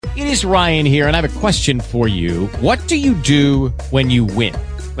It is Ryan here, and I have a question for you. What do you do when you win?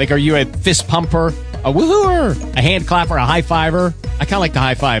 Like, are you a fist pumper, a woohooer, a hand clapper, a high fiver? I kind of like the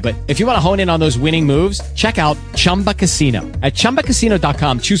high five, but if you want to hone in on those winning moves, check out Chumba Casino. At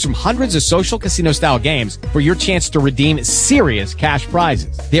ChumbaCasino.com, choose from hundreds of social casino-style games for your chance to redeem serious cash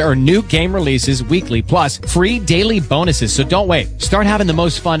prizes. There are new game releases weekly, plus free daily bonuses. So don't wait. Start having the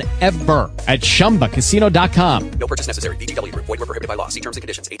most fun ever at ChumbaCasino.com. No purchase necessary. VGW. Void where prohibited by law. See terms and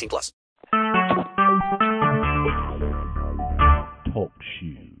conditions. 18+. Talk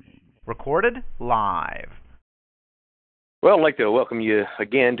shoes. Recorded live. Well, I'd like to welcome you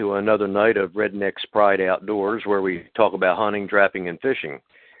again to another night of Rednecks Pride Outdoors, where we talk about hunting, trapping, and fishing.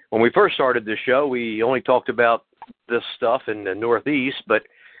 When we first started this show, we only talked about this stuff in the Northeast, but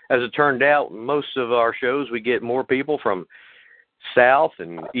as it turned out, most of our shows, we get more people from south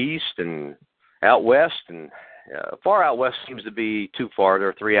and east and out west, and far out west seems to be too far. They're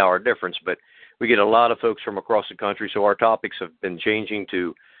a 3-hour difference, but we get a lot of folks from across the country, so our topics have been changing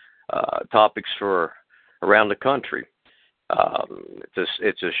to topics for around the country.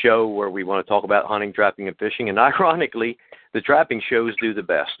 It's a show where we want to talk about hunting, trapping, and fishing, and ironically, the trapping shows do the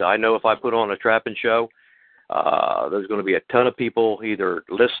best. I know if I put on a trapping show, there's going to be a ton of people either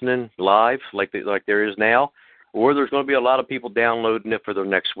listening live, like there is now, or there's going to be a lot of people downloading it for the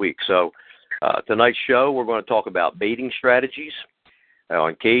next week. So tonight's show, we're going to talk about baiting strategies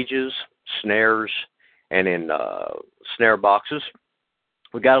on cages, snares, and in snare boxes.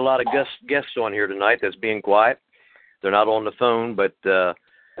 We got a lot of guests on here tonight that's being quiet. They're not on the phone, but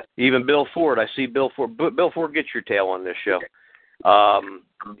even Bill Ford, I see Bill Ford. Bill Ford gets your tail on this show.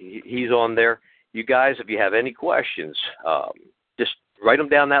 He's on there. You guys, if you have any questions, just write them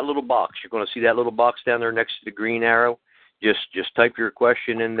down that little box. You're going to see that little box down there next to the green arrow. Just type your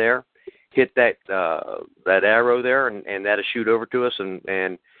question in there. Hit that arrow there, and that'll shoot over to us.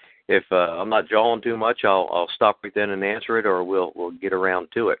 And if I'm not jawing too much, I'll stop right then and answer it, or we'll get around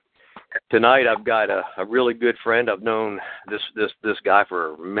to it. Tonight, I've got a really good friend. I've known this guy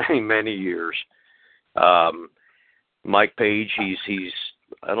for many years. Mike Page.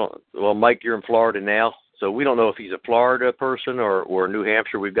 Mike, you're in Florida now, so we don't know if he's a Florida person or New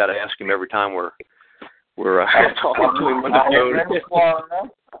Hampshire. We've got to ask him every time we're talking to him on the phone.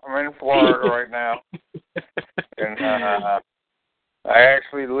 I'm in Florida right now, and I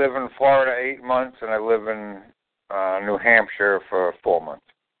actually live in Florida 8 months, and I live in New Hampshire for 4 months.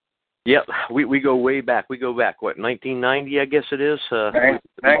 Yep, we go way back. We go back, what, 1990, I guess it is?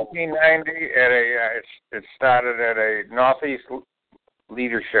 1990, it started at a Northeast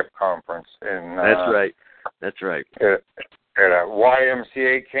Leadership Conference. That's right. At a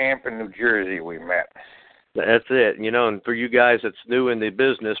YMCA camp in New Jersey we met. That's it. And for you guys that's new in the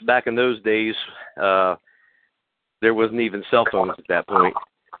business, back in those days, there wasn't even cell phones at that point,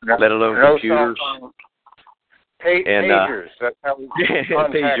 let alone computers. Pagers. That's how we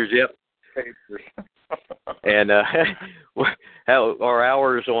pagers, yep. Pagers. And how our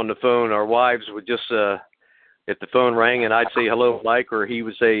hours on the phone, our wives would just, if the phone rang and I'd say, hello, Mike, or he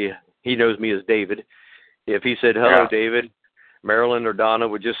would say, he knows me as David. If he said, hello, David, Marilyn or Donna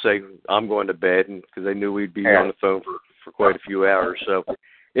would just say, I'm going to bed, because they knew we'd be on the phone for quite a few hours. So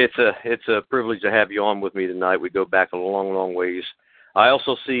it's a privilege to have you on with me tonight. We go back a long ways. I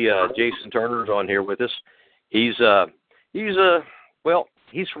also see Jason Turner's on here with us. He's from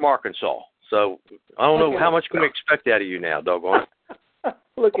Arkansas, so I don't know how much can we expect out of you now, doggone.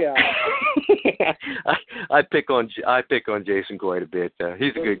 Look out! I pick on Jason quite a bit.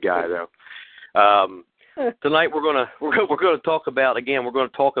 He's a good guy though. Tonight we're gonna talk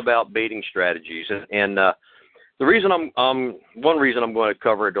about baiting strategies, and the reason one reason I'm going to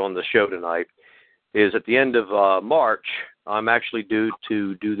cover it on the show tonight is at the end of March I'm actually due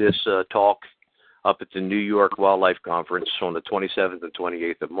to do this talk up at the New York Wildlife Conference on the 27th and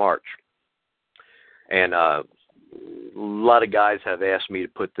 28th of March. And a lot of guys have asked me to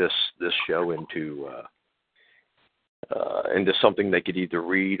put this show into something they could either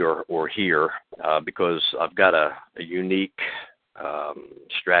read or hear, because I've got a unique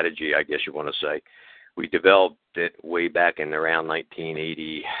strategy, I guess you want to say. We developed it way back in around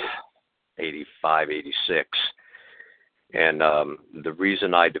 1980, 85, 86. And the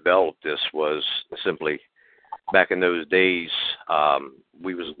reason I developed this was simply back in those days,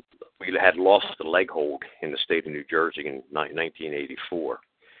 we had lost the leg hold in the state of New Jersey in 1984.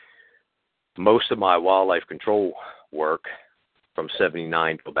 Most of my wildlife control work from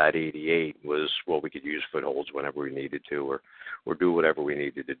 79 to about 88 was, we could use footholds whenever we needed to, or do whatever we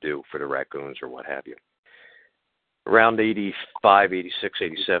needed to do for the raccoons or what have you. Around 85, 86,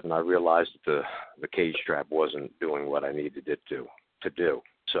 87, I realized that the cage trap wasn't doing what I needed it to do.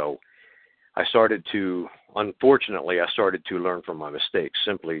 So unfortunately, I started to learn from my mistakes,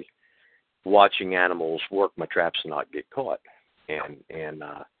 simply watching animals work my traps and not get caught. And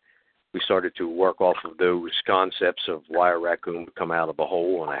we started to work off of those concepts of why a raccoon would come out of a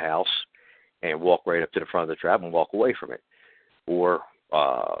hole in a house and walk right up to the front of the trap and walk away from it. Or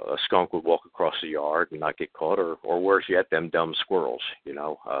a skunk would walk across the yard and not get caught, or worse yet, them dumb squirrels,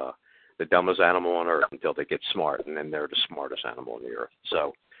 the dumbest animal on earth until they get smart, and then they're the smartest animal on the earth.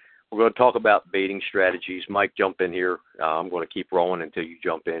 So we're going to talk about baiting strategies. Mike, jump in here. I'm going to keep rolling until you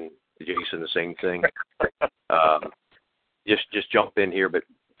jump in. Jason, the same thing. Just jump in here, but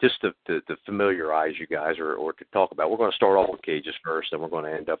just to familiarize you guys or to talk about, we're going to start off with cages first, then we're going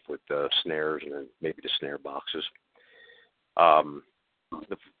to end up with snares and then maybe the snare boxes.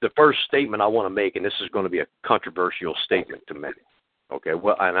 The first statement I want to make, and this is going to be a controversial statement to many, okay?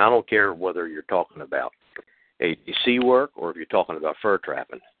 Well, and I don't care whether you're talking about ATC work or if you're talking about fur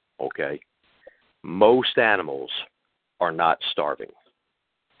trapping, okay? Most animals are not starving.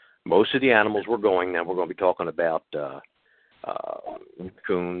 Most of the animals we're going to be talking about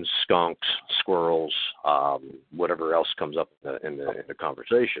coons, skunks, squirrels, whatever else comes up in the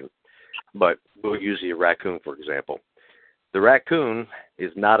conversation. But we'll use the raccoon, for example. The raccoon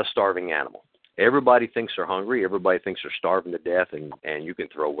is not a starving animal. Everybody thinks they're hungry. Everybody thinks they're starving to death, and you can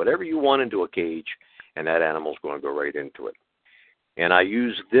throw whatever you want into a cage, and that animal's going to go right into it. And I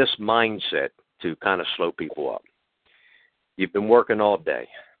use this mindset to kind of slow people up. You've been working all day.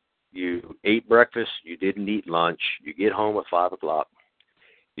 You ate breakfast. You didn't eat lunch. You get home at 5 o'clock.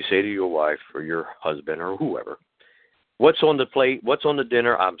 You say to your wife or your husband or whoever, "What's on the plate? What's on the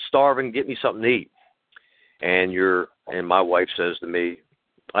dinner? I'm starving. Get me something to eat." And my wife says to me,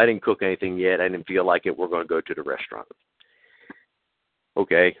 "I didn't cook anything yet. I didn't feel like it. We're going to go to the restaurant."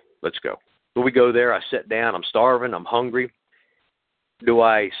 Okay, let's go. So we go there. I sit down. I'm starving. I'm hungry. Do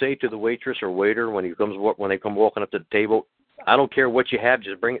I say to the waitress or waiter when they come walking up to the table, "I don't care what you have,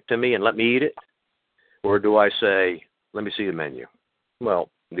 just bring it to me and let me eat it"? Or do I say, "Let me see the menu"? Well,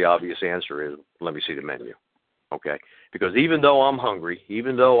 the obvious answer is, let me see the menu. Okay? Because even though I'm hungry,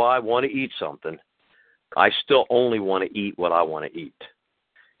 even though I want to eat something, I still only want to eat what I want to eat.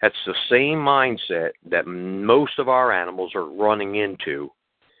 That's the same mindset that most of our animals are running into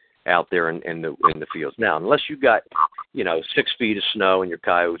out there in the fields. Now, unless you got 6 feet of snow and your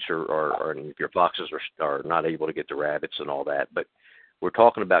coyotes or your foxes are not able to get the rabbits and all that, but we're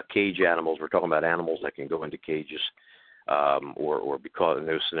talking about cage animals. We're talking about animals that can go into cages, or because in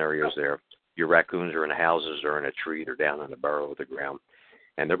those scenarios there, your raccoons are in houses or in a tree, they're down in the burrow of the ground.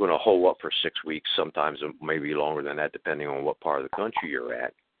 And they're going to hole up for 6 weeks, sometimes maybe longer than that, depending on what part of the country you're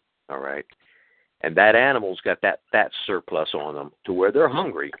at, all right? And that animal's got that surplus on them to where they're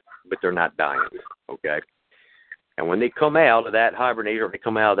hungry, but they're not dying, okay? And when they come out of that hibernation or they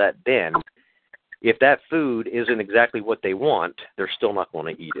come out of that den, if that food isn't exactly what they want, they're still not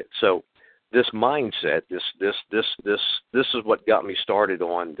going to eat it. So this mindset, this is what got me started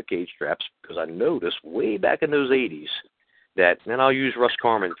on the cage traps, because I noticed way back in those 80s that, and I'll use Russ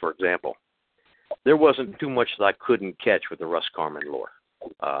Carman, for example, there wasn't too much that I couldn't catch with the Russ Carman lure.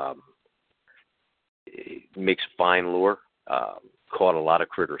 It makes fine lure. Caught a lot of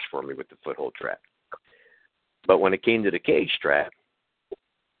critters for me with the foothold trap. But when it came to the cage trap,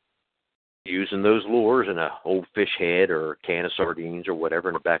 using those lures and an old fish head or a can of sardines or whatever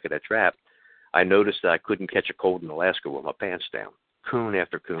in the back of that trap, I noticed that I couldn't catch a cold in Alaska with my pants down. Coon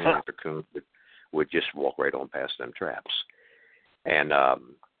after coon after coon would just walk right on past them traps. And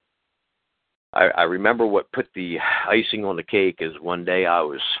I remember what put the icing on the cake is one day I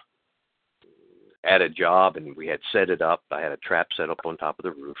was at a job and we had set it up. I had a trap set up on top of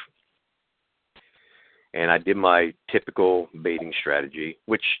the roof. And I did my typical baiting strategy,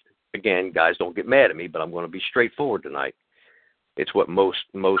 which, again, guys, don't get mad at me, but I'm going to be straightforward tonight. It's what most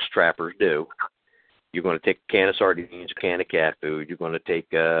trappers do. You're going to take a can of sardines, a can of cat food. You're going to take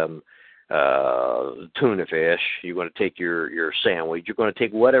tuna fish. You're going to take your sandwich. You're going to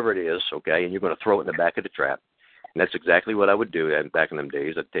take whatever it is, okay, and you're going to throw it in the back of the trap. And that's exactly what I would do back in them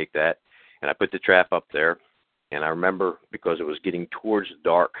days. I'd take that, and I put the trap up there. And I remember, because it was getting towards the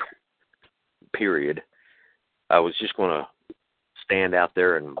dark period, I was just going to stand out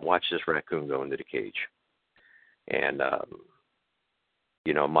there and watch this raccoon go into the cage. And,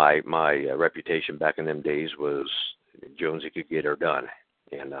 my reputation back in them days was Jonesy could get her done.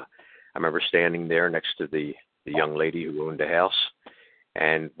 And I remember standing there next to the young lady who owned the house,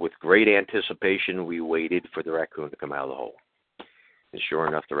 and with great anticipation, we waited for the raccoon to come out of the hole. And sure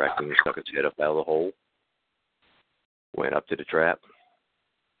enough, the raccoon stuck its head up out of the hole, went up to the trap,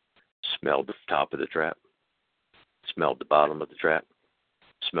 smelled the top of the trap, smelled the bottom of the trap,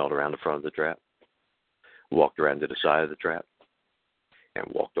 smelled around the front of the trap, walked around to the side of the trap, and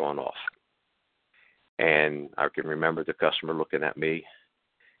walked on off. And I can remember the customer looking at me,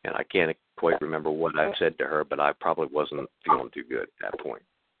 and I can't quite remember what I said to her, but I probably wasn't feeling too good at that point.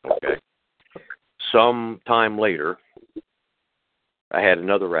 Okay. Some time later, I had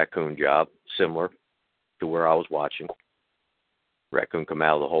another raccoon job similar to where I was watching. Raccoon come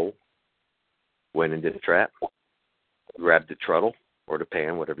out of the hole, went into the trap, grabbed the treadle or the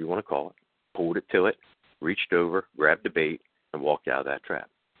pan, whatever you want to call it, pulled it to it, reached over, grabbed the bait, and walked out of that trap.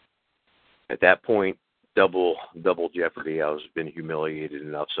 At that point, double jeopardy. I was been humiliated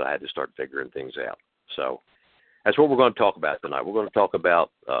enough, so I had to start figuring things out. So that's what we're going to talk about tonight. We're going to talk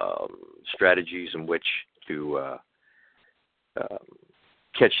about strategies in which to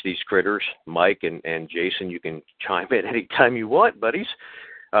catch these critters. Mike and Jason, you can chime in anytime you want, buddies.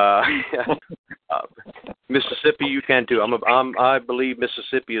 Mississippi, you can too. I believe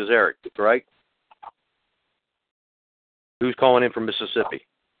Mississippi is Eric, right? Who's calling in from Mississippi?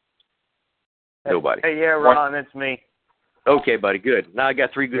 Nobody. Hey, yeah, Ron, it's me. Okay, buddy, good. Now I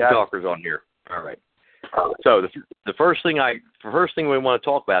got three good talkers on here. All right. So the first thing we want to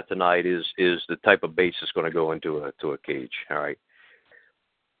talk about tonight is the type of baits that's going to go into a cage. All right.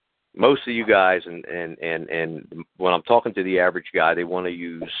 Most of you guys, and when I'm talking to the average guy, they want to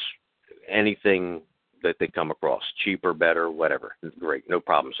use anything that they come across, cheaper, better, whatever. Great, no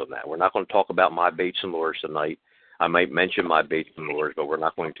problems on that. We're not going to talk about my baits and lures tonight. I might mention my baits and lures, but we're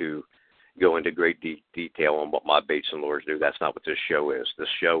not going to go into great detail on what my baits and lures do. That's not what this show is. This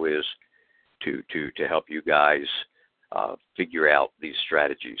show is to help you guys figure out these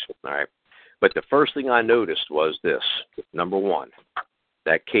strategies. All right. But the first thing I noticed was this. Number one,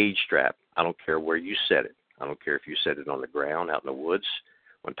 that cage strap. I don't care where you set it. I don't care if you set it on the ground, out in the woods,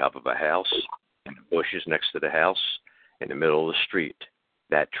 on top of a house, in the bushes next to the house, in the middle of the street.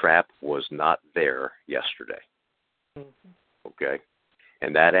 That trap was not there yesterday. Mm-hmm. Okay?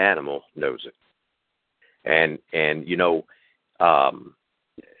 And that animal knows it. And you know, I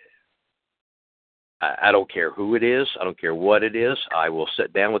don't care who it is. I don't care what it is. I will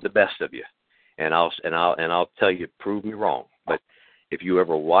sit down with the best of you, and I'll tell you, prove me wrong. But if you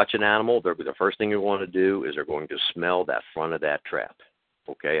ever watch an animal, the first thing you want to do is they're going to smell that front of that trap.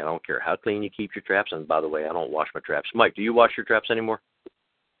 Okay? I don't care how clean you keep your traps. And by the way, I don't wash my traps. Mike, do you wash your traps anymore?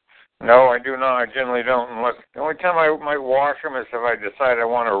 No, I do not. I generally don't. Unless the only time I might wash them is if I decide I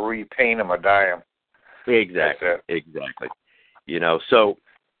want to repaint them or dye them. Exactly. You know, so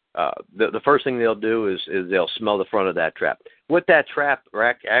the first thing they'll do is they'll smell the front of that trap. What that trap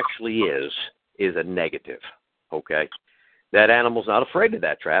actually is a negative. Okay, that animal's not afraid of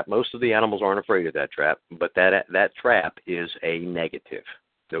that trap. Most of the animals aren't afraid of that trap, but that trap is a negative.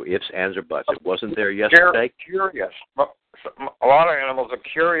 No ifs, ands, or buts. It wasn't there yesterday. Curious. A lot of animals are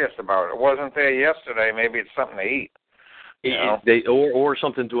curious about it. It wasn't there yesterday. Maybe it's something to eat. Or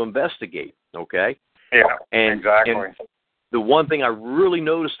something to investigate. Okay. Yeah. Exactly. And the one thing I really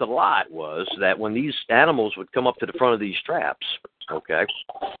noticed a lot was that when these animals would come up to the front of these traps, okay,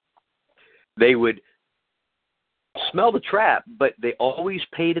 they would smell the trap, but they always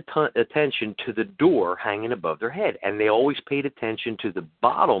paid attention to the door hanging above their head, and they always paid attention to the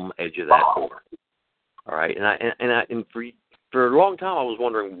bottom edge of that door. All right, and for a long time I was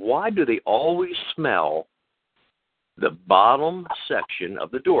wondering, why do they always smell the bottom section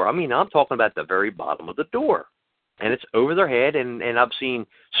of the door? I mean, I'm talking about the very bottom of the door, and it's over their head. And I've seen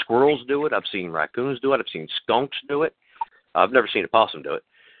squirrels do it, I've seen raccoons do it, I've seen skunks do it. I've never seen a possum do it,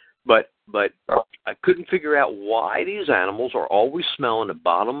 but I couldn't figure out why these animals are always smelling the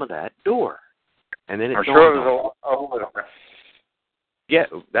bottom of that door. And then it dawned on me. Yeah,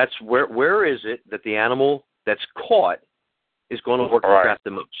 that's where is it that the animal that's caught is going to work the trap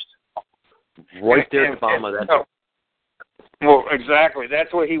the most? Right there at the bottom of that door. Well, exactly.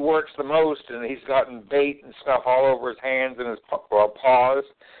 That's where he works the most, and he's gotten bait and stuff all over his hands and his paws,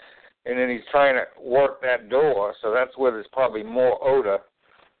 and then he's trying to work that door, so that's where there's probably more odor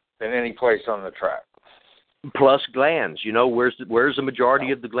than any place on the trap. Plus glands. You know, where's the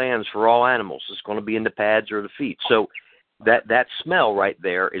majority of the glands for all animals? It's going to be in the pads or the feet. So that smell right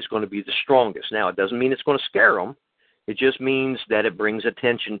there is going to be the strongest. Now, it doesn't mean it's going to scare them. It just means that it brings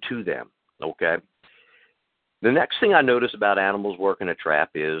attention to them, okay? The next thing I notice about animals working a trap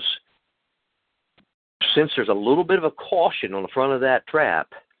is, since there's a little bit of a caution on the front of that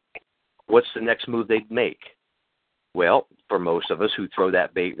trap, what's the next move they'd make? Well, for most of us who throw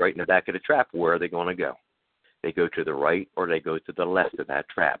that bait right in the back of the trap, where are they going to go? They go to the right or they go to the left of that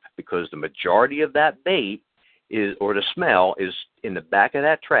trap, because the majority of that bait or the smell is in the back of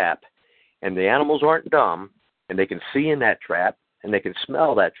that trap, and the animals aren't dumb, and they can see in that trap and they can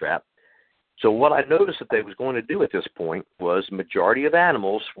smell that trap. So what I noticed that they was going to do at this point was the majority of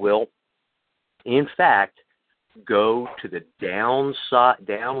animals will, in fact, go to the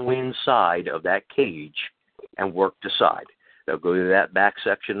downwind side of that cage and work the side. They'll go to that back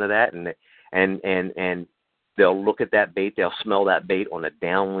section of that, and they'll look at that bait. They'll smell that bait on the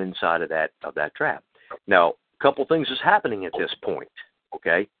downwind side of that trap. Now, a couple things is happening at this point.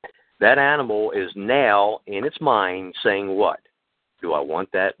 Okay, that animal is now in its mind saying, "What? Do I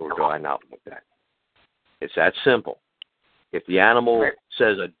want that or do I not want that?" It's that simple. If the animal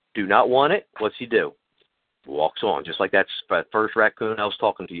says, "I do not want it," what's he do? Walks on, just like that first raccoon I was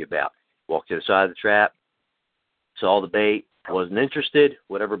talking to you about. Walked to the side of the trap, saw the bait, wasn't interested,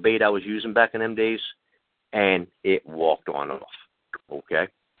 whatever bait I was using back in them days, and it walked on off. Okay?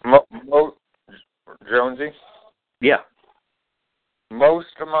 Jonesy? Yeah.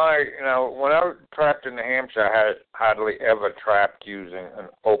 Most of my, when I trapped in New Hampshire, I had hardly ever trapped using an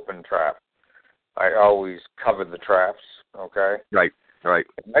open trap. I always covered the traps, okay? Right.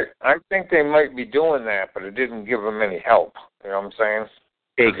 I think they might be doing that, but it didn't give them any help. You know what I'm saying?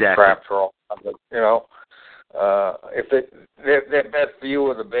 Exactly. The traps were all covered, if their best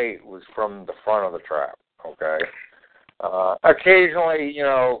view of the bait was from the front of the trap, okay? Occasionally,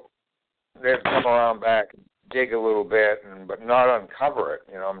 they'd come around back and dig a little bit, but not uncover it,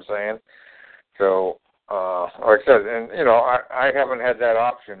 you know what I'm saying? So, like I said, and, I haven't had that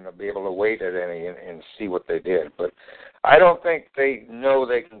option to be able to wait at any and see what they did, but I don't think they know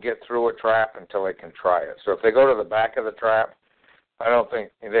they can get through a trap until they can try it. So if they go to the back of the trap, I don't think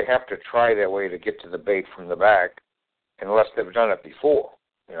they have to try their way to get to the bait from the back unless they've done it before,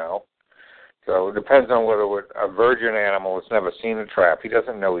 So it depends on whether a virgin animal has never seen a trap. He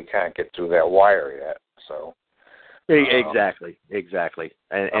doesn't know he can't get through that wire yet. So exactly.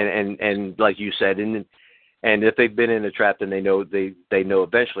 And like you said, and if they've been in a trap, then they know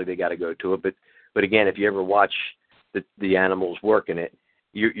eventually they got to go to it. But again, if you ever watch the animals working it,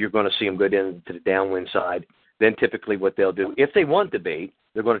 you're going to see them go down to the downwind side. Then typically what they'll do, if they want the bait,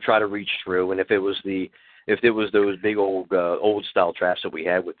 they're going to try to reach through. And if it was those big old style traps that we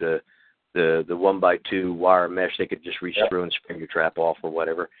had with the 1x2 wire mesh, they could just reach through and spring your trap off or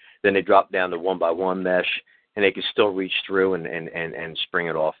whatever. Then they drop down to 1x1 mesh, and they can still reach through and spring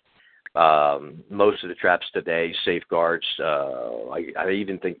it off. Most of the traps today, Safeguards, I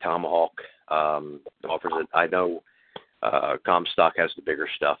even think Tomahawk offers it. I know Comstock has the bigger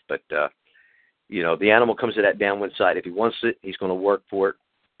stuff, but the animal comes to that downwind side. If he wants it, he's going to work for it.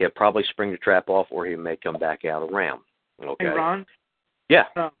 He'll probably spring the trap off, or he may come back out around. Okay. Hey, Ron? Yeah.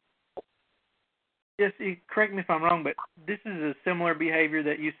 Yes, correct me if I'm wrong, but this is a similar behavior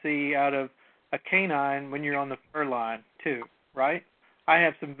that you see out of a canine when you're on the fur line, too, right? I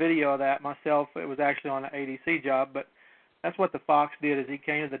have some video of that myself. It was actually on an ADC job, but that's what the fox did is he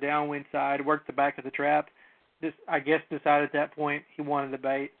came to the downwind side, worked the back of the trap, I guess decided at that point he wanted the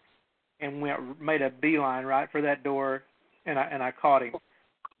bait, and made a beeline right for that door, and I caught him.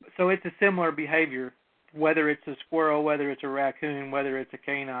 So it's a similar behavior, whether it's a squirrel, whether it's a raccoon, whether it's a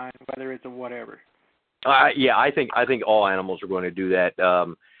canine, whether it's a whatever. Yeah, I think all animals are going to do that.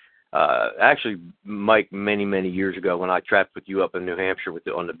 Actually, Mike, many years ago when I trapped with you up in New Hampshire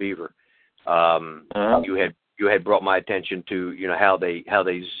on the beaver, you had brought my attention to how they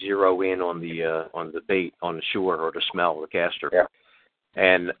zero in on the bait on the shore or the smell of the caster. Yeah.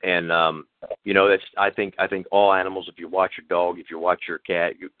 And that's I think all animals, if you watch your dog, if you watch your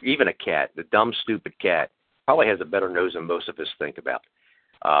cat, even a cat, the dumb stupid cat probably has a better nose than most of us think about.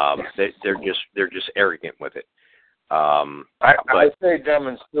 They're just arrogant with it. I say dumb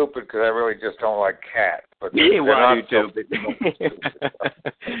and stupid because I really just don't like cats. But yeah, well, I do too.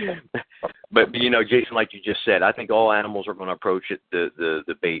 But Jason, like you just said, I think all animals are going to approach it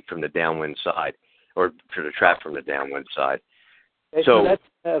the bait from the downwind side, or to the trap from the downwind side. So that's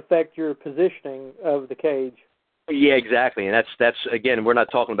going to affect your positioning of the cage. Yeah, exactly, and that's again, we're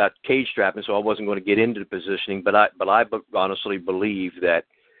not talking about cage trapping, so I wasn't going to get into the positioning, but I honestly believe that,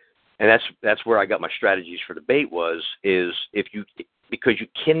 and that's where I got my strategies for the bait because you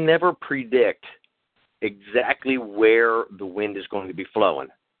can never predict exactly where the wind is going to be flowing.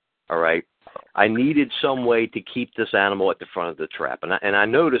 All right, I needed some way to keep this animal at the front of the trap, and I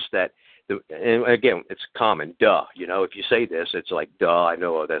noticed that. And again, it's common, duh. If you say this, it's like, duh, I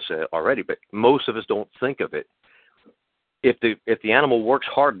know this already, but most of us don't think of it. If the animal works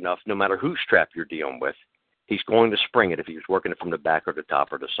hard enough, no matter whose trap you're dealing with, he's going to spring it if he's working it from the back or the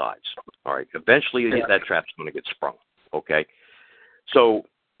top or the sides. All right, eventually that trap's going to get sprung. Okay, so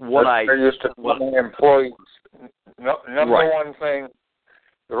what I used to my employees. Number one thing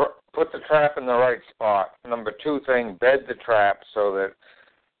put the trap in the right spot. Number 2 thing, bed the trap so that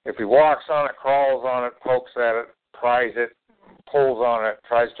if he walks on it, crawls on it, pokes at it, pries it, pulls on it,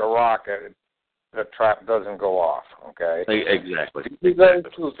 tries to rock it, the trap doesn't go off, okay? Exactly. If you do those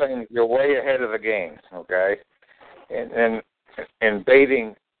 2 things, you're way ahead of the game, okay? And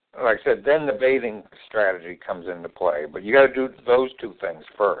baiting, like I said, then the baiting strategy comes into play. But you got to do those 2 things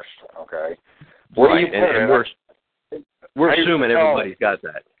first, okay? Right, and we're assuming everybody's got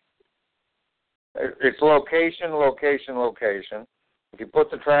that. It's location, location, location. If you put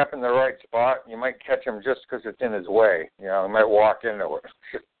the trap in the right spot, you might catch him just because it's in his way. You know, he might walk into it.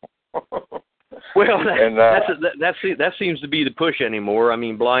 Well, that seems to be the push anymore. I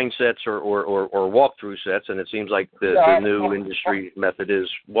mean, blind sets or walkthrough sets, and it seems like the new industry method is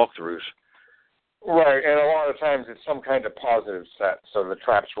walkthroughs. Right, and a lot of times it's some kind of positive set, so the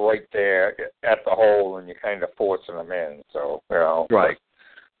trap's right there at the hole, and you're kind of forcing them in. So, you know. Right.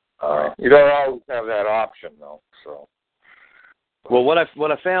 You don't always have that option, though. So. Well, what I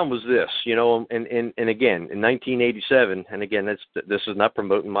found was this, you know, and again in 1987, and again this is not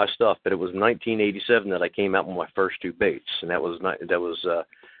promoting my stuff, but it was 1987 that I came out with my first 2 baits, and that was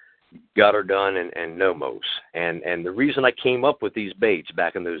Got Her Done and Nomos, and the reason I came up with these baits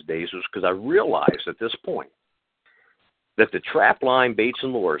back in those days was because I realized at this point that the trap line baits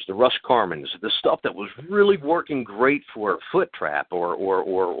and lures, the Russ Carmans, the stuff that was really working great for a foot trap or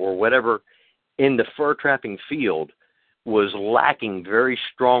whatever in the fur trapping field was lacking very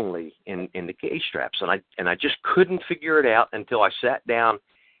strongly in the cage traps, and I just couldn't figure it out until I sat down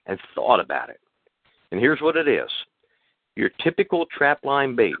and thought about it. And here's what it is: your typical trap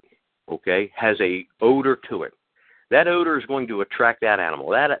line bait, okay, has a odor to it. That odor is going to attract that animal.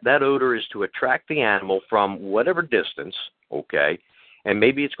 That odor is to attract the animal from whatever distance, okay. And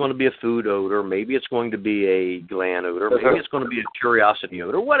maybe it's going to be a food odor, maybe it's going to be a gland odor, maybe it's going to be a curiosity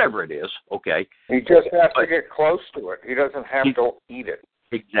odor, whatever it is, okay. He just has to get close to it. He doesn't have to eat it.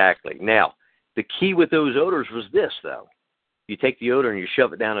 Exactly. Now, the key with those odors was this, though. You take the odor and you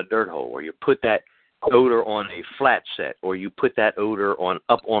shove it down a dirt hole, or you put that odor on a flat set, or you put that odor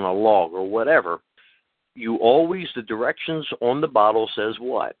up on a log or whatever. You always, the directions on the bottle says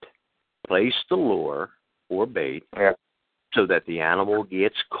what? Place the lure or bait. Yeah. So that the animal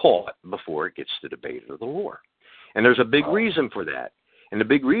gets caught before it gets to the bait or the lure. And there's a big reason for that. And the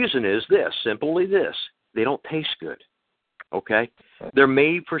big reason is this, simply this: they don't taste good. Okay? They're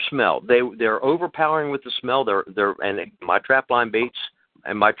made for smell. They're overpowering with the smell. And my trapline baits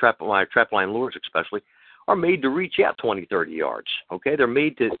and my trapline lures especially are made to reach out 20, 30 yards. Okay? They're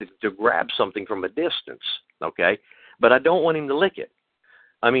made to grab something from a distance. Okay? But I don't want him to lick it.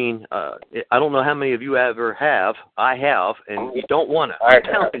 I mean, I don't know how many of you ever have. I have, and you don't want to. I'm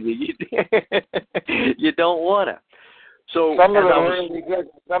telling you, you don't want to. So some of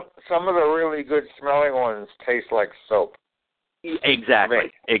the really good smelling ones taste like soap.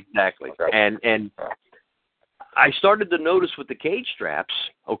 Exactly. And I started to notice with the cage straps,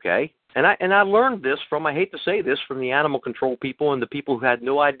 okay, and I learned this from, I hate to say this, from the animal control people and the people who had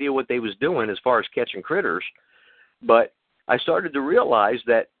no idea what they was doing as far as catching critters, but I started to realize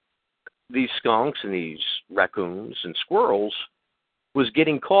that these skunks and these raccoons and squirrels was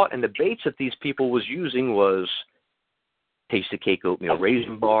getting caught, and the baits that these people was using was Tasty Cake oatmeal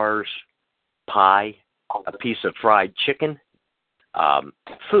raisin bars, pie, a piece of fried chicken,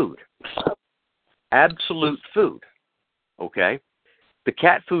 food, absolute food, okay? The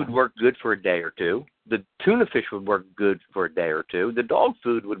cat food worked good for a day or two. The tuna fish would work good for a day or two. The dog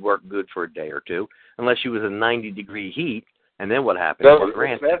food would work good for a day or two, unless you was in 90-degree heat. And then what happens?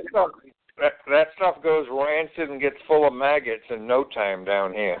 That stuff goes rancid and gets full of maggots in no time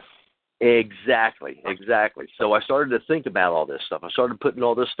down here. Exactly. So I started to think about all this stuff. I started putting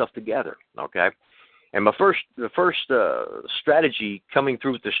all this stuff together, okay? And the first strategy coming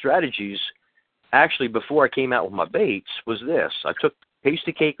through with the strategies, actually before I came out with my baits, was this. I took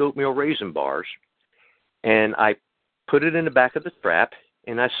Tasty Cake oatmeal raisin bars, and I put it in the back of the trap,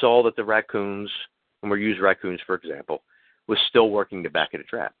 and I saw that the raccoons, and we'll use raccoons for example, was still working the back of the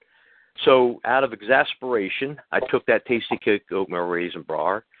trap. So out of exasperation, I took that Tasty Cake oatmeal raisin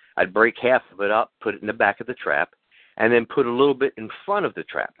bar, I'd break half of it up, put it in the back of the trap, and then put a little bit in front of the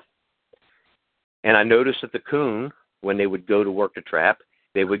trap. And I noticed that the coon, when they would go to work the trap,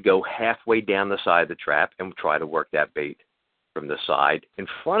 they would go halfway down the side of the trap and try to work that bait from the side in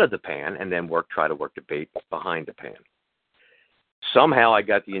front of the pan, and then try to work the bait behind the pan. Somehow I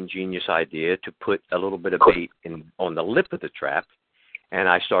got the ingenious idea to put a little bit of bait on the lip of the trap, and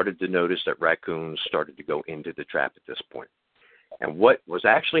I started to notice that raccoons started to go into the trap at this point. And what was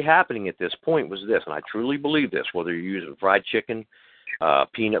actually happening at this point was this, and I truly believe this, whether you're using fried chicken,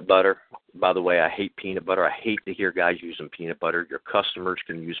 Peanut butter. By the way, I hate peanut butter. I hate to hear guys using peanut butter. Your customers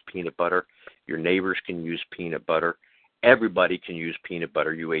can use peanut butter. Your neighbors can use peanut butter. Everybody can use peanut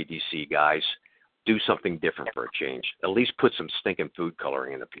butter, you ADC guys. Do something different for a change. At least put some stinking food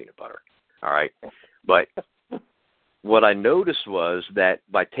coloring in the peanut butter. All right? But what I noticed was that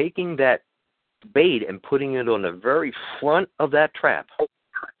by taking that bait and putting it on the very front of that trap,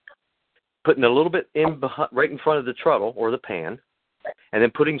 putting a little bit right in front of the troddle or the pan, and then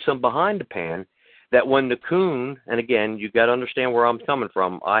putting some behind the pan, that when the coon, and again, you got to understand where I'm coming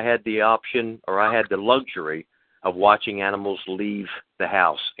from, I had the option, or I had the luxury of watching animals leave the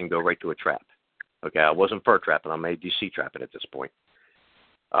house and go right to a trap. Okay, I wasn't fur trapping, I'm ADC trapping at this point.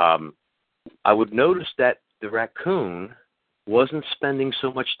 I would notice that the raccoon wasn't spending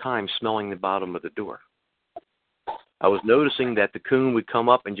so much time smelling the bottom of the door. I was noticing that the coon would come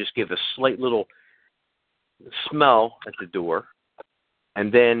up and just give a slight little smell at the door,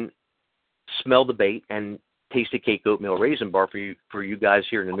 and then smell the bait and Tasty Cake Oatmeal Raisin Bar. For you guys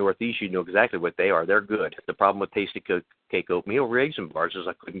here in the Northeast, you know exactly what they are. They're good. The problem with Tasty Cake Oatmeal Raisin Bars is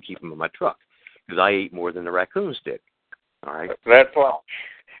I couldn't keep them in my truck because I ate more than the raccoons did. All right. That's all.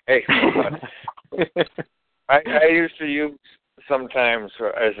 Hey, I used to use sometimes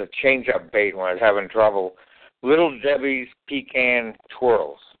as a change-up bait when I was having trouble, Little Debbie's pecan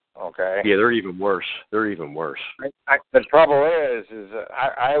twirls. Okay. Yeah, they're even worse. The trouble is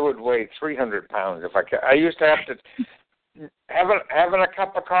I would weigh 300 pounds if I could. I used to have to having a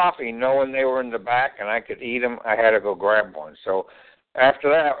cup of coffee, knowing they were in the back and I could eat them. I had to go grab one. So after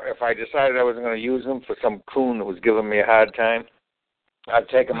that, if I decided I wasn't going to use them for some coon that was giving me a hard time, I'd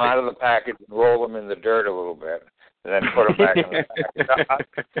take them out of the package and roll them in the dirt a little bit, and then put them back in the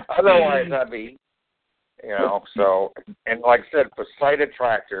package. Otherwise, I'd be. So, and like I said, for sight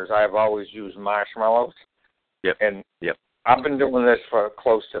attractors, I've always used marshmallows. Yep. And I've been doing this for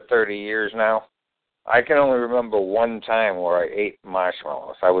close to 30 years now. I can only remember one time where I ate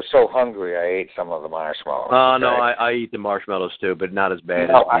marshmallows. I was so hungry, I ate some of the marshmallows. Oh, no, I eat the marshmallows too, but not as bad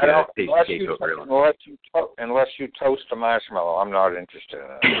as I don't. Unless you toast a marshmallow, I'm not interested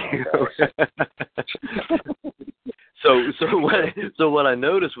in it. So what I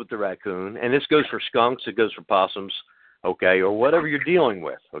noticed with the raccoon, and this goes for skunks, it goes for possums, okay, or whatever you're dealing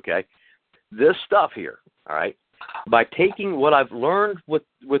with, okay, this stuff here, all right, by taking what I've learned with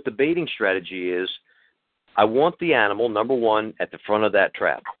the baiting strategy is I want the animal, number one, at the front of that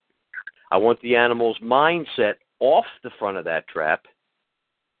trap. I want the animal's mindset off the front of that trap,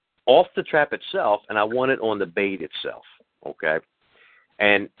 off the trap itself, and I want it on the bait itself, okay,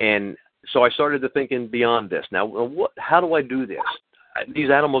 and so I started to thinking beyond this. Now, how do I do this? These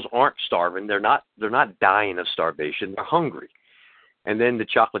animals aren't starving. They're not dying of starvation. They're hungry. And then the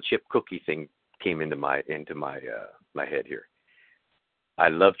chocolate chip cookie thing came into my my head here. I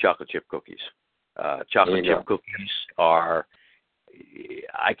love chocolate chip cookies. Chocolate chip cookies are.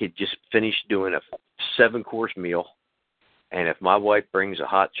 I could just finish doing a 7-course meal, and if my wife brings a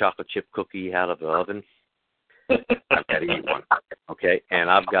hot chocolate chip cookie out of the oven, I've got to eat one, okay? And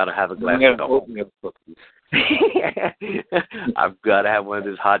I've got to have a glass of oatmeal cookies. I've got to have one of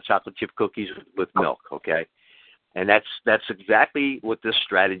those hot chocolate chip cookies with milk, okay? And that's exactly what this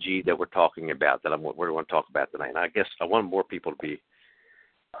strategy that we're talking about, that we're going to talk about tonight. And I guess I want more people to be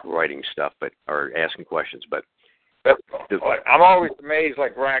writing stuff, or asking questions. But I'm always amazed,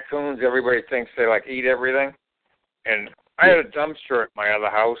 like raccoons. Everybody thinks they eat everything, and I had a dumpster at my other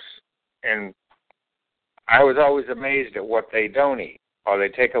house, and I was always amazed at what they don't eat. Or they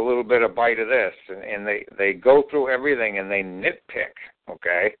take a little bit of bite of this, and they go through everything and they nitpick.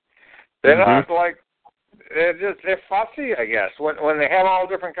 Okay, they're not they're fussy, I guess. When they have all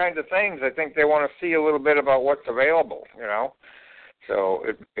different kinds of things, I think they want to see a little bit about what's available. So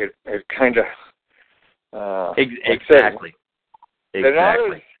it kind of exactly. They're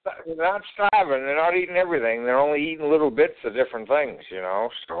not starving. They're not eating everything. They're only eating little bits of different things.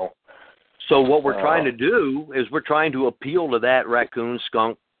 So what we're trying to do is we're trying to appeal to that raccoon,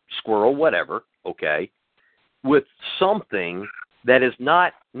 skunk, squirrel, whatever, okay, with something that is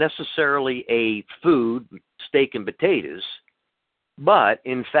not necessarily a food, steak and potatoes, but,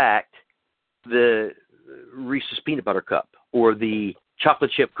 in fact, the Reese's Peanut Butter Cup or the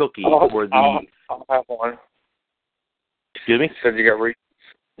chocolate chip cookie or the... I'll have one. Excuse me? You said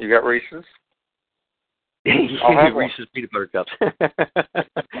you got Reese's? Reese's Peanut Butter Cups.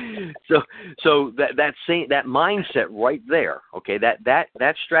 so that mindset right there, okay,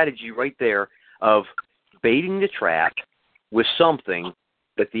 that strategy right there of baiting the trap with something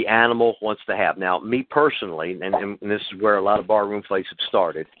that the animal wants to have. Now, me personally, and this is where a lot of barroom fights have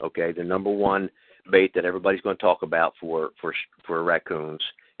started, okay, the number one bait that everybody's going to talk about for raccoons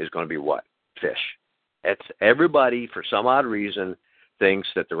is going to be what? Fish. It's everybody, for some odd reason, thinks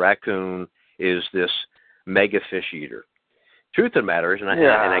that the raccoon is this mega fish eater. Truth of the matter is, and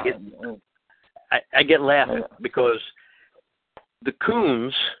I get laughing because the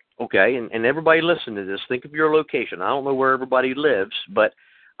coons, okay, and everybody listen to this, think of your location. I don't know where everybody lives, but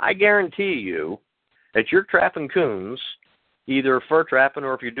I guarantee you that you're trapping coons, either fur trapping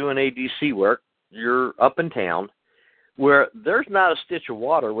or if you're doing ADC work, you're up in town where there's not a stitch of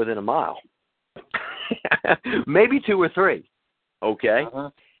water within a mile. Maybe 2 or 3, okay?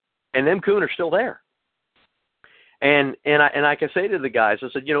 And them coon are still there. And I can say to the guys, I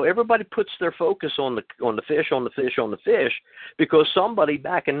said, everybody puts their focus on the fish because somebody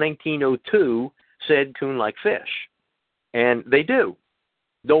back in 1902 said coon like fish, and they do.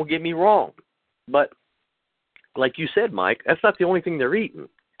 Don't get me wrong, but like you said, Mike, that's not the only thing they're eating.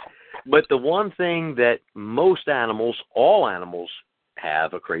 But the one thing that most animals, all animals,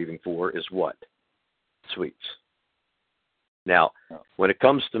 have a craving for is what? Sweets. Now, when it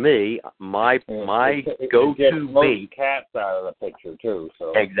comes to me, my go-to bait. Cats out of the picture too,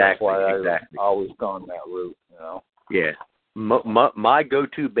 so exactly. I've always gone that route, Yeah, my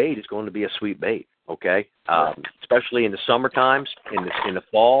go-to bait is going to be a sweet bait. Okay, especially in the summer times, in the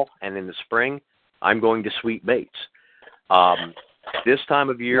fall and in the spring, I'm going to sweet baits. This time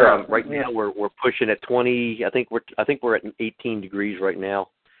of year, right now we're pushing at 20. I think we're at 18 degrees right now,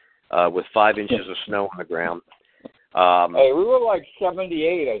 with 5 inches of snow on the ground. Hey, we were like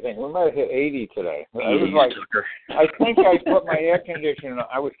 78, I think. We might have hit 80 today. I think I put my air conditioner.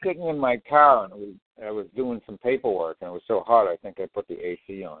 I was sitting in my car and I was doing some paperwork, and it was so hot. I think I put the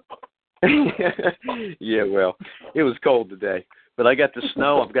AC on. Yeah, well, it was cold today, but I got the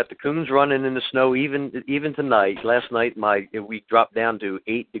snow. I've got the coons running in the snow even tonight. Last night, we dropped down to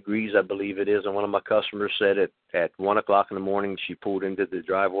 8 degrees, I believe it is, and one of my customers said at 1 o'clock in the morning she pulled into the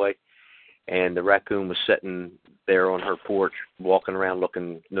driveway, and the raccoon was sitting there on her porch, walking around,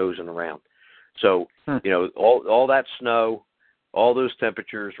 nosing around. So, all that snow, all those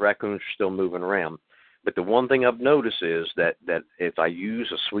temperatures, raccoons are still moving around. But the one thing I've noticed is that if I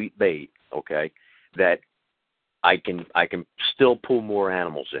use a sweet bait, okay, that I can still pull more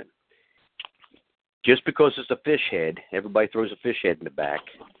animals in. Just because it's a fish head, everybody throws a fish head in the back,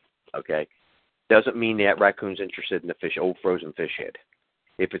 okay, doesn't mean that raccoon's interested in the old frozen fish head.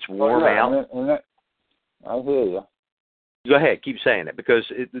 If it's warm out, I hear you. Go ahead, keep saying it, because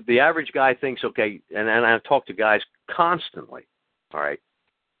the average guy thinks, okay, and I talk to guys constantly, all right,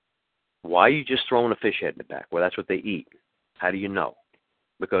 why are you just throwing a fish head in the back? Well, that's what they eat. How do you know?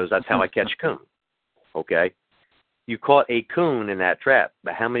 Because that's how I catch coon, okay? You caught a coon in that trap,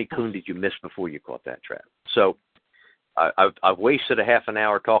 but how many coon did you miss before you caught that trap? So I've wasted a half an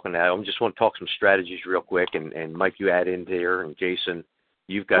hour talking to that. I just want to talk some strategies real quick, and Mike, you add in there, and Jason,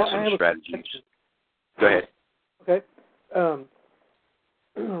 you've got some strategies. Go ahead. Okay.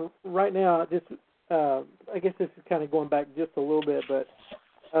 Right now, I guess this is kind of going back just a little bit, but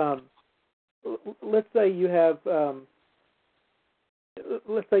let's say you have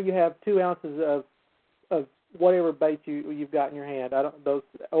 2 ounces of whatever bait you've got in your hand. Those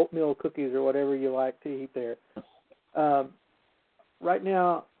oatmeal cookies or whatever you like to eat there. Right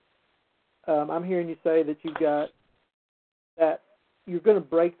now, I'm hearing you say that you've got that you're going to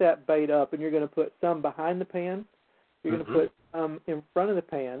break that bait up and you're going to put some behind the pan. You're going to put some in front of the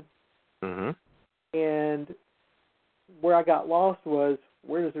pan. And where I got lost was,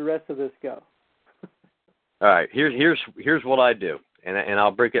 where does the rest of this go? All right, here's what I do, and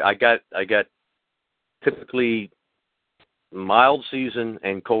I'll break it. I got typically mild season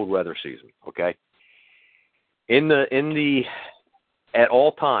and cold weather season. Okay. At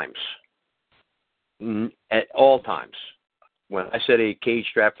all times, when I set a cage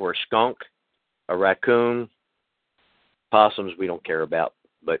trap for a skunk, a raccoon, possums, we don't care about,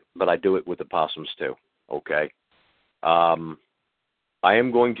 but I do it with the possums too. Okay. I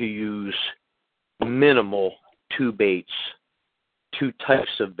am going to use minimal 2 baits, 2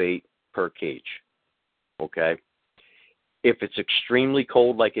 types of bait per cage. Okay. If it's extremely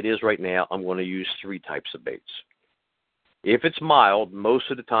cold like it is right now, I'm going to use 3 types of baits. If it's mild, most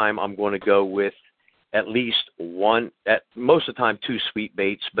of the time I'm going to go with at least most of the time 2 sweet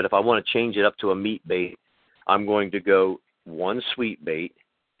baits, but if I want to change it up to a meat bait, I'm going to go 1 sweet bait,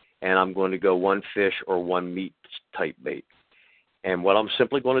 and I'm going to go 1 fish or 1 meat type bait. And what I'm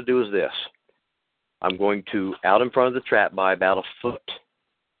simply going to do is this. I'm going to, out in front of the trap by about a foot,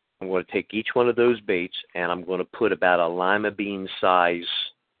 I'm going to take each one of those baits, and I'm going to put about a lima bean size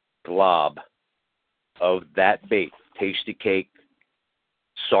glob of that bait, tasty cake,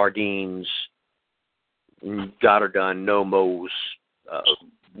 sardines, got her done, no mows,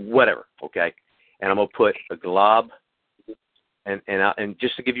 whatever, okay? And I'm going to put a glob, and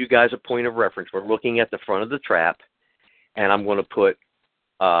just to give you guys a point of reference, we're looking at the front of the trap, and I'm going to put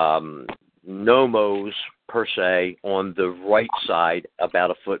no mows, per se, on the right side, about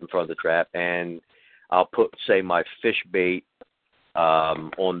a foot in front of the trap, and I'll put, say, my fish bait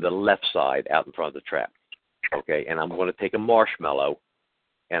on the left side out in front of the trap, okay? And I'm going to take a marshmallow,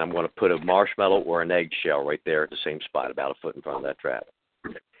 and I'm going to put a marshmallow or an eggshell right there at the same spot, about a foot in front of that trap.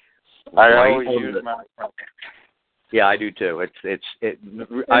 I always use marshmallows. Yeah, I do too.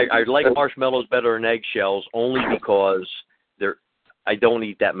 I like marshmallows better than eggshells only because I don't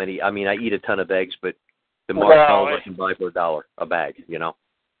eat that many. I mean, I eat a ton of eggs, but the marshmallows I can buy for $1 a bag, you know.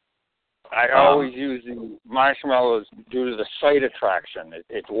 I always use the marshmallows due to the sight attraction.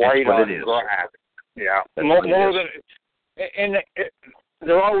 It's white on grass. Yeah, more than, and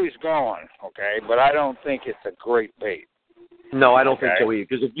they're always gone. Okay, but I don't think it's a great bait. No, I don't think so either.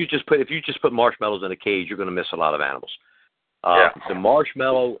 Because if you just put marshmallows in a cage, you're going to miss a lot of animals. The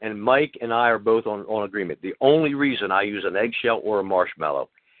marshmallow, and Mike and I are both on agreement. The only reason I use an eggshell or a marshmallow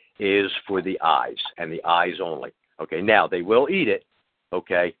is for the eyes, and the eyes only. Okay, now they will eat it.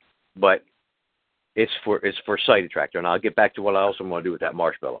 Okay, but it's for sight attractor, and I'll get back to what else I'm going to do with that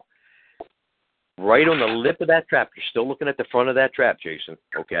marshmallow. Right on the lip of that trap, you're still looking at the front of that trap, Jason.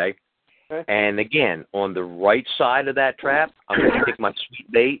 Okay. And again, on the right side of that trap, I'm going to take my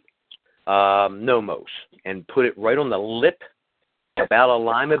sweet bait, no-mos, and put it right on the lip, about a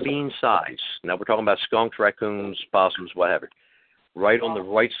lima bean size. Now we're talking about skunks, raccoons, possums, whatever. Right on the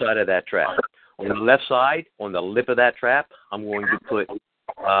right side of that trap. On the left side, on the lip of that trap, I'm going to put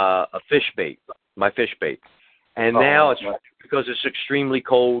a fish bait, my fish bait. And now, because it's extremely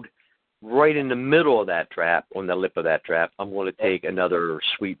cold, right in the middle of that trap, on the lip of that trap, I'm going to take another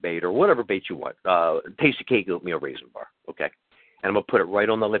sweet bait or whatever bait you want. Tasty cake oatmeal raisin bar, okay? And I'm going to put it right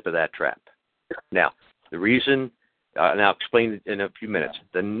on the lip of that trap. Now, the reason, and I'll explain it in a few minutes.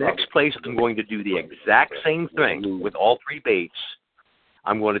 The next place I'm going to do the exact same thing with all three baits.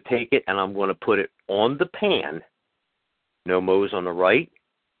 I'm going to take it and I'm going to put it on the pan. No mows on the right,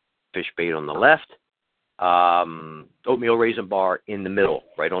 fish bait on the left, oatmeal raisin bar in the middle,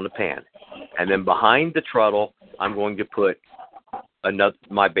 right on the pan. And then behind the truddle, I'm going to put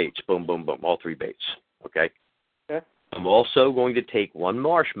my baits, boom, boom, boom, all three baits, okay? I'm also going to take one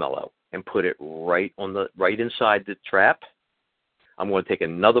marshmallow and put it right inside the trap. I'm going to take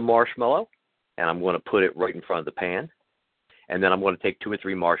another marshmallow, and I'm going to put it right in front of the pan. And then I'm going to take 2 or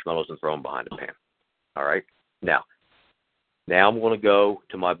 3 marshmallows and throw them behind the pan. All right? Now I'm going to go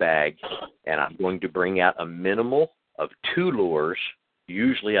to my bag, and I'm going to bring out a minimal of 2 lures.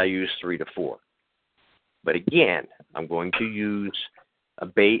 Usually I use 3 to 4. But again, I'm going to use a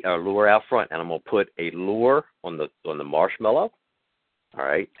lure out front, and I'm going to put a lure on the marshmallow, all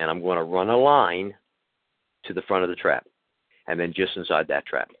right? And I'm going to run a line to the front of the trap, and then just inside that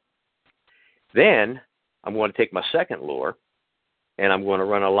trap. Then I'm going to take my second lure, and I'm going to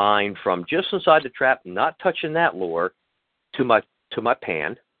run a line from just inside the trap, not touching that lure, to my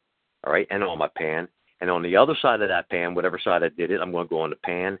pan, all right, and on my pan. And on the other side of that pan, whatever side I did it, I'm going to go on the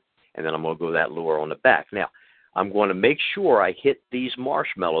pan, and then I'm going to go that lure on the back. Now, I'm going to make sure I hit these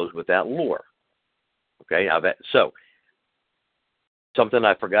marshmallows with that lure. Okay, so something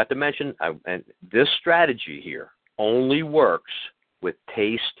I forgot to mention, and this strategy here only works with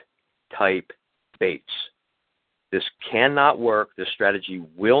taste-type baits. This cannot work. This strategy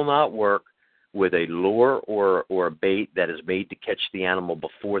will not work with a lure or a bait that is made to catch the animal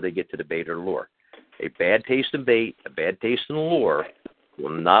before they get to the bait or lure. A bad tasting bait, a bad tasting lure will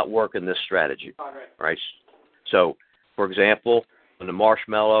not work in this strategy. Right? So, for example, on the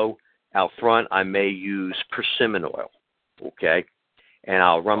marshmallow out front, I may use persimmon oil. Okay? And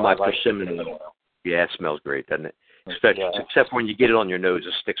I'll run my persimmon oil. Yeah, it smells great, doesn't it? Except when you get it on your nose,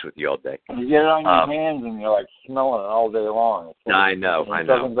 it sticks with you all day. You get it on your hands and you're like smelling it all day long. I know. It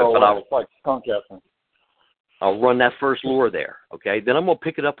doesn't go away. It's like skunk essence. I'll run that first lure there, okay? Then I'm going to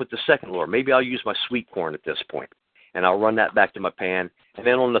pick it up with the second lure. Maybe I'll use my sweet corn at this point, and I'll run that back to my pan. And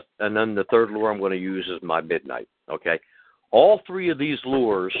then the third lure I'm going to use is my midnight, okay? All 3 of these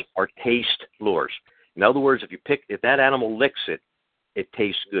lures are taste lures. In other words, if that animal licks it, it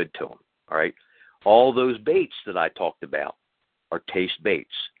tastes good to them, all right? All those baits that I talked about are taste baits.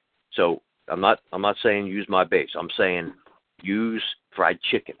 So I'm not saying use my baits. I'm saying use fried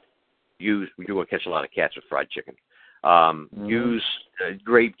chicken. You're going to catch a lot of cats with fried chicken. Use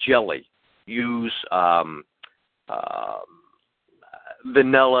grape jelly. Use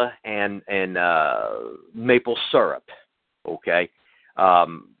vanilla and maple syrup. Okay.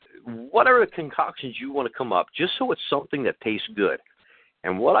 whatever concoctions you want to come up, just so it's something that tastes good.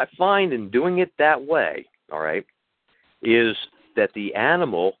 And what I find in doing it that way, all right, is that the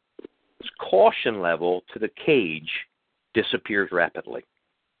animal's caution level to the cage disappears rapidly.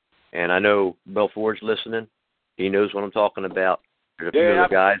 And I know Belford's listening. He knows what I'm talking about. There's a few other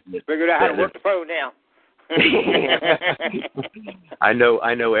guys. Figured out how to work the phone now. I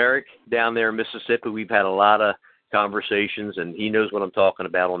know Eric down there in Mississippi. We've had a lot of conversations, and he knows what I'm talking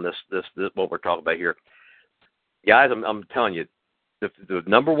about on this what we're talking about here. Guys, I'm telling you, the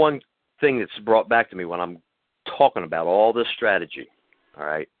number one thing that's brought back to me when I'm talking about all this strategy, all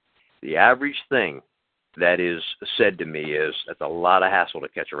right, the average thing that is said to me is that's a lot of hassle to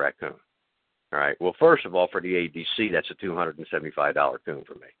catch a raccoon. All right. Well, first of all, for the ADC, that's a $275 coon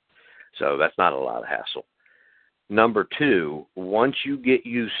for me. So that's not a lot of hassle. Number two, once you get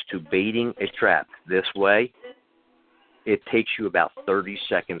used to baiting a trap this way, it takes you about 30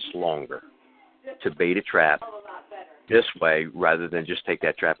 seconds longer to bait a trap this way rather than just take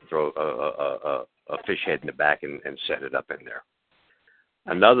that trap and throw a fish head in the back and set it up in there.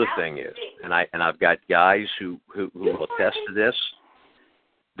 Another thing is, and I've got guys who will attest to this,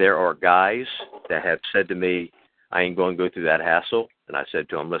 there are guys that have said to me, I ain't going to go through that hassle. And I said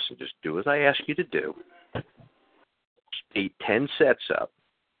to them, listen, just do as I ask you to do. Bait 10 sets up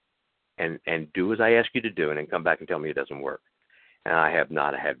and do as I ask you to do, and then come back and tell me it doesn't work. And I have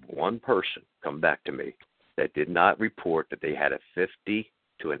not had one person come back to me that did not report that they had a 50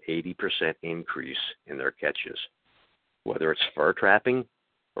 to an 80% increase in their catches, whether it's fur trapping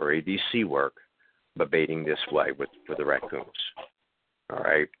or ADC work, but baiting this way with the raccoons. All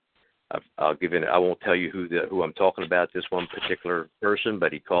right. I'll give it. I won't tell you who I'm talking about, this one particular person,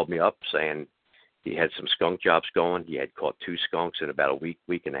 but he called me up saying he had some skunk jobs going. He had caught 2 skunks in about a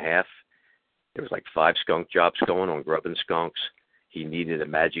week and a half. There was like 5 skunk jobs going on grubbing skunks. He needed a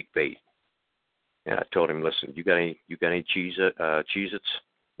magic bait, and I told him, listen, you got any Cheez-Its?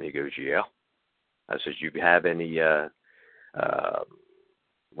 And he goes, yeah. I said, you have any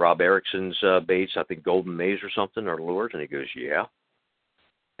Rob Erickson's baits? I think Golden Maze or something, or lures? And he goes, yeah.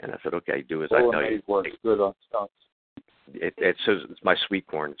 And I said, okay, do as I tell you. Works good on skunks. It says it's my sweet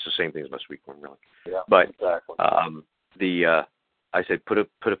corn. It's the same thing as my sweet corn, really. Yeah, but exactly. I said put a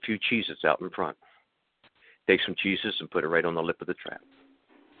few Cheez-Its out in front. Take some Cheez-Its and put it right on the lip of the trap.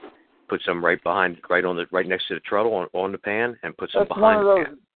 Put some right next to the treadle on the pan, and put some behind the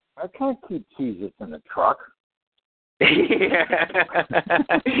pan. I can't keep Cheez-Its in the truck.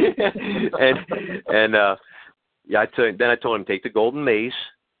 I told him take the Golden Maze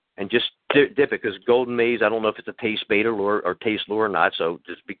and just dip it, because Golden Maze, I don't know if it's a taste bait or taste lure or not, so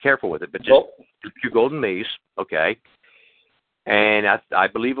just be careful with it. But just dip your Golden Maze, okay? And I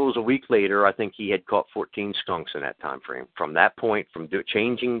believe it was a week later, I think he had caught 14 skunks in that time frame. From that point,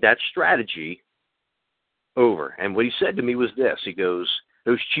 changing that strategy over. And what he said to me was this. He goes,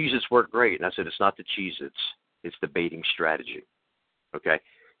 those Cheez-Its work great. And I said, it's not the Cheez-Its. It's the baiting strategy, okay?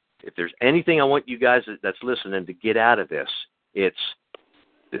 If there's anything I want you guys that's listening to get out of this, it's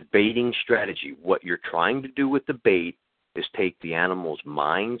the baiting strategy. What you're trying to do with the bait is take the animal's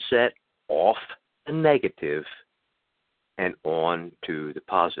mindset off the negative and on to the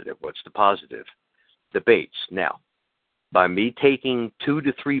positive. What's the positive? The baits. Now, by me taking 2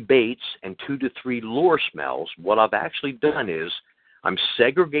 to 3 baits and 2 to 3 lure smells, what I've actually done is I'm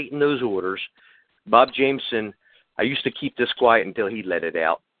segregating those orders. Bob Jameson, I used to keep this quiet until he let it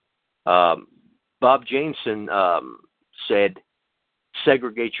out. Bob Jameson said,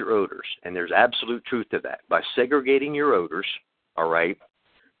 segregate your odors, and there's absolute truth to that. By segregating your odors, all right,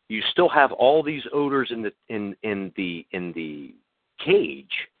 you still have all these odors in the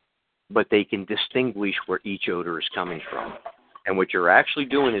cage, but they can distinguish where each odor is coming from. And what you're actually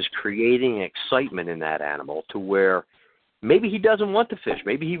doing is creating excitement in that animal to where maybe he doesn't want the fish,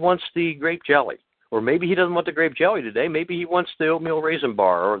 maybe he wants the grape jelly. Or maybe he doesn't want the grape jelly today. Maybe he wants the oatmeal raisin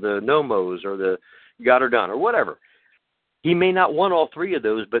bar or the Nomos or the Got Her Done or whatever. He may not want all 3 of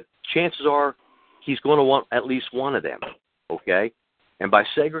those, but chances are he's going to want at least one of them, okay? And by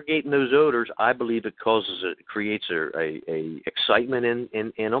segregating those odors, I believe it creates a excitement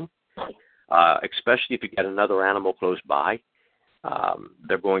in them, especially if you get another animal close by.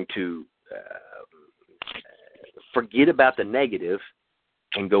 They're going to forget about the negative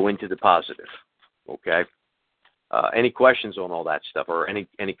and go into the positive. Okay. Any questions on all that stuff, or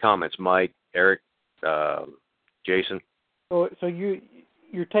any comments, Mike, Eric, Jason? So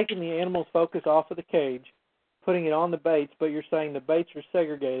you're taking the animal's focus off of the cage, putting it on the baits, but you're saying the baits are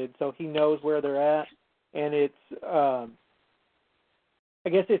segregated so he knows where they're at, and it's I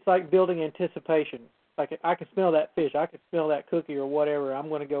guess it's like building anticipation. like I can smell that fish, I can smell that cookie or whatever. I'm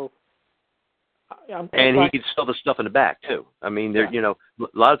going to go. And he can smell the stuff in the back too. I mean, there, you know, a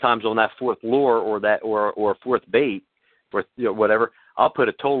lot of times on that fourth lure or fourth bait or whatever, I'll put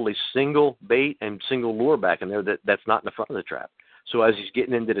a totally single bait and single lure back in there that's not in the front of the trap. So as he's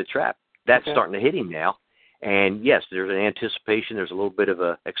getting into the trap, that's starting to hit him now. And yes, there's an anticipation. There's a little bit of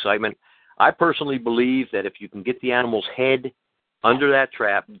excitement. I personally believe that if you can get the animal's head under that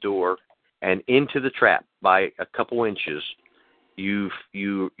trap door and into the trap by a couple inches,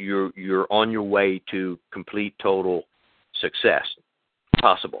 you're on your way to complete total success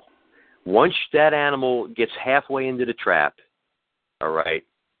possible. Once that animal gets halfway into the trap, all right,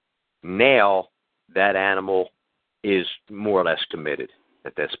 now that animal is more or less committed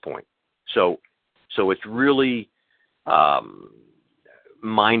at this point. So it's really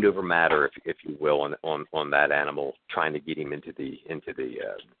mind over matter, if you will, on that animal, trying to get him into the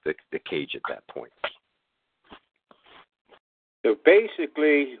cage at that point. So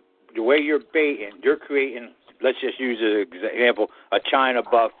basically, the way you're baiting, you're creating, let's just use as an example, a China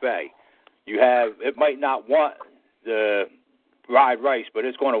buffet. You have, it might not want the fried rice, but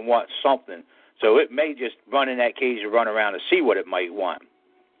it's going to want something. So it may just run in that cage and run around to see what it might want.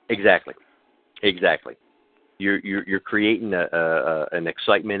 Exactly. You're creating an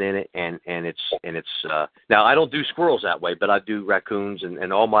excitement in it, and it's now I don't do squirrels that way, but I do raccoons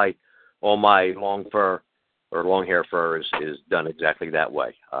and all my long fur or long hair fur is done exactly that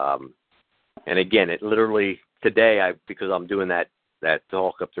way. And again, it literally today because I'm doing that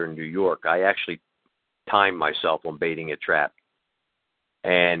talk up there in New York, I actually timed myself on baiting a trap,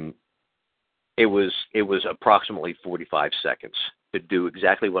 and it was approximately 45 seconds to do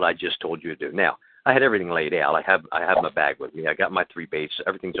exactly what I just told you to do. Now, I had everything laid out. I have my bag with me. I got my 3 baits.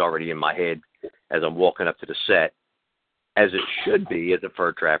 Everything's already in my head as I'm walking up to the set, as it should be as a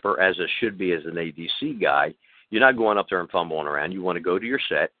fur trapper, as it should be as an ADC guy. You're not going up there and fumbling around. You want to go to your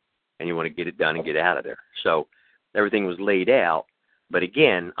set, and you want to get it done and get out of there. So everything was laid out. But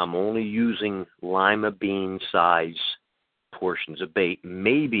again, I'm only using lima bean size portions of bait,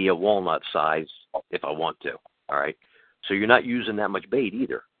 maybe a walnut size if I want to. All right. So you're not using that much bait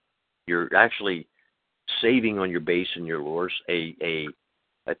either. You're actually saving on your base and your lures. A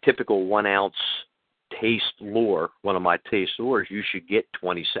typical 1 ounce taste lure, one of my taste lures, you should get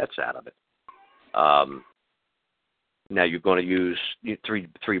 20 sets out of it. Now you're going to use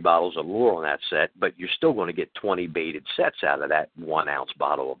three bottles of lure on that set, but you're still going to get 20 baited sets out of that 1 ounce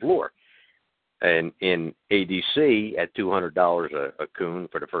bottle of lure. And in ADC at $200 a coon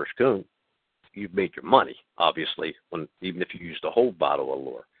for the first coon, you've made your money, obviously, even if you use the whole bottle of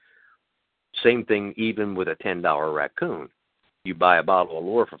lure. Same thing even with a $10 raccoon. You buy a bottle of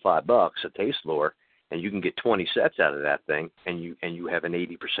lure for $5, a taste lure, and you can get 20 sets out of that thing, and you have an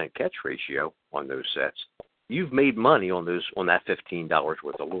 80% catch ratio on those sets. You've made money on that $15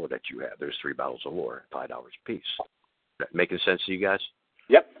 worth of lure that you have. There's 3 bottles of lure at $5 a piece. That making sense to you guys?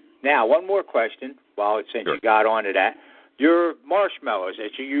 Yep. Now, one more question, since you got onto that. Your marshmallows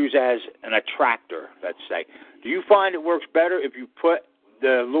that you use as an attractor, let's say, do you find it works better if you put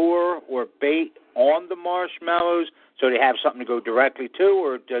the lure or bait on the marshmallows so they have something to go directly to,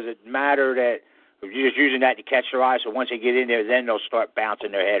 or does it matter that you're just using that to catch their eye, so once they get in there, then they'll start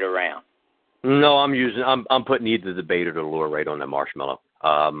bouncing their head around? No, I'm putting either the bait or the lure right on the marshmallow.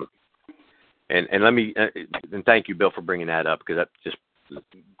 And let me and thank you, Bill, for bringing that up, because that just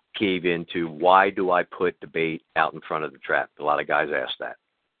cave into why do I put the bait out in front of the trap? A lot of guys ask that.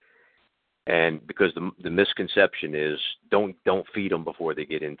 And because the misconception is don't feed them before they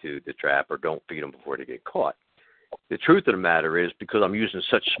get into the trap, or don't feed them before they get caught. The truth of the matter is, because I'm using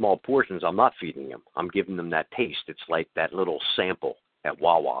such small portions, I'm not feeding them. I'm giving them that taste. It's like that little sample at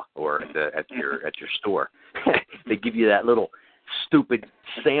Wawa or at your store. They give you that little stupid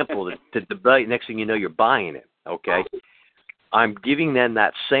sample to debate. Next thing you know, you're buying it. Okay, I'm giving them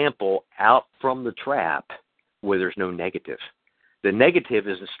that sample out from the trap where there's no negative. The negative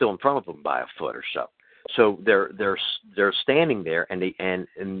is still in front of them by a foot or so. So they're standing there, and they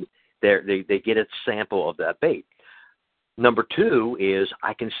get a sample of that bait. Number 2 is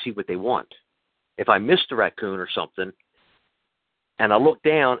I can see what they want. If I missed a raccoon or something, and I look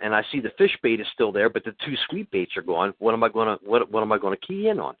down and I see the fish bait is still there, but the 2 sweet baits are gone, what am I going to key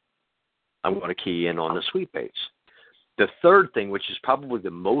in on? I'm going to key in on the sweet baits. The third thing, which is probably the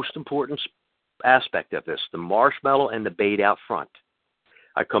most important aspect of this, the marshmallow and the bait out front.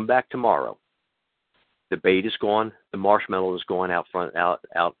 I come back tomorrow. The bait is gone. The marshmallow is going out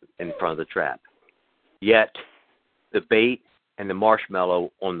in front of the trap. Yet the bait and the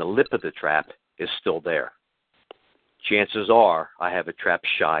marshmallow on the lip of the trap is still there. Chances are I have a trap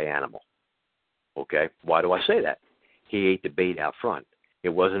shy animal. Okay, why do I say that? He ate the bait out front. It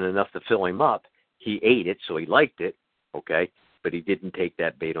wasn't enough to fill him up. He ate it, so he liked it, okay, but he didn't take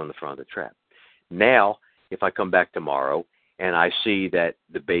that bait on the front of the trap. Now, if I come back tomorrow and I see that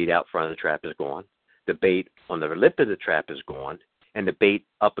the bait out front of the trap is gone, the bait on the lip of the trap is gone, and the bait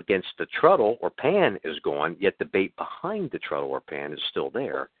up against the truttle or pan is gone, yet the bait behind the truttle or pan is still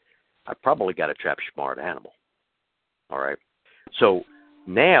there, I probably got a trap smart animal. All right. So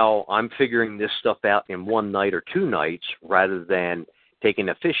now I'm figuring this stuff out in one night or 2 nights rather than taking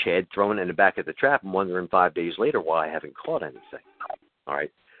a fish head, throwing it in the back of the trap, and wondering 5 days later why I haven't caught anything. All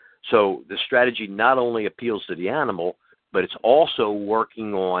right. So the strategy not only appeals to the animal, but it's also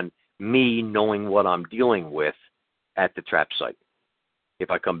working on me knowing what I'm dealing with at the trap site. If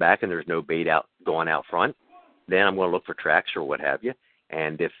I come back and there's no bait going out front, then I'm going to look for tracks or what have you.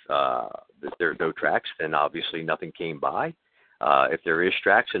 And if there are no tracks, then obviously nothing came by. If there is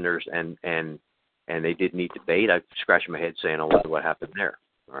tracks and they didn't eat the bait, I scratch my head saying, "I wonder what happened there."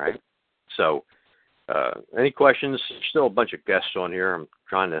 All right. So, any questions? There's still a bunch of guests on here. I'm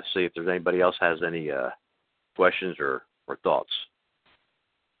trying to see if there's anybody else has any questions or thoughts.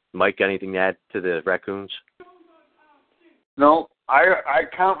 Mike, got anything to add to the raccoons? No, I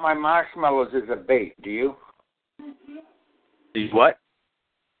count my marshmallows as a bait. Do you? These what?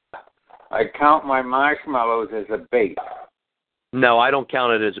 I count my marshmallows as a bait. No, I don't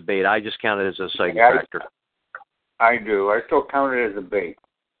count it as a bait. I just count it as a sight attractor. I do. I still count it as a bait.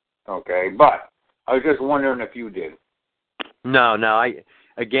 Okay, but I was just wondering if you did. No.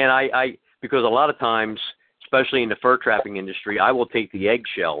 I because a lot of times, especially in the fur trapping industry, I will take the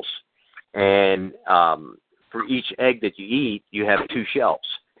eggshells, and for each egg that you eat, you have 2 shells.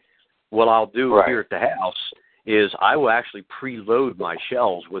 What I'll do here at the house is I will actually preload my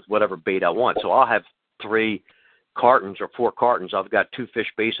shells with whatever bait I want. So I'll have 3 cartons or 4 cartons. I've got 2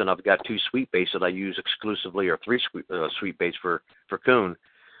 fish baits and I've got 2 sweet baits that I use exclusively, or 3 sweet baits for coon.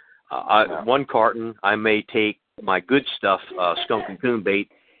 1 carton, I may take my good stuff, skunk and coon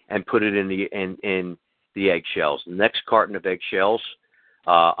bait, and put it in the eggshells. The next carton of eggshells,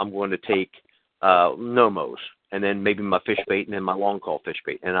 I'm going to take nomos, and then maybe my fish bait, and then my long call fish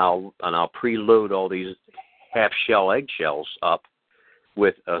bait, and I'll preload all these half shell eggshells up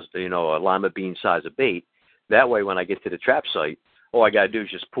with a lima bean size of bait. That way, when I get to the trap site, all I got to do is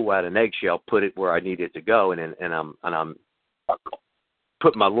just pull out an eggshell, put it where I need it to go, and I'm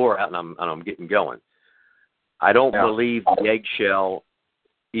putting my lure out, and I'm getting going. I don't believe the eggshell,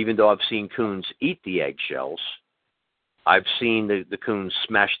 even though I've seen coons eat the eggshells. I've seen the coons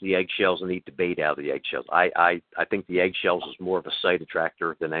smash the eggshells and eat the bait out of the eggshells. I think the eggshells is more of a sight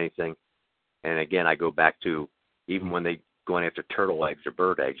attractor than anything. And again, I go back to even when they going after turtle eggs or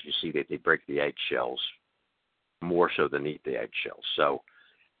bird eggs, you see that they break the eggshells more so than eat the eggshells. So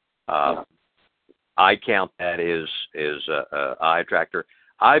I count that as eye attractor.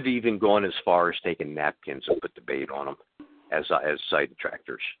 I've even gone as far as taking napkins and put the bait on them as sight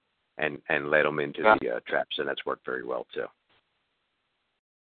attractors and let them into the traps, and that's worked very well too.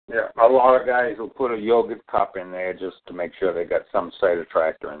 Yeah, a lot of guys will put a yogurt cup in there just to make sure they got some sight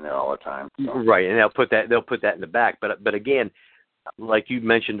attractor in there all the time. So. Right, and they'll put that in the back. But again, like you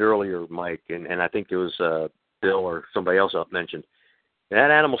mentioned earlier, Mike, and I think it was Bill or somebody else mentioned, that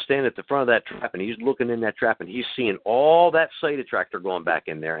animal standing at the front of that trap, and he's looking in that trap, and he's seeing all that sight attractor going back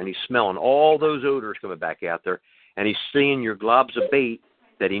in there, and he's smelling all those odors coming back out there, and he's seeing your globs of bait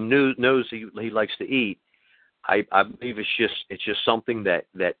that he knows he likes to eat. I believe it's just something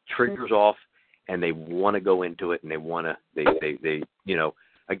that triggers off, and they want to go into it, and they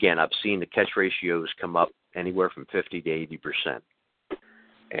again, I've seen the catch ratios come up anywhere from 50 to 80%.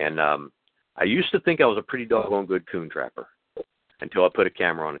 And I used to think I was a pretty doggone good coon trapper until I put a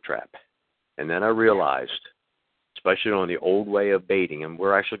camera on a trap. And then I realized, especially on the old way of baiting, and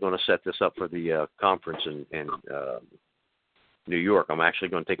we're actually going to set this up for the conference in New York. I'm actually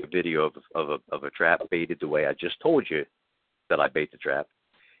going to take a video of a trap baited the way I just told you that I bait the trap,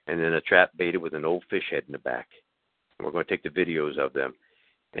 and then a trap baited with an old fish head in the back. And we're going to take the videos of them,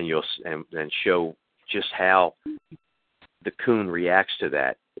 and and show just how the coon reacts to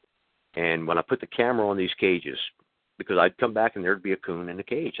that. And when I put the camera on these cages, because I'd come back and there'd be a coon in the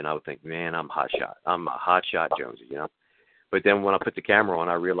cage, and I would think, man, I'm a hot shot, Jonesy, But then when I put the camera on,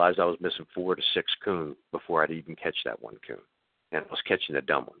 I realized I was missing 4 to 6 coon before I'd even catch that one coon. And I was catching the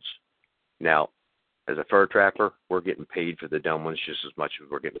dumb ones. Now, as a fur trapper, we're getting paid for the dumb ones just as much as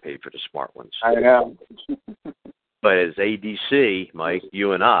we're getting paid for the smart ones. I know. But as ADC, Mike,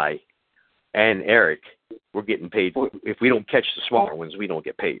 you and I, and Eric, we're getting paid. If we don't catch the smaller ones, we don't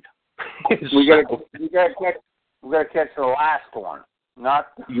get paid. We gotta catch the last one, not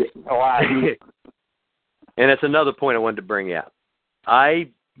the last. And that's another point I wanted to bring out. I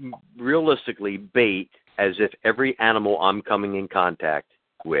realistically bait as if every animal I'm coming in contact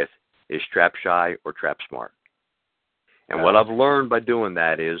with is trap shy or trap smart. And what I've learned by doing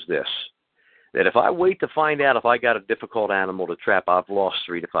that is this, that if I wait to find out if I got a difficult animal to trap, I've lost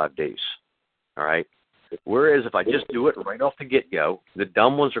 3 to 5 days. All right? Whereas if I just do it right off the get-go, the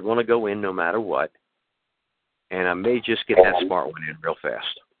dumb ones are going to go in no matter what, and I may just get that smart one in real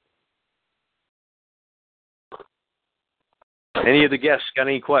fast. Any of the guests got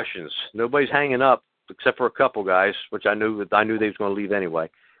any questions? Nobody's hanging up except for a couple guys, which I knew they was going to leave anyway.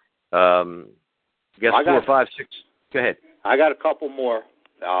 Guess 4, 5, 6. Go ahead. I got a couple more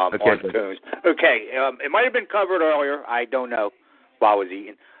on coons. Okay, it might have been covered earlier. I don't know while I was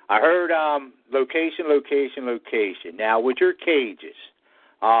eating. I heard location. Now, with your cages,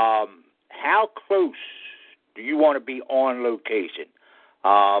 how close do you want to be on location?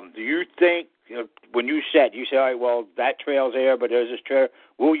 Do you think, when you say, all right, well, that trail's there, but there's this trail,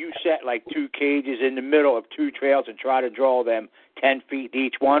 will you set like 2 cages in the middle of 2 trails and try to draw them 10 feet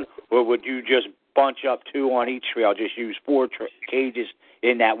each one, or would you just bunch up 2 on each trail, just use 4 cages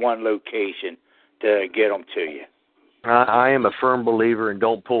in that one location to get them to you? I am a firm believer in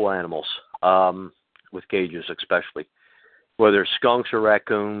don't pull animals, with cages especially. Whether it's skunks or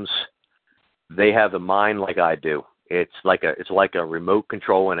raccoons, they have a mind like I do. It's like a remote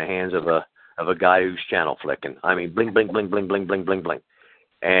control in the hands of a guy who's channel flicking. I mean, bling, bling, bling, bling, bling, bling, bling, bling.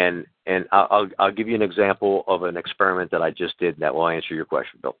 And I'll give you an example of an experiment that I just did that will answer your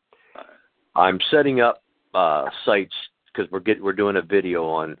question, Bill. I'm setting up sites because we're doing a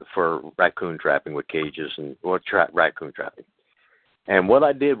video for raccoon trapping with cages and raccoon trapping. And what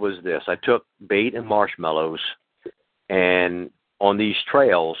I did was this: I took bait and marshmallows, and on these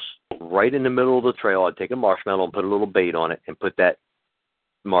trails, right in the middle of the trail, I'd take a marshmallow and put a little bait on it and put that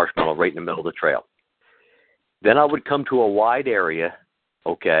marshmallow right in the middle of the trail. Then I would come to a wide area,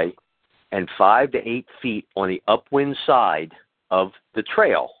 okay, and 5 to 8 feet on the upwind side of the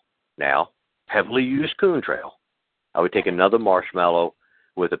trail, now, heavily used coon trail, I would take another marshmallow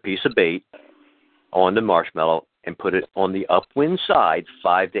with a piece of bait on the marshmallow and put it on the upwind side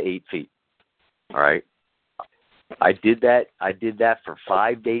 5 to 8 feet. All right? I did that for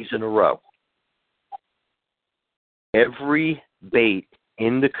 5 days in a row. Every bait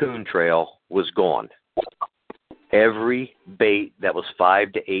in the coon trail was gone. Every bait that was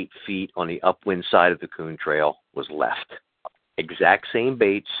 5 to 8 feet on the upwind side of the coon trail was left. Exact same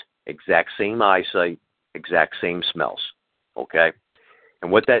baits, exact same eyesight, exact same smells. Okay?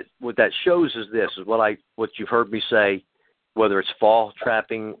 And what that shows is this, is what you've heard me say, whether it's fall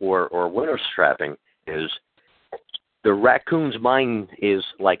trapping or winter trapping, is the raccoon's mind is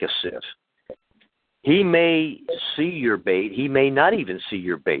like a sieve. He may see your bait. He may not even see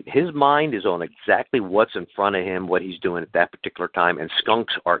your bait. His mind is on exactly what's in front of him, what he's doing at that particular time, and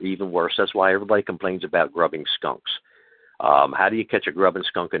skunks are even worse. That's why everybody complains about grubbing skunks. How do you catch a grubbing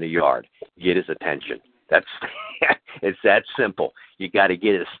skunk in the yard? Get his attention. It's that simple. You got to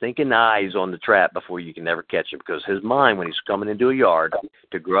get his stinking eyes on the trap before you can ever catch him, because his mind, when he's coming into a yard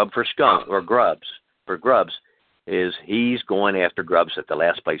to grub for skunk or grubs, is he's going after grubs at the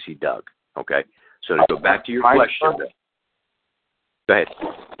last place he dug. Okay? So to go back to your question, go ahead.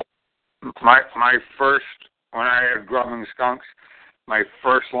 My first, when I had grubbing skunks, my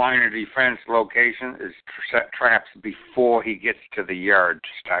first line of defense location is set traps before he gets to the yard to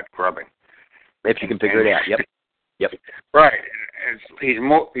start grubbing. If you can figure it out, yep. Right. He's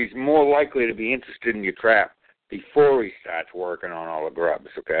more likely to be interested in your trap before he starts working on all the grubs.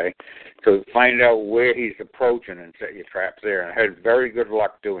 Okay, so find out where he's approaching and set your traps there. And I had very good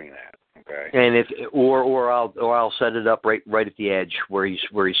luck doing that. Okay. And I'll set it up right at the edge where he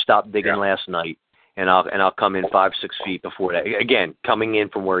stopped digging last night, and I'll come in 5-6 feet before that. Again, coming in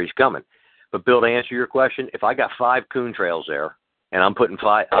from where he's coming. But Bill, to answer your question, if I got 5 coon trails there, and I'm going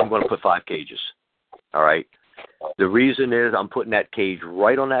to put 5 cages. All right. The reason is I'm putting that cage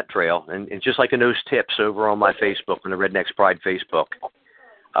right on that trail, and just like in those tips over on my Facebook, on the Rednecks Pride Facebook,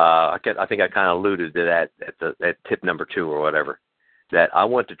 I think I kind of alluded to that at tip number 2 or whatever, that I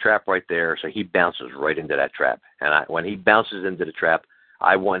want the trap right there so he bounces right into that trap. And when he bounces into the trap,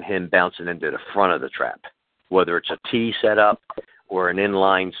 I want him bouncing into the front of the trap, whether it's a T setup or an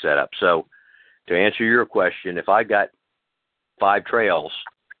inline setup. So to answer your question, if I got 5 trails,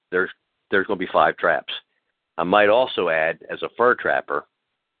 there's going to be 5 traps. I might also add, as a fur trapper,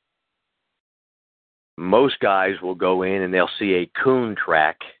 most guys will go in and they'll see a coon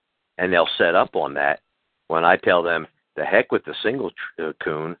track and they'll set up on that. When I tell them, the heck with the single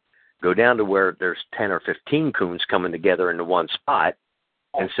coon, go down to where there's 10 or 15 coons coming together into one spot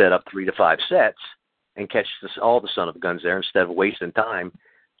and set up 3 to 5 sets, and catch all the son of guns there instead of wasting time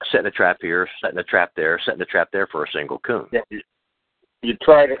setting a trap here, setting a trap there, setting a trap there for a single coon. Yeah, you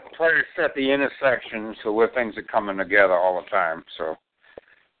try to set the intersections so where things are coming together all the time. So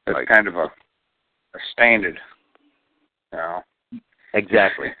it's kind of a standard, you know.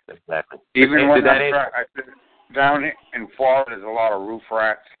 Exactly. Even when down in Florida, there's a lot of roof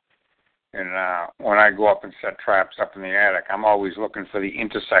rats, and when I go up and set traps up in the attic, I'm always looking for the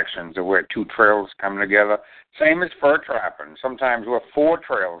intersections of where two trails come together. Same as fur trapping. Sometimes where four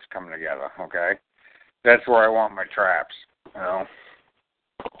trails come together. Okay, that's where I want my traps. You know.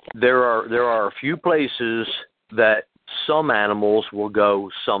 There are a few places that some animals will go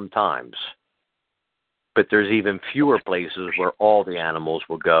sometimes, but there's even fewer places where all the animals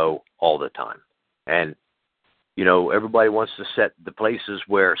will go all the time. And, you know, everybody wants to set the places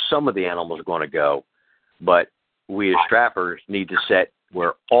where some of the animals are going to go, but we as trappers need to set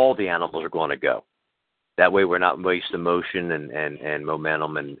where all the animals are going to go. That way we're not wasting motion and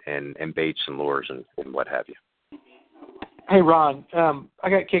momentum and baits and lures and what have you. Hey, Ron, I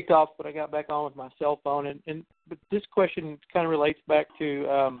got kicked off, but I got back on with my cell phone. But this question kind of relates back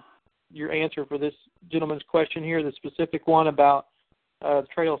to your answer for this gentleman's question here, the specific one about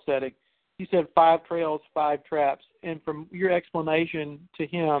trail setting. You said 5 trails, 5 traps. And from your explanation to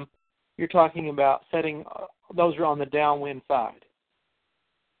him, you're talking about setting those are on the downwind side.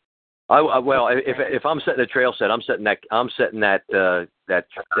 Well, if I'm setting a trail set, I'm setting that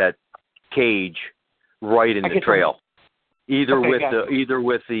cage right in the trail. Either with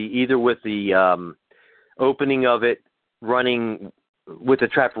the opening of it running with the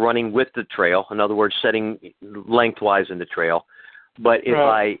trap running with the trail. In other words, setting lengthwise in the trail. But if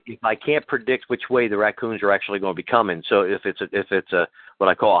I can't predict which way the raccoons are actually going to be coming, so if it's a what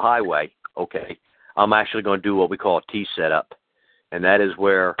I call a highway, okay, I'm actually going to do what we call a T setup, and that is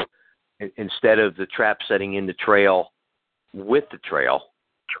where instead of the trap setting in the trail with the trail,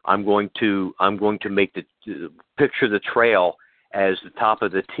 I'm going to make picture the trail as the top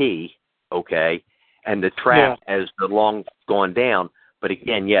of the T, okay, and the trap as the long going down. But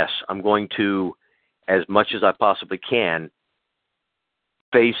again, yes, I'm going to, as much as I possibly can,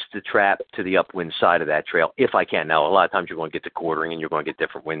 face the trap to the upwind side of that trail if I can. Now, a lot of times you're going to get the quartering and you're going to get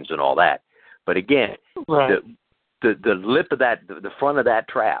different winds and all that. But again, the lip of that, the front of that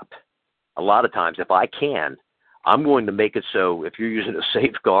trap, a lot of times, if I can, I'm going to make it so if you're using a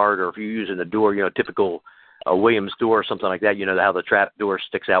safeguard or if you're using a door, you know, typical Williams door or something like that, you know how the trap door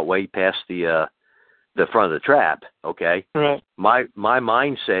sticks out way past the front of the trap, okay? Right. My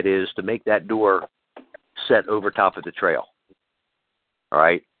mindset is to make that door set over top of the trail, all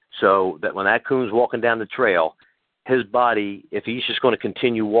right? So that when that coon's walking down the trail, his body, if he's just going to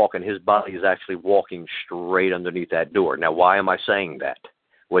continue walking, his body is actually walking straight underneath that door. Now, why am I saying that?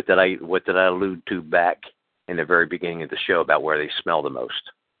 What did I allude to back in the very beginning of the show about where they smell the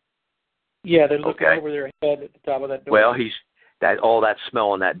most? Yeah, they're looking over their head at the top of that door. Well, all that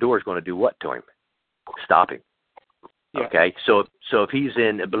smell on that door is going to do what to him? Stop him. Yeah. Okay, so if he's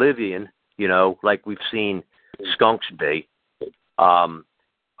in oblivion, you know, like we've seen skunks be, all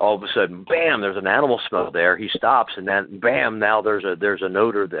of a sudden, bam, there's an animal smell there. He stops, and then bam, now there's an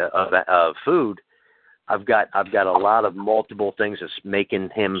odor of food. I've got a lot of multiple things that's making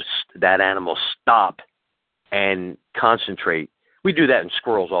that animal stop and concentrate. We do that in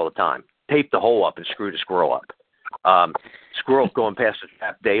squirrels all the time. Tape the hole up and screw the squirrel up. Squirrels going past the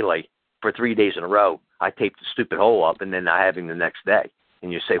trap daily for 3 days in a row. I tape the stupid hole up, and then I have him the next day.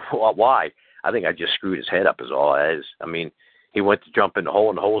 And you say, well, why? I think I just screwed his head up is all it is. I mean, he went to jump in the hole,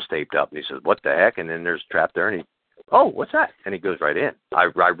 and the hole's taped up. And he says, what the heck? And then there's a trap there, and oh, what's that? And he goes right in. I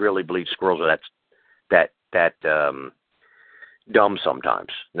really believe squirrels are that dumb sometimes.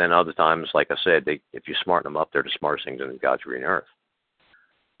 And then other times, like I said, if you smarten them up, they're the smartest things in God's green earth.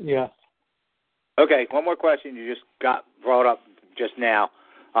 Yeah. Okay, one more question you just got brought up just now.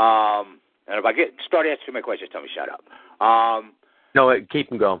 And if I start asking my questions, tell me shut up. No, keep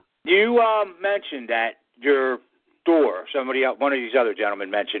them going. You mentioned that your door, one of these other gentlemen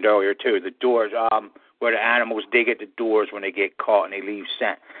mentioned earlier too, the doors, where the animals dig at the doors when they get caught and they leave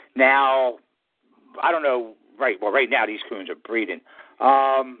scent. Now, I don't know, right now these coons are breeding.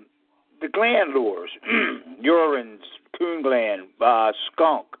 The gland lures, urines, coon gland,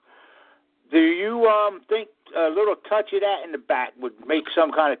 skunk, do you think a little touch of that in the back would make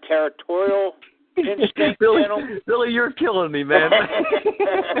some kind of territorial instinct? Billy, you're killing me, man.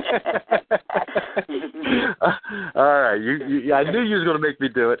 All right, I knew you was going to make me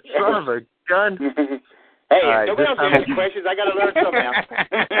do it. Son of a gun. Hey, right, nobody else has any questions. I got to learn something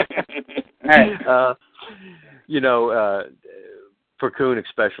now. You know, for coon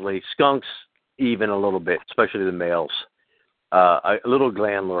especially, skunks, even a little bit, especially the males. A little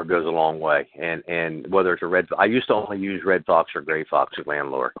gland lure goes a long way, and whether it's I used to only use red fox or gray fox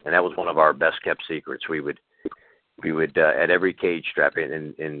gland lure, and that was one of our best kept secrets. We would at every cage strap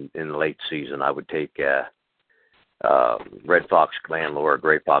in the late season, I would take red fox gland lure,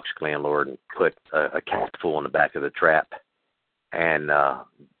 gray fox gland lure, and put a capful in the back of the trap, and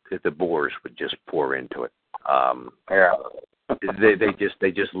the boars would just pour into it.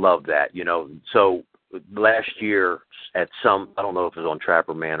 They just love that, you know. So last year at I don't know if it was on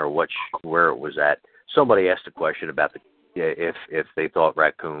Trapper Man or where it was at, somebody asked a question about if they thought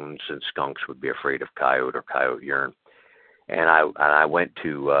raccoons and skunks would be afraid of coyote or coyote urine. And I went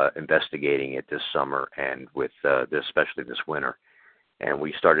to investigating it this summer and especially this winter. And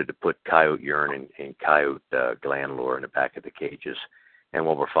we started to put coyote urine and coyote gland lure in the back of the cages. And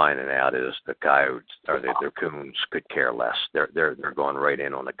what we're finding out is the coyotes or the coons could care less. They're going right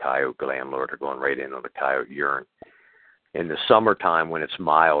in on the coyote gland lure. They're going right in on the coyote urine. In the summertime when it's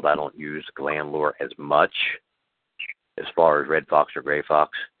mild, I don't use gland lure as much as far as red fox or gray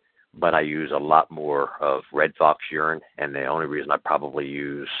fox, but I use a lot more of red fox urine. And the only reason I probably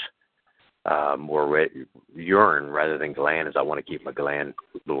use more red urine rather than gland is I want to keep my gland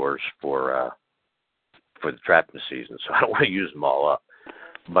lures for the trapping season, so I don't want to use them all up.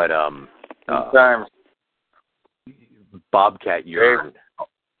 But sometimes bobcat urine.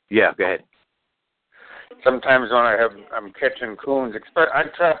 Yeah, go ahead. Sometimes when I'm catching coons, I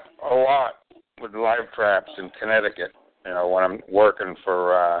trap a lot with live traps in Connecticut. You know, when I'm working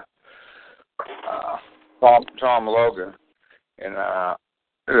for Tom Logan, and a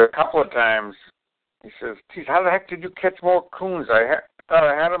couple of times he says, "Geez, how the heck did you catch more coons? I thought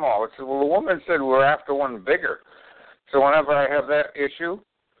I had them all." I said, "Well, the woman said we're after one bigger." So whenever I have that issue,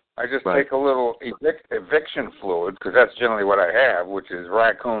 I just take a little eviction fluid, because that's generally what I have, which is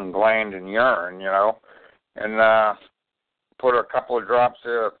raccoon gland and urine, you know, and put a couple of drops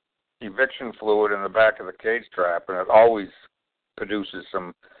of eviction fluid in the back of the cage trap, and it always produces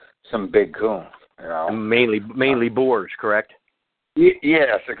some big coon, you know. Mainly boars, correct?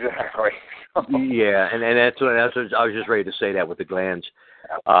 Yes, exactly. Yeah, and that's what I was just ready to say that with the glands.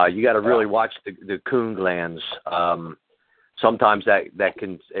 You got to really watch the coon glands. Sometimes that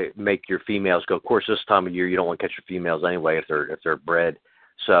can make your females go. Of course, this time of year you don't want to catch your females anyway if they're bred.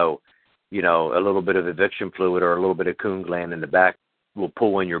 So, you know, a little bit of eviction fluid or a little bit of coon gland in the back will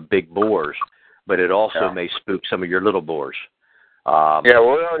pull in your big boars, but it also may spook some of your little boars. We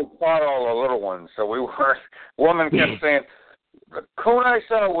already caught all the little ones, so we were. Woman kept saying, "The coon I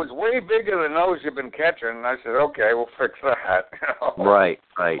saw was way bigger than those you've been catching." And I said, "Okay, we'll fix that." Right.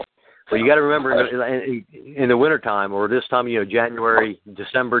 Well, you got to remember in the wintertime or this time, you know,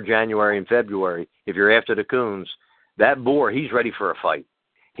 December, January, and February, if you're after the coons, that boar, he's ready for a fight.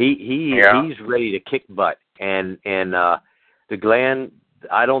 He's ready to kick butt. And the gland,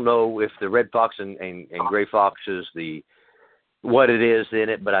 I don't know if the red fox and gray fox is what it is in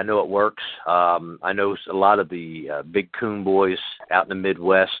it, but I know it works. I know a lot of the big coon boys out in the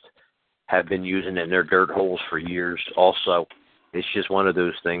Midwest have been using it in their dirt holes for years also. It's just one of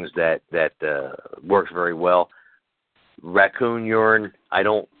those things that works very well. Raccoon urine, I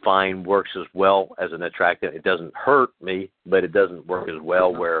don't find works as well as an attractant. It doesn't hurt me, but it doesn't work as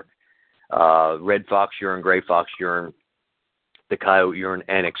well where red fox urine, gray fox urine, the coyote urine,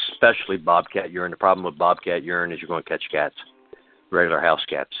 and especially bobcat urine. The problem with bobcat urine is you're going to catch cats, regular house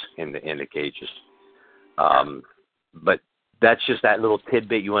cats in the cages. But that's just that little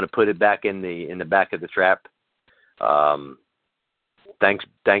tidbit. You want to put it back in the back of the trap.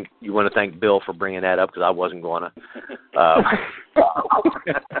 You want to thank Bill for bringing that up because I wasn't going to.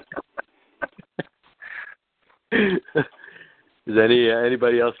 Does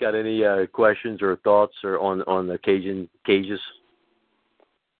anybody else got any questions or thoughts or on the cages?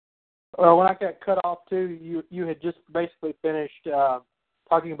 Well, when I got cut off too, you had just basically finished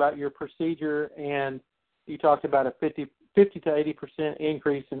talking about your procedure, and you talked about a 50 to 80%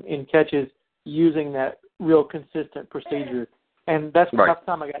 increase in catches using that real consistent procedure. And that's the last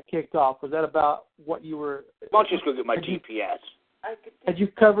time I got kicked off. Was that about what you were? Why don't you just go get my GPS? Had you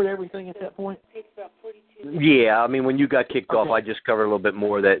covered everything at that point? Yeah, I mean, when you got kicked off, I just covered a little bit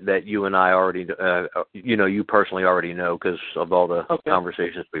more that you and I already, you personally already know because of all the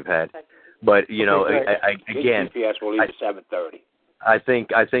conversations we've had. But again, GPS will leave at 7:30. I think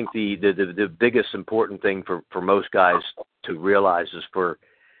the biggest important thing for most guys to realize is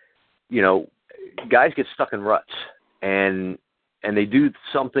guys get stuck in ruts and they do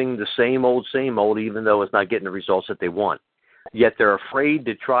something the same old, even though it's not getting the results that they want. Yet they're afraid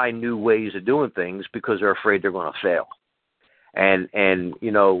to try new ways of doing things because they're afraid they're going to fail. And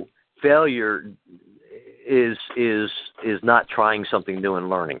failure is not trying something new and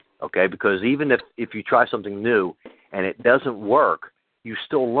learning, okay? Because even if you try something new and it doesn't work, you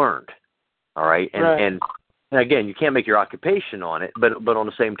still learned, all right? And again, you can't make your occupation on it, but on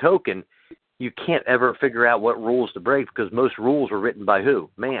the same token, you can't ever figure out what rules to break because most rules were written by who?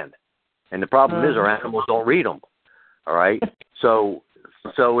 Man. And the problem is our animals don't read them, all right? So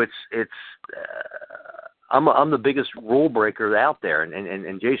it's I'm the biggest rule breaker out there,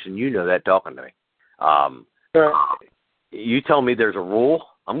 and Jason, you know that talking to me. You tell me there's a rule,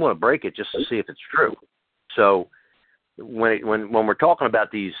 I'm going to break it just to see if it's true. So when we're talking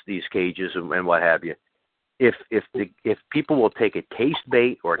about these cages and what have you, if people will take a taste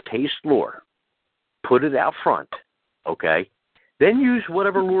bait or a taste lure, put it out front, okay, then use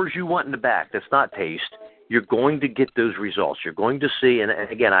whatever lures you want in the back that's not taste, you're going to get those results. You're going to see, and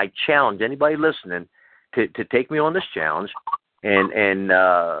again, I challenge anybody listening to take me on this challenge, and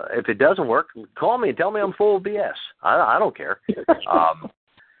if it doesn't work, call me and tell me I'm full of BS. I don't care.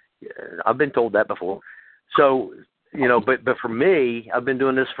 I've been told that before. So, but for me, I've been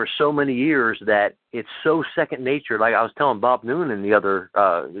doing this for so many years that it's so second nature. Like I was telling Bob Noonan the other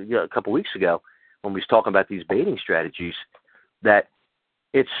a couple weeks ago when we was talking about these baiting strategies, that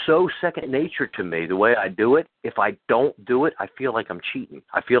it's so second nature to me the way I do it. If I don't do it, I feel like I'm cheating.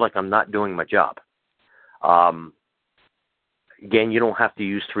 I feel like I'm not doing my job. Again, you don't have to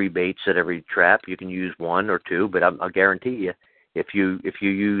use 3 baits at every trap. You can use 1 or 2, but I'll guarantee you, if you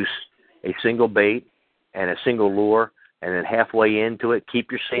use a single bait and a single lure, and then halfway into it, keep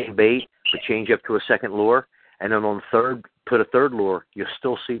your same bait, but change up to a second lure, and then on the third, put a third lure, you'll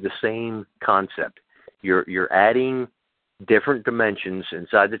still see the same concept. You're adding different dimensions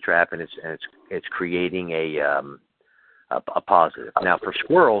inside the trap, and it's creating a positive. Now, for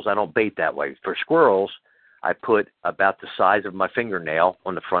squirrels, I don't bait that way. For squirrels, I put about the size of my fingernail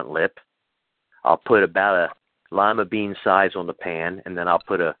on the front lip. I'll put about a lima bean size on the pan, and then I'll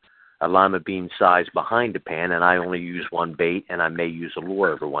put a lima bean size behind the pan, and I only use 1 bait, and I may use a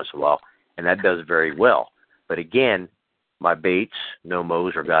lure every once in a while, and that does very well. But again, my baits, no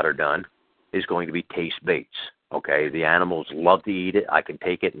mows or got her done, is going to be taste baits. Okay, the animals love to eat it. I can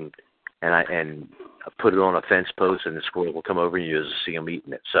take it and put it on a fence post, and the squirrel will come over and you just see them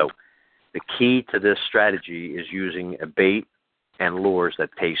eating it. So the key to this strategy is using a bait and lures that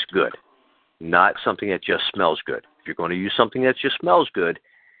taste good, not something that just smells good. If you're going to use something that just smells good,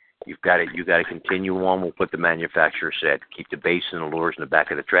 you got to continue on with what the manufacturer said. Keep the baits and the lures in the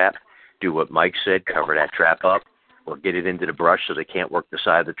back of the trap. Do what Mike said. Cover that trap up, or get it into the brush so they can't work the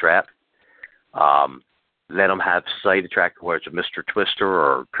side of the trap. Let them have sight attractor, whether it's a Mr. Twister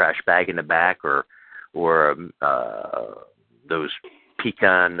or trash bag in the back, or those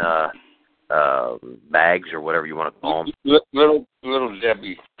pecan bags or whatever you want to call them. Little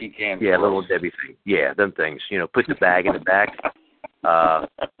Debbie pecan. Yeah, little Debbie. Yeah, them things. Put the bag in the back.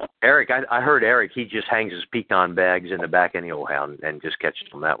 Eric, I heard Eric. He just hangs his pecan bags in the back anyhow and just catches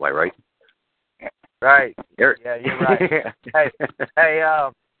them that way, right? Right. Eric. Yeah, you're right. hey,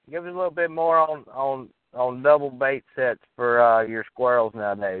 give us a little bit more on double bait sets for your squirrels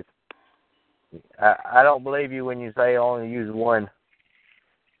nowadays. I don't believe you when you say only use 1.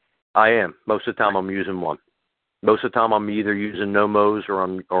 I am. Most of the time I'm using 1. Most of the time I'm either using no mows or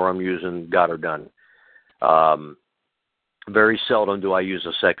I'm using got her done. Very seldom do I use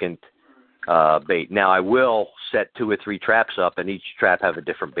a second bait. Now I will set 2 or 3 traps up, and each trap have a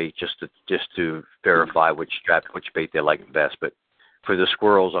different bait just to verify which bait they like the best. But for the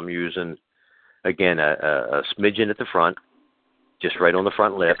squirrels, I'm using, again, a smidgen at the front, just right on the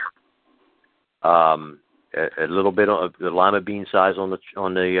front lip. A little bit of the lima bean size on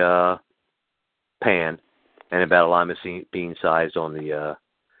the pan, and about a lima bean size on the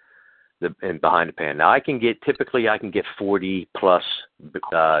and behind the pan. Now I can get 40 plus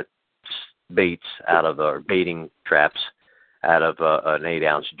baits out of baiting traps out of an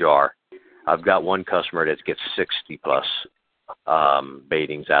 8-ounce jar. I've got one customer that gets 60 plus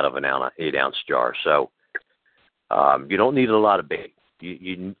baitings out of an 8-ounce jar. So you don't need a lot of bait.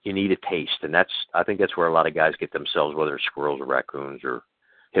 You need a taste, and I think that's where a lot of guys get themselves, whether it's squirrels or raccoons or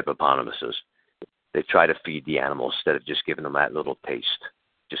hippopotamuses. They try to feed the animals instead of just giving them that little taste.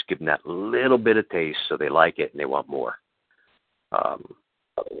 Just give them that little bit of taste so they like it and they want more.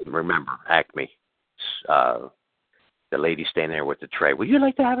 Remember, Acme, the lady standing there with the tray. Would you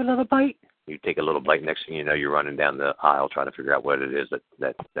like to have another bite? You take a little bite. Next thing you know, you're running down the aisle trying to figure out what it is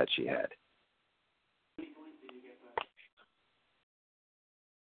that she had.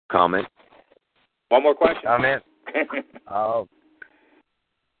 Comment? One more question. Comment? Go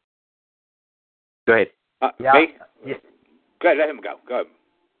ahead. Yeah. Me? Yeah. Go ahead. Let him go. Go ahead.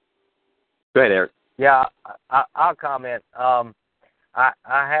 Go ahead, Eric. Yeah, I'll comment. I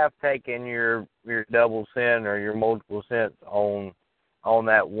have taken your double scent or your multiple scents on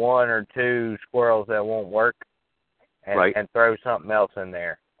that one or two squirrels that won't work, and throw something else in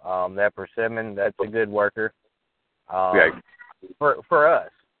there. That persimmon, that's a good worker. For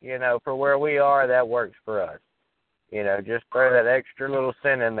us, for where we are, that works for us. Just throw that extra little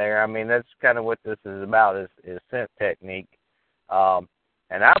scent in there. I mean, that's kind of what this is about, is scent technique.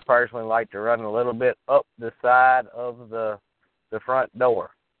 And I personally like to run a little bit up the side of the front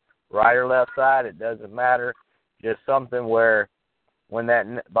door. Right or left side, it doesn't matter. Just something where when that,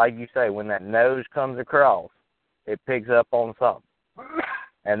 like you say, when that nose comes across, it picks up on something.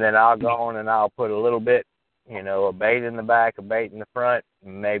 And then I'll go on and I'll put a little bit, a bait in the back, a bait in the front,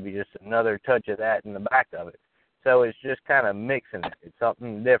 and maybe just another touch of that in the back of it. So it's just kind of mixing it. It's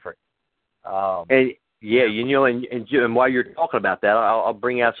something different. And while you're talking about that, I'll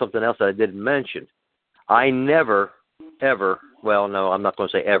bring out something else that I didn't mention. I never, ever, well, no, I'm not going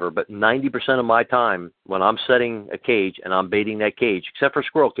to say ever, but 90% of my time when I'm setting a cage and I'm baiting that cage, except for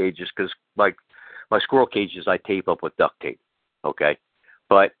squirrel cages, because like my squirrel cages I tape up with duct tape, okay?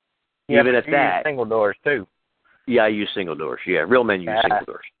 But even at that, use single doors too. Yeah, I use single doors. Yeah, real men use single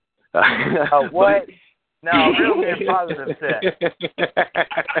doors. Oh, what? No, real men positive set.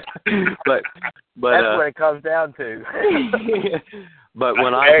 But that's what it comes down to. But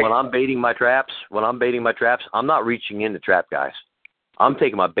when I'm baiting my traps, I'm not reaching in the trap, guys. I'm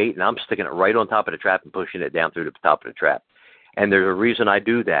taking my bait and I'm sticking it right on top of the trap and pushing it down through the top of the trap. And there's a reason I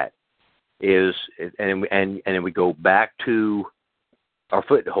do that. And then we go back to our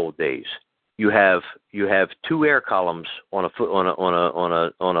foothold days. You have two air columns on a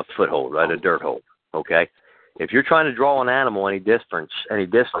foothold, right? A dirt hole. Okay. If you're trying to draw an animal any distance,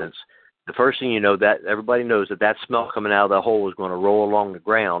 the first thing you know, that everybody knows that smell coming out of the hole is going to roll along the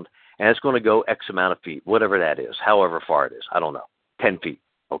ground, and it's going to go X amount of feet, whatever that is, however far it is. I don't know, 10 feet.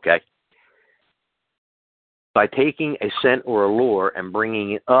 Okay. By taking a scent or a lure and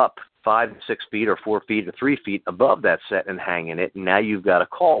bringing it up 5 to 6 feet or 4 feet or 3 feet above that scent and hanging it, and now you've got a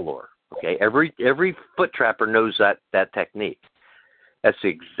call lure. Okay, every foot trapper knows that technique. That's the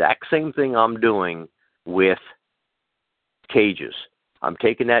exact same thing I'm doing with cages. I'm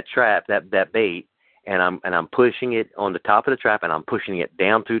taking that trap, that bait, and I'm pushing it on the top of the trap, and I'm pushing it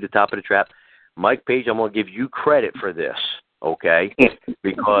down through the top of the trap. Mike Page, I'm going to give you credit for this, okay?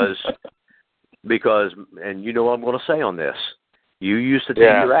 Because, and you know what I'm going to say on this. You used to take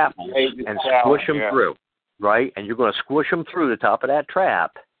your apples and squish them through, right? And you're going to squish them through the top of that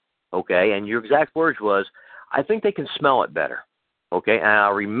trap. Okay, and your exact words was, I think they can smell it better. Okay, and I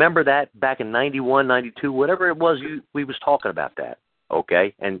remember that back in 91, 92, whatever it was, we was talking about that.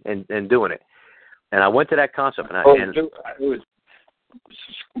 Okay, and doing it. And I went to that concept. It was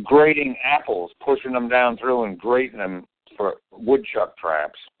grating apples, pushing them down through and grating them for woodchuck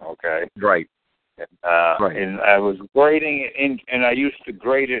traps. Okay. Right. Right. And I was grating it and I used to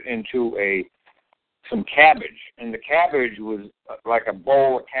grate it into some cabbage, and the cabbage was like a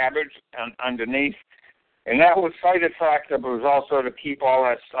bowl of cabbage underneath, and that was site attractive, but it was also to keep all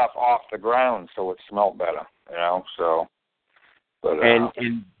that stuff off the ground so it smelled better, so. But,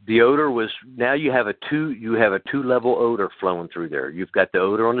 and the odor was, now you have a two level odor flowing through there. You've got the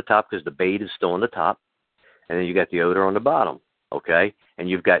odor on the top because the bait is still on the top, and then you got the odor on the bottom, okay? And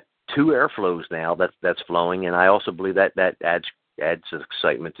you've got two airflows now that's flowing, and I also believe that adds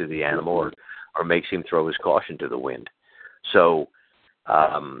excitement to the animal or makes him throw his caution to the wind. So,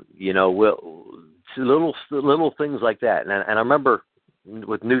 little things like that. And I remember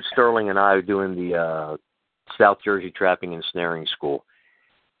with Newt Sterling and I doing the South Jersey Trapping and Snaring School,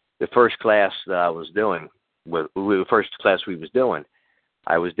 the first class that I was doing,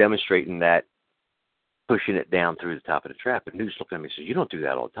 I was demonstrating that, pushing it down through the top of the trap. And Newt's looking at me and says, "You don't do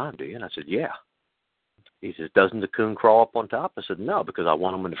that all the time, do you?" And I said, "Yeah." He says, "Doesn't the coon crawl up on top?" I said, "No, because I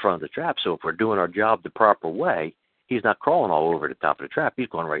want him in the front of the trap. So if we're doing our job the proper way, he's not crawling all over the top of the trap. He's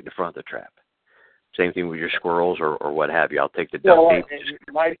going right in the front of the trap." Same thing with your squirrels or what have you. I'll take the duct tape.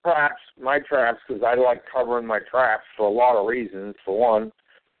 My traps, because I like covering my traps for a lot of reasons. For one,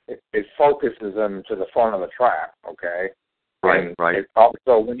 it focuses them to the front of the trap, okay? Right.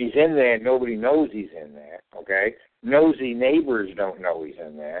 So when he's in there, nobody knows he's in there, okay? Nosy neighbors don't know he's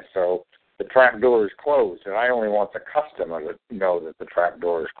in there, so the trap door is closed, and I only want the customer to know that the trap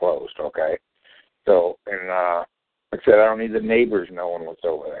door is closed, okay? So, and like I said, I don't need the neighbors knowing what's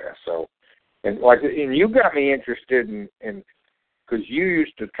over there. So, and you got me interested in because you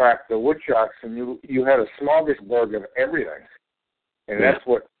used to trap the woodchucks, and you had a smorgasbord of everything, and that's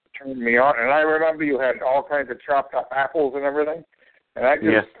what turned me on. And I remember you had all kinds of chopped up apples and everything. And I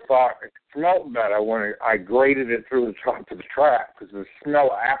just thought it smelled better when I grated it through the top of the trap because the smell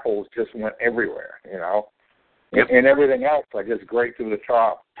of apples just went everywhere, you know. Yep. And everything else, I just grate through the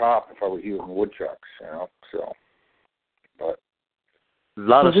top if I was using woodchucks, you know. So, but a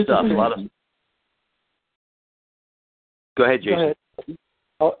lot of stuff. Go ahead, Jason. Go ahead.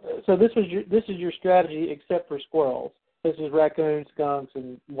 Oh, so this is your strategy, except for squirrels. This is raccoons, skunks,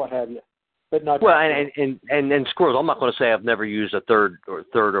 and what have you, but not. Well, and squirrels. I'm not going to say I've never used a third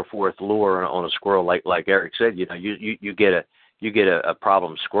or fourth lure on a squirrel. Like Eric said, you know, you get a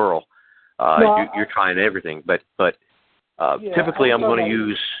problem squirrel. You're trying everything, but typically I'm going to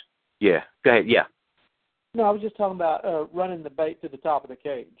use. Yeah, go ahead. Yeah. No, I was just talking about running the bait to the top of the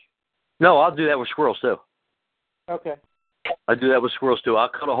cage. No, I'll do that with squirrels too. Okay. I do that with squirrels too. I'll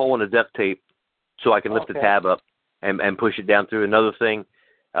cut a hole in the duct tape so I can lift the tab up and push it down through. Another thing,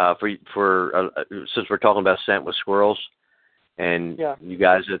 for since we're talking about scent with squirrels, and you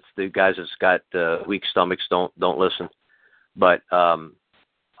guys, it's the guys that's got weak stomachs don't listen. But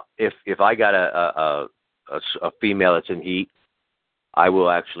if I got a female that's in heat, I will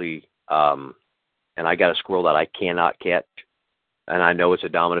actually, and I got a squirrel that I cannot catch, and I know it's a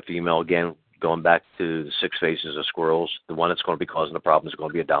dominant female. Again, going back to the 6 faces of squirrels, the one that's going to be causing the problem is going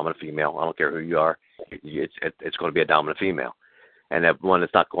to be a dominant female. I don't care who you are. It's going to be a dominant female. And that one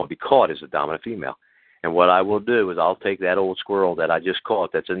that's not going to be caught is a dominant female. And what I will do is I'll take that old squirrel that I just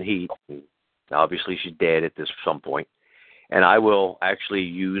caught that's in heat, and obviously she's dead at some point, and I will actually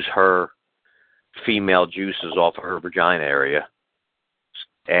use her female juices off of her vagina area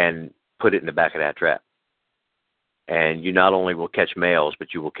and put it in the back of that trap. And you not only will catch males,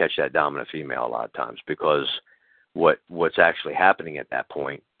 but you will catch that dominant female a lot of times, because what's actually happening at that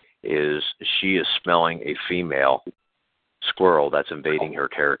point is she is smelling a female squirrel that's invading her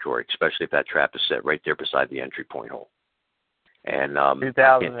territory, especially if that trap is set right there beside the entry point hole. And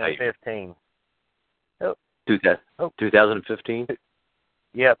 2015. 2015?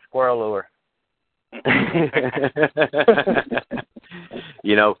 Yep, squirrel lure.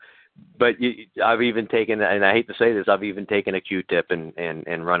 You know, but I've even taken, and I hate to say this, I've even taken a Q-tip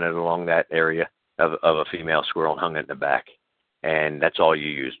and run it along that area of a female squirrel and hung it in the back. And that's all you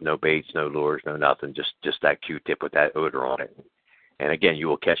use. No baits, no lures, no nothing. Just that Q-tip with that odor on it. And again, you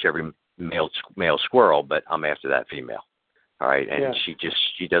will catch every male squirrel, but I'm after that female. All right, and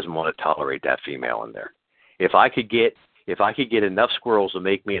she doesn't want to tolerate that female in there. If I could get enough squirrels to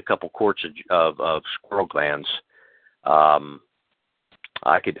make me a couple quarts of squirrel glands, I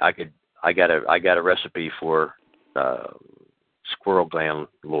got a recipe for squirrel gland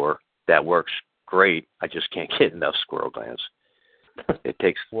lure that works great. I just can't get enough squirrel glands. It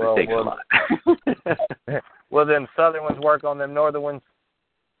takes a lot. Will them southern ones work on them northern ones?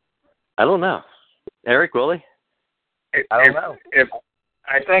 I don't know. Eric, will they? I don't know.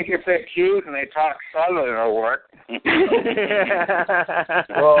 I think if they're cute and they talk southern, it'll work.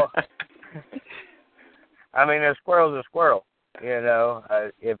 Well, I mean, a squirrel's a squirrel. You know,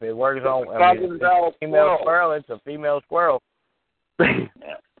 if it works on a female squirrel, it's a female squirrel. I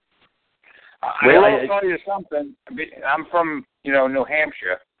will tell you something. I'm from, New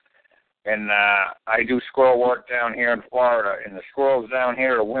Hampshire, and I do squirrel work down here in Florida. And the squirrels down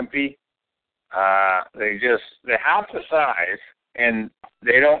here are wimpy. They're half the size, and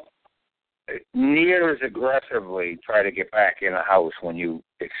they don't near as aggressively try to get back in a house when you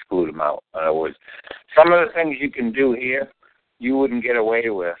exclude them out. In other words, some of the things you can do here, you wouldn't get away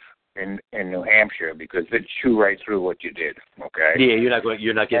with in New Hampshire because they'd chew right through what you did. Okay. Yeah,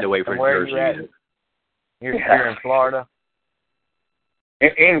 you're not getting away from Jersey. You're here in Florida.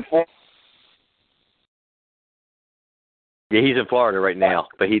 In Florida. Yeah, he's in Florida right now,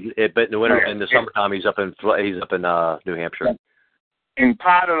 but in the winter, in the summertime, he's up in New Hampshire. And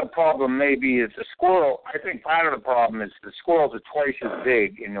part of the problem maybe is the squirrel. I think part of the problem is the squirrels are twice as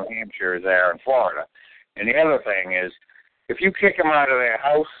big in New Hampshire as they are in Florida. And the other thing is, if you kick them out of their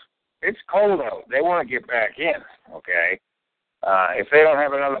house, it's cold out. They want to get back in, okay? If they don't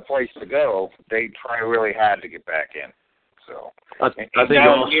have another place to go, they try really hard to get back in. So I think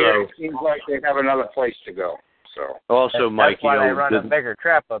also here, it seems like they have another place to go. So also, Mike, that's why they run a bigger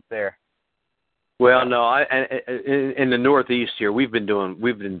trap up there. Well, no, in the Northeast here, we've been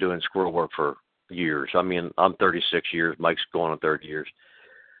doing squirrel work for years. I mean, I'm 36 years. Mike's going on 30 years.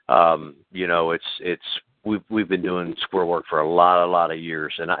 We've been doing squirrel work for a lot of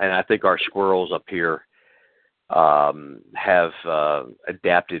years, and I think our squirrels up here have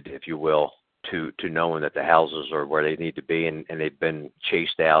adapted, if you will, to knowing that the houses are where they need to be, and they've been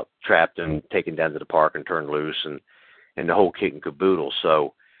chased out, trapped, and taken down to the park and turned loose, and the whole kit and caboodle.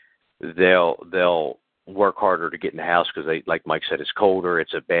 So they'll work harder to get in the house because they, like Mike said, it's colder,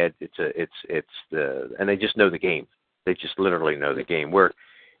 it's a bed, and they just know the game. They just literally know the game. Where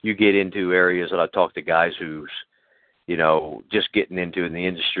you get into areas that I talk to guys who's, just getting into, and the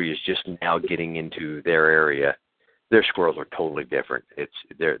industry is just now getting into their area. Their squirrels are totally different.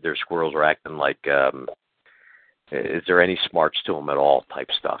 Their squirrels are acting like, is there any smarts to them at all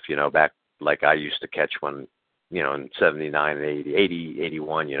type stuff? Back like I used to catch one, in 79 and 80,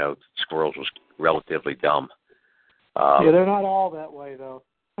 81, squirrels was relatively dumb. They're not all that way, though.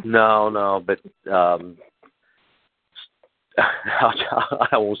 No, but I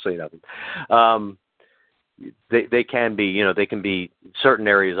won't say nothing. They can be, they can be certain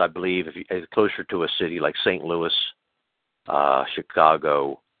areas, I believe, if closer to a city like St. Louis,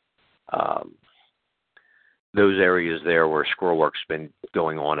 Chicago, those areas there where squirrel work's been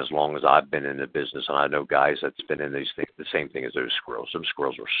going on as long as I've been in the business, and I know guys that's been in these things, the same thing as those squirrels. Some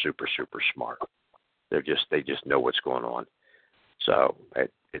squirrels are super, super smart. They just know what's going on. So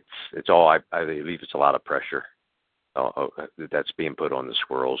it's all, I believe it's a lot of pressure that's being put on the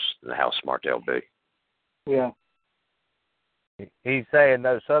squirrels and how smart they'll be. Yeah. He's saying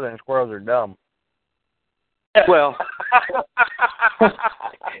those southern squirrels are dumb. Well,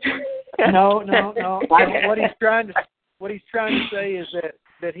 no. What he's trying to say is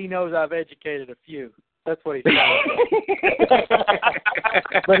that he knows I've educated a few. That's what he's trying to say.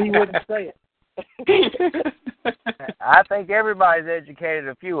 But he wouldn't say it. I think everybody's educated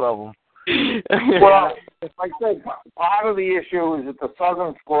a few of them. Well, like I said, part of the issue is that the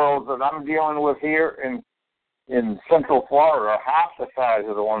southern squirrels that I'm dealing with here in Central Florida are half the size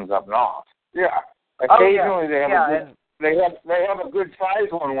of the ones up north. Yeah. Occasionally they have a good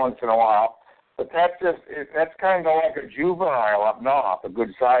sized one once in a while, but that's kind of like a juvenile up north, a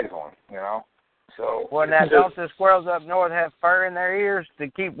good sized one, So well, now don't the squirrels up north have fur in their ears to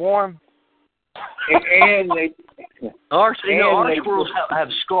keep warm? And our squirrels have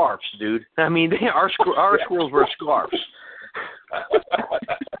scarves, dude. I mean, our squirrels wear scarves.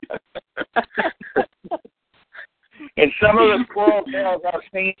 And some of the squirrel tails I've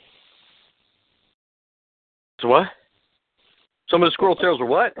seen. So what? Some of the squirrel tails are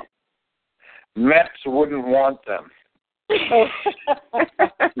what? Mets wouldn't want them.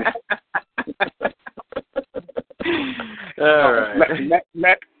 All right.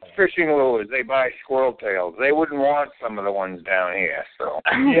 Met fishing lures, they buy squirrel tails. They wouldn't want some of the ones down here. So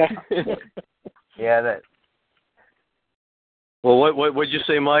yeah, that. Well, what'd you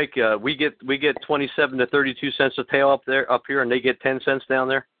say, Mike? We get 27 to 32 cents a tail up here, and they get 10 cents down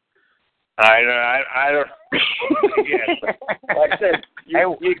there. I don't. Yes. Like I said,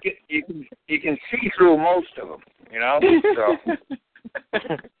 you can see through most of them, So.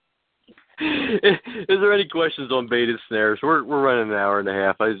 Is there any questions on baited snares? We're running an hour and a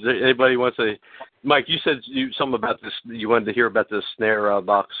half. Is there anybody wants to? Mike, you said something about this. You wanted to hear about the snare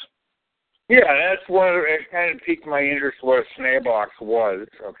box. Yeah, that's it kind of piqued my interest what a snare box was.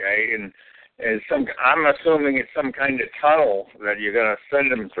 Okay, and I'm assuming it's some kind of tunnel that you're going to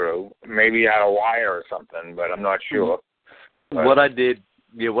send them through, maybe out of wire or something, but I'm not sure. What I did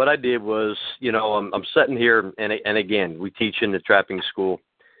was, I'm sitting here, and again, we teach in the trapping school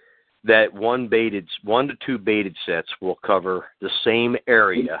that 1 to 2 baited sets will cover the same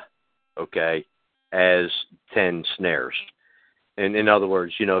area, okay, as 10 snares. And in other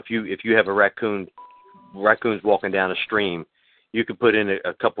words, if you have a raccoon's walking down a stream, you could put in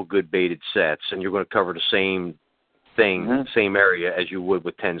a couple good baited sets, and you're going to cover the same thing, same area as you would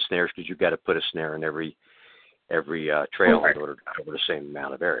with 10 snares, because you've got to put a snare in every trail in order to cover the same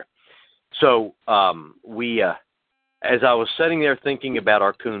amount of area. So as I was sitting there thinking about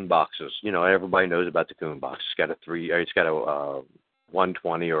our coon boxes, everybody knows about the coon box. It's got a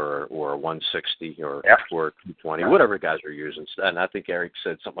 120 or a 160 or 220, whatever guys are using. And I think Eric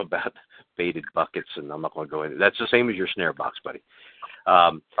said something about baited buckets, and I'm not going to go into. That's the same as your snare box, buddy.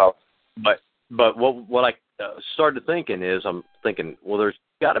 But what I started thinking is, I'm thinking, well, there's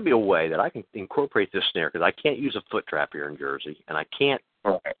got to be a way that I can incorporate this snare, because I can't use a foot trap here in Jersey, and I can't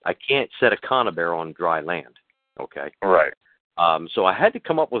set a conibear on dry land. Okay. Right. So I had to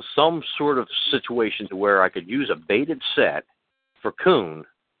come up with some sort of situation to where I could use a baited set for coon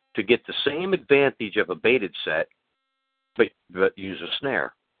to get the same advantage of a baited set, but use a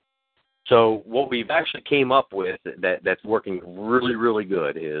snare. So what we've actually came up with that's working really, really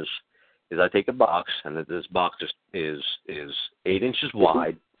good is I take a box, and this box is 8 inches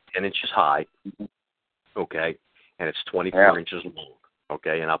wide, 10 inches high, okay, and it's 24 inches long,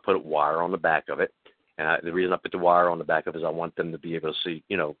 okay, and I'll put a wire on the back of it. And the reason I put the wire on the back of it is I want them to be able to see,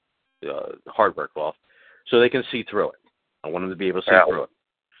 hardware cloth, so they can see through it. I want them to be able to see through it.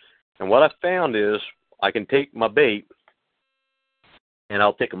 And what I found is I can take my bait, and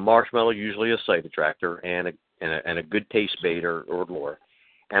I'll take a marshmallow, usually a sight attractor, and a good taste bait or lure,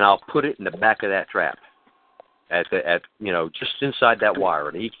 and I'll put it in the back of that trap, just inside that wire,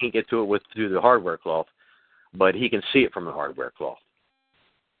 and he can't get to it through the hardware cloth, but he can see it from the hardware cloth.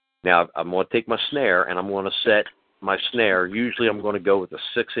 Now I'm going to take my snare, and I'm going to set my snare. Usually I'm going to go with a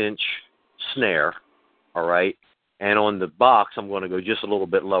 6-inch snare, all right. And on the box, I'm going to go just a little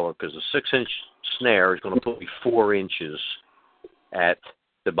bit lower because the 6-inch snare is going to put me 4 inches at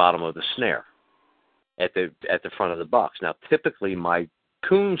the bottom of the snare, at the front of the box. Now, typically, my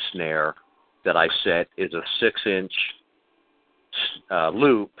coon snare that I set is a 6-inch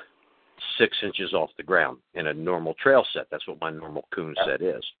loop, 6 inches off the ground in a normal trail set. That's what my normal coon set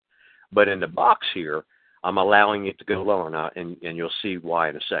is. But in the box here, I'm allowing it to go lower now, and you'll see why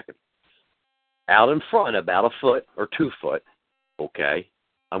in a second. Out in front, about 1 foot or 2 foot, okay,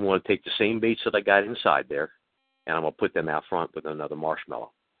 I'm going to take the same baits that I got inside there, and I'm going to put them out front with another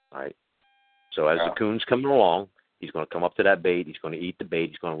marshmallow, all right? So as the coon's coming along, he's going to come up to that bait. He's going to eat the bait.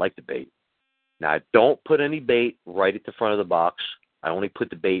 He's going to like the bait. Now, I don't put any bait right at the front of the box. I only put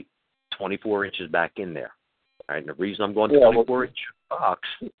the bait 24 inches back in there, all right? And the reason I'm going 24-inch box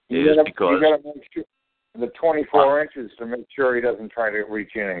is because... You got to make sure the 24 inches to make sure he doesn't try to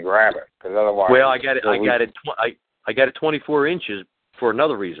reach in and grab it, because otherwise... Well, I got it 24 inches for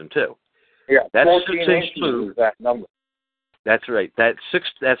another reason, too. Yeah, that 14 6-inch inches loop, is that number. That's right. That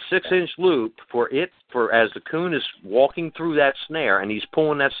 6-inch loop for as the coon is walking through that snare and he's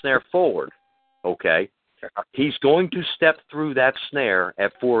pulling that snare forward, okay, he's going to step through that snare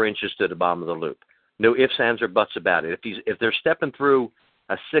at 4 inches to the bottom of the loop. No ifs, ands, or buts about it. If they're stepping through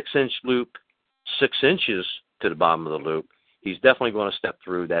a 6-inch loop 6 inches to the bottom of the loop, he's definitely going to step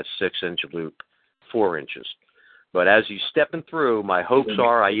through that 6-inch loop 4 inches. But as he's stepping through, my hopes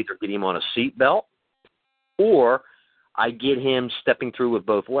are I either get him on a seat belt or I get him stepping through with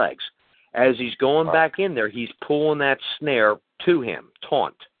both legs. As he's going back in there, he's pulling that snare to him,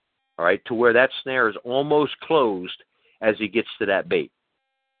 taut, all right, to where that snare is almost closed as he gets to that bait.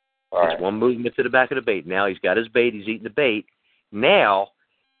 It's one movement to the back of the bait. Now he's got his bait. He's eating the bait. Now,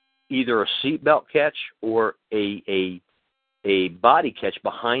 either a seatbelt catch or a body catch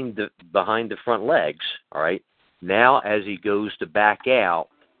behind the front legs, all right? Now, as he goes to back out,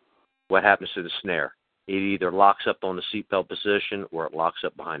 what happens to the snare? It either locks up on the seatbelt position or it locks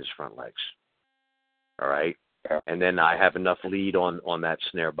up behind his front legs, all right? And then I have enough lead on that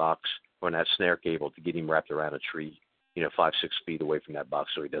snare box, on that snare cable, to get him wrapped around a tree, 5-6 feet away from that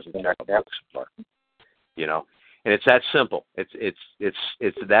box so he doesn't tear the box apart, And it's that simple. It's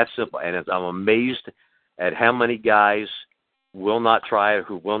that simple. And I'm amazed at how many guys will not try it,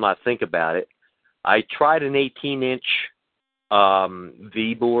 who will not think about it. I tried an 18-inch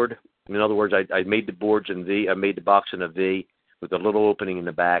V board. In other words, I made the boards in V. I made the box in a V with a little opening in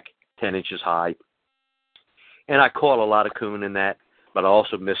the back, 10 inches high. And I caught a lot of coon in that, but I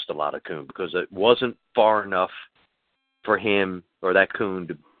also missed a lot of coon because it wasn't far enough for him or that coon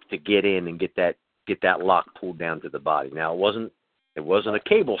to get in and get that lock pulled down to the body. Now it wasn't a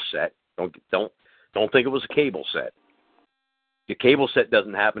cable set. Don't think it was a cable set. The cable set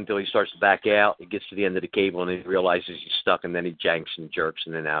doesn't happen until he starts to back out. He gets to the end of the cable and he realizes he's stuck, and then he janks and jerks,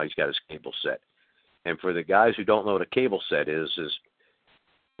 and then now he's got his cable set. And for the guys who don't know what a cable set is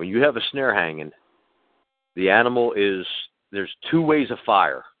when you have a snare hanging, the animal there's 2 ways of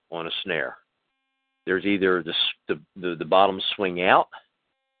fire on a snare. There's either the bottom swing out,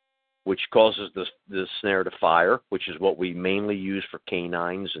 which causes the snare to fire, which is what we mainly use for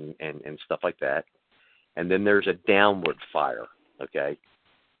canines and stuff like that. And then there's a downward fire, okay,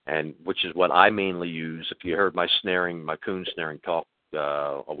 and which is what I mainly use. If you heard my coon snaring talk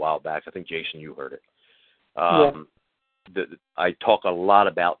a while back, I think, Jason, you heard it. I talk a lot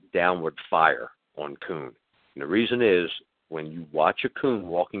about downward fire on coon. And the reason is when you watch a coon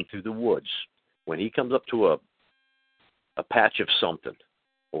walking through the woods, when he comes up to a patch of something,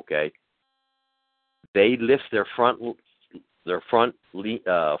 okay, they lift their front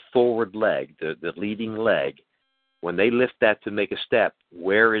forward leg, the leading leg. When they lift that to make a step,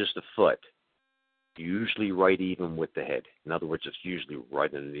 where is the foot? Usually right even with the head. In other words, it's usually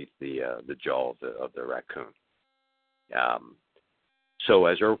right underneath the jaw of the raccoon. So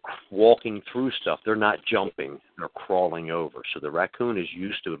as they're walking through stuff, they're not jumping, they're crawling over. So the raccoon is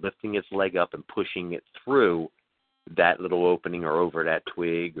used to lifting its leg up and pushing it through that little opening or over that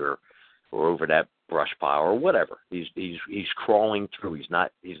twig or over that brush pile or whatever. He's crawling through. He's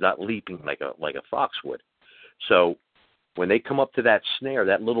not leaping like a fox would. So when they come up to that snare,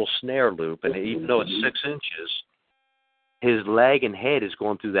 that little snare loop, and even though it's 6 inches, his leg and head is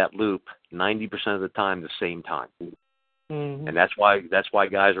going through that loop 90% of the time the same time. Mm-hmm. And that's why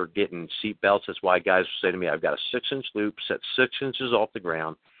guys are getting seat belts. That's why guys say to me, I've got a 6-inch loop set 6 inches off the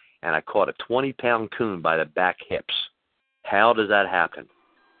ground, and I caught a 20-pound coon by the back hips. How does that happen?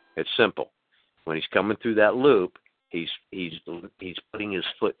 It's simple. When he's coming through that loop, he's putting his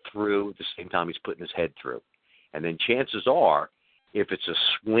foot through at the same time he's putting his head through. And then chances are, if it's a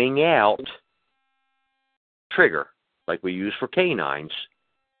swing out trigger, like we use for canines,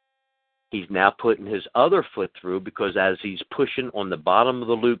 he's now putting his other foot through, because as he's pushing on the bottom of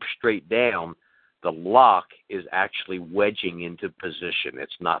the loop straight down, the lock is actually wedging into position.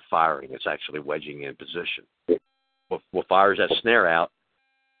 It's not firing. It's actually wedging in position. What fires that snare out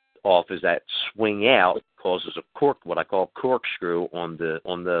off is that swing out causes a what I call corkscrew on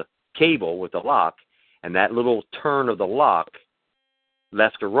the cable with the lock, and that little turn of the lock,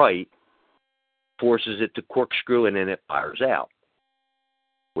 left or right, forces it to corkscrew, and then it fires out.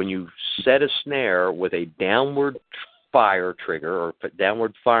 When you set a snare with a downward fire trigger or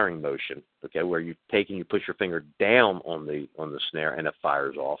downward firing motion, okay, where you push your finger down on the snare and it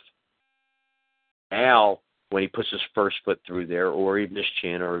fires off. Now, when he puts his first foot through there, or even his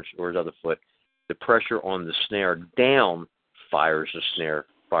chin or his other foot, the pressure on the snare down fires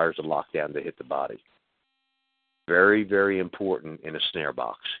the lock down to hit the body. Very, very important in a snare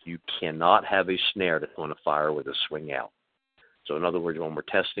box. You cannot have a snare that's going to fire with a swing out. So in other words, when we're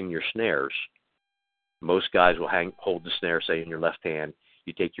testing your snares, most guys will hold the snare, say, in your left hand.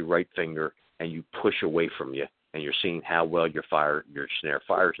 You take your right finger and you push away from you, and you're seeing how well your snare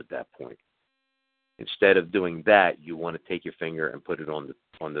fires at that point. Instead of doing that, you want to take your finger and put it on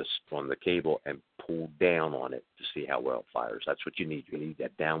the cable and pull down on it to see how well it fires. That's what you need. You need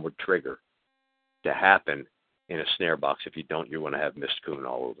that downward trigger to happen in a snare box. If you don't, you're going to have missed coon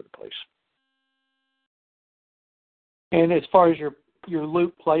all over the place. And as far as your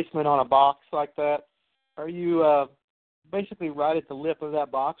loop placement on a box like that, are you basically right at the lip of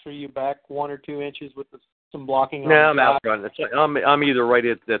that box, or are you back 1 or 2 inches with some blocking? No, I'm out front. I'm either right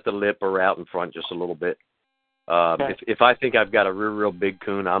at the lip or out in front just a little bit. Okay. If I think I've got a real big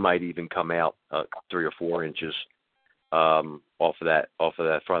coon, I might even come out 3 or 4 inches off of that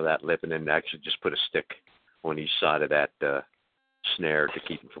front of that lip, and then actually just put a stick on each side of that snare to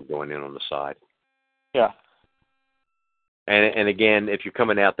keep it from going in on the side. Yeah. And again, if you're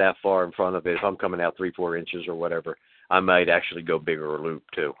coming out that far in front of it, if I'm coming out 3-4 inches or whatever, I might actually go bigger a loop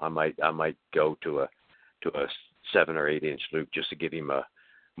too. I might go to a 7 or 8 inch loop just to give him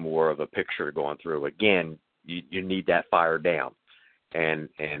more of a picture going through. Again, you need that fire down, and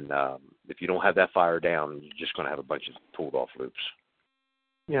if you don't have that fire down, you're just going to have a bunch of pulled off loops.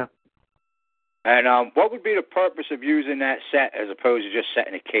 Yeah. And what would be the purpose of using that set as opposed to just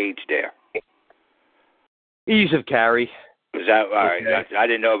setting a cage there? Ease of carry. Is that all right? Okay. I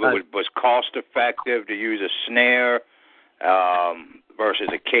didn't know if it was cost effective to use a snare versus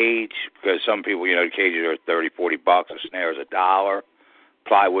a cage, because some people, the cages are $30-$40, a snare is $1.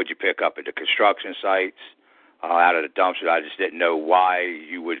 Plywood you pick up at the construction sites out of the dumpster. I just didn't know why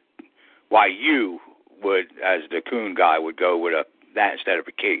you would, as the coon guy, would go with that instead of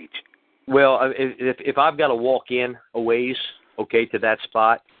a cage. Well, if I've got to walk in a ways, okay, to that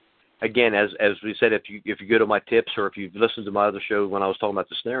spot. Again, as we said, if you go to my tips, or if you've listened to my other show when I was talking about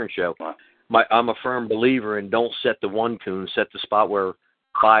the snaring show, I'm a firm believer in don't set the one coon, set the spot where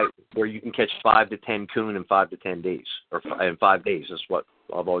you can catch 5 to 10 coon in 5 to 10 days, or in 5 days. That's what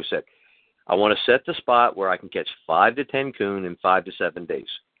I've always said. I want to set the spot where I can catch 5 to 10 coon in 5 to 7 days.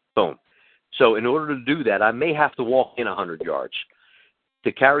 Boom. So in order to do that, I may have to walk in 100 yards.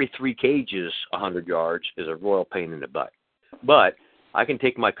 To carry 3 cages 100 yards is a royal pain in the butt. But I can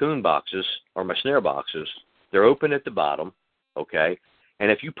take my coon boxes or my snare boxes. They're open at the bottom, okay? And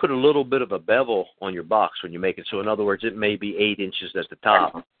if you put a little bit of a bevel on your box when you make it, so in other words, it may be 8 inches at the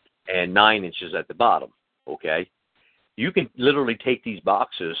top and 9 inches at the bottom, okay? You can literally take these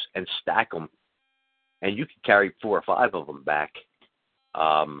boxes and stack them, and you can carry 4 or 5 of them back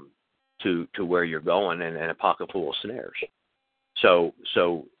to where you're going, and a pocket full of snares. So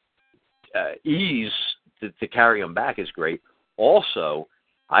ease to carry them back is great. Also,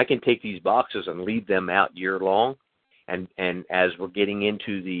 I can take these boxes and leave them out year long, and as we're getting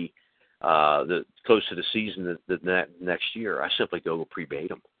into the close to the season the next year, I simply go pre-bait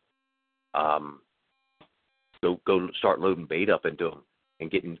them. Go start loading bait up into them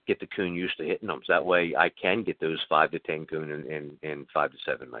and get the coon used to hitting them. So that way, I can get those 5 to 10 coon in 5 to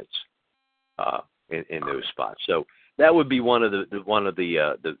 7 nights in those spots. So that would be one of the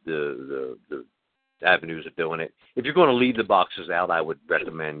avenues of doing it. If you're going to leave the boxes out, I would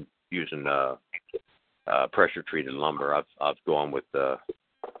recommend using pressure treated lumber. I've gone with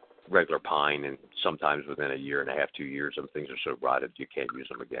regular pine, and sometimes within a year and a half, 2 years, some things are so rotted you can't use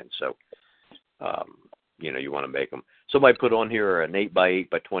them again. So, you want to make them. Somebody put on here an 8x8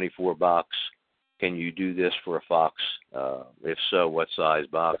 by 24 box. Can you do this for a fox? If so, what size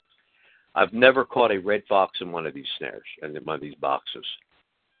box? I've never caught a red fox in one of these snares, in one of these boxes.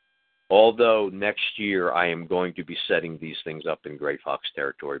 Although next year I am going to be setting these things up in gray fox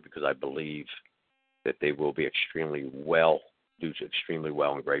territory because I believe that they will be do extremely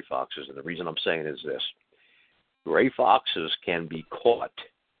well in gray foxes. And the reason I'm saying is this. Gray foxes can be caught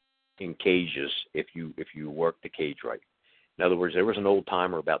in cages if you work the cage right. In other words, there was an old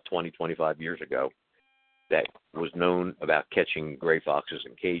timer about 20, 25 years ago that was known about catching gray foxes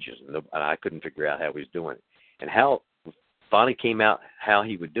in cages, and I couldn't figure out how he was doing it. And how finally came out how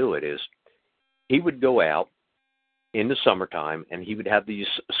he would do it is he would go out in the summertime and he would have these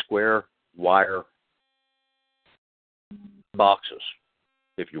square wire boxes,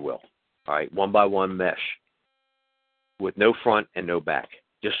 if you will, all right, 1x1 mesh with no front and no back,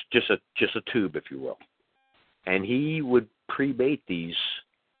 just a tube, if you will. And he would pre-bait these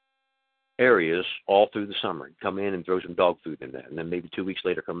areas all through the summer. He'd come in and throw some dog food in that, and then maybe 2 weeks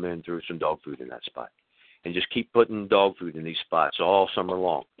later come in and throw some dog food in that spot, and just keep putting dog food in these spots all summer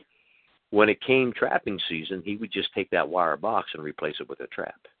long. When it came trapping season, he would just take that wire box and replace it with a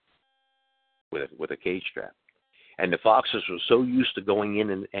trap, with a cage trap. And the foxes were so used to going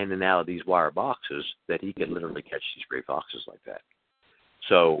in and out of these wire boxes that he could literally catch these gray foxes like that.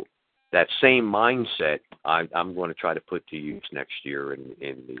 So that same mindset, I'm going to try to put to use next year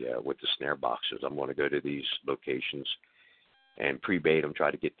with the snare boxes. I'm going to go to these locations and pre-bait them, try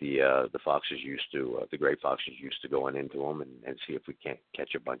to get the foxes used to, the gray foxes used to going into them, and see if we can't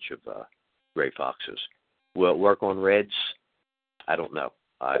catch a bunch of gray foxes. Will it work on reds? I don't know.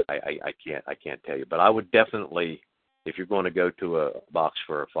 I can't tell you. But I would definitely, if you're going to go to a box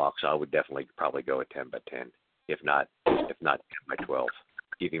for a fox, I would definitely probably go a 10x10, if not 10x12.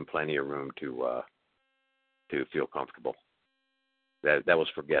 Give him plenty of room to feel comfortable. That was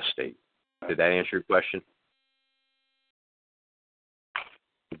for guest state. Did that answer your question?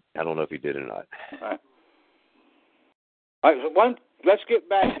 I don't know if he did or not. All right, let's get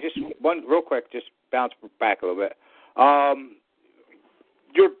back, just one real quick, just bounce back a little bit.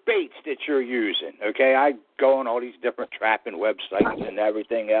 Your baits that you're using, okay? I go on all these different trapping websites and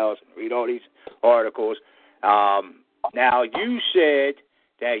everything else and read all these articles. Now, you said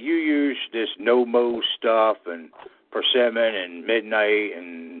that you use this no-mow stuff and persimmon and midnight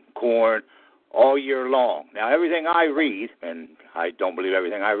and corn all year long. Now, everything I read, and I don't believe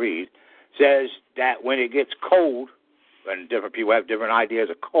everything I read, says that when it gets cold, and different people have different ideas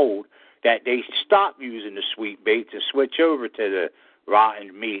of cold, that they stop using the sweet baits and switch over to the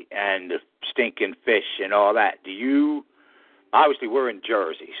rotten meat and the stinking fish and all that. Obviously we're in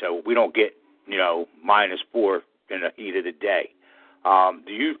Jersey, so we don't get, -4 in the heat of the day.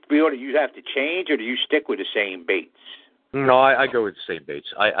 Do you feel that you have to change, or do you stick with the same baits? No, I go with the same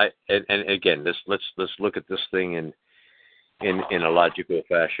baits. And again, let's look at this thing in a logical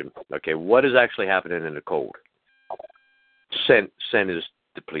fashion. Okay, what is actually happening in the cold? Scent is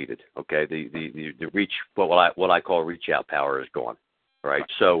depleted. Okay, the reach, what I call reach out power is gone. Right,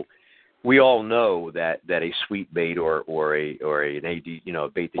 so we all know that a sweet bait or an AD, a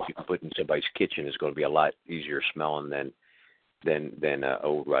bait that you can put in somebody's kitchen is going to be a lot easier smelling than an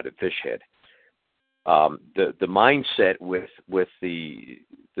old rotted fish head. The mindset with the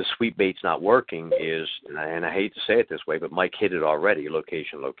sweet baits not working is, and I hate to say it this way, but Mike hit it already: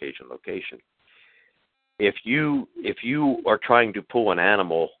 location. If you are trying to pull an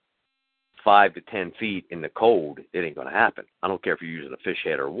animal 5 to 10 feet in the cold, it ain't going to happen. I don't care if you're using a fish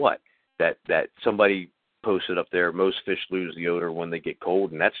head or what. That somebody posted up there, most fish lose the odor when they get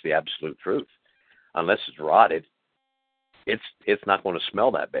cold, and that's the absolute truth. Unless it's rotted, it's not going to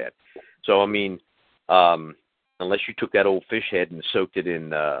smell that bad. So, I mean, unless you took that old fish head and soaked it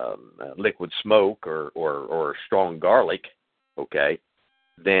in liquid smoke or strong garlic, okay,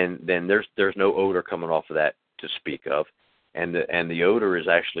 then there's no odor coming off of that to speak of. And the odor is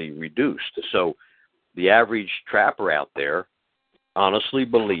actually reduced. So the average trapper out there honestly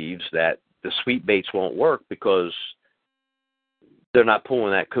believes that the sweet baits won't work because they're not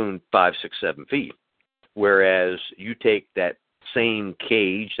pulling that coon 5, 6, 7 feet. Whereas you take that same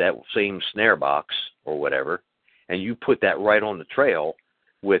cage, that same snare box or whatever, and you put that right on the trail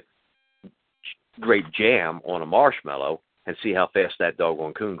with grape jam on a marshmallow and see how fast that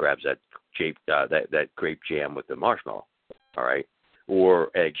doggone coon grabs that grape jam with the marshmallow. All right,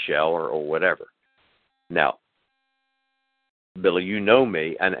 or eggshell or whatever. Now, Billy, you know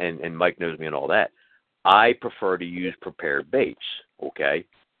me, and Mike knows me and all that. I prefer to use prepared baits, okay?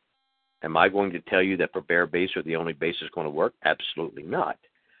 Am I going to tell you that prepared baits are the only baits that's going to work? Absolutely not.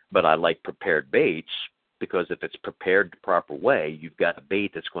 But I like prepared baits because if it's prepared the proper way, you've got a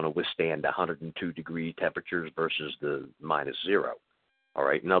bait that's going to withstand 102-degree temperatures versus the -0. All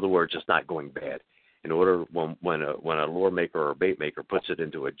right? In other words, it's not going bad. In order, when a lure maker or a bait maker puts it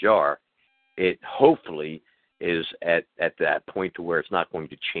into a jar, it hopefully is at that point to where it's not going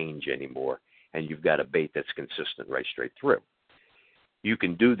to change anymore, and you've got a bait that's consistent right straight through. You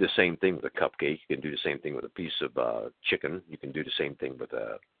can do the same thing with a cupcake. You can do the same thing with a piece of chicken. You can do the same thing with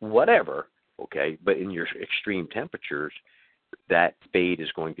a whatever, okay? But in your extreme temperatures, that bait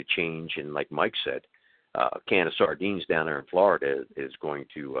is going to change, and like Mike said, a can of sardines down there in Florida is going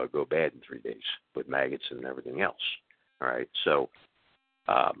to go bad in 3 days with maggots and everything else. All right, so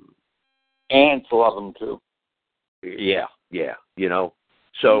ants love them too. Yeah, you know.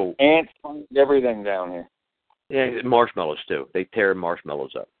 So ants find everything down here. Yeah, marshmallows too. They tear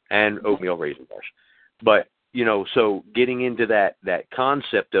marshmallows up, and oatmeal raisin bars. But you know, so getting into that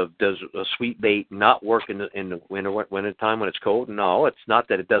concept of does a sweet bait not work in the winter time when it's cold? No, it's not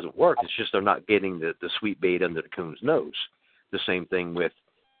that it doesn't work. It's just they're not getting the sweet bait under the coon's nose. The same thing with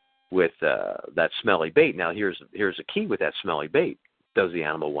that smelly bait. Now here's the key with that smelly bait. Does the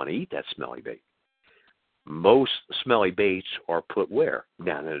animal want to eat that smelly bait? Most smelly baits are put where?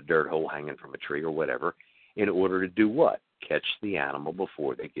 Down in a dirt hole hanging from a tree or whatever, in order to do what? Catch the animal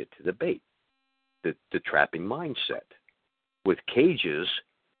before they get to the bait. The trapping mindset. With cages,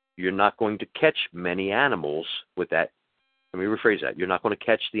 you're not going to catch many animals with that. Let me rephrase that. You're not going to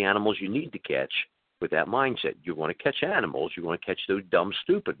catch the animals you need to catch with that mindset. You want to catch animals. You want to catch those dumb,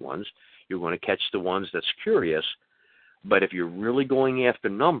 stupid ones. You want to catch the ones that's curious. But if you're really going after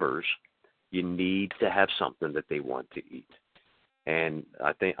numbers, you need to have something that they want to eat. And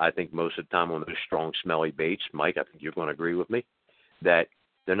I think most of the time on those strong, smelly baits, Mike, I think you're going to agree with me, that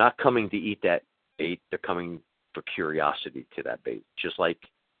they're not coming to eat that bait. They're coming for curiosity to that bait, just like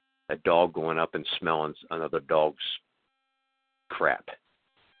a dog going up and smelling another dog's crap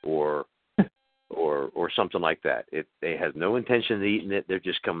or something like that. They have no intention of eating it. They're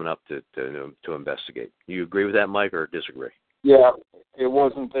just coming up to investigate. You agree with that, Mike, or disagree? Yeah, it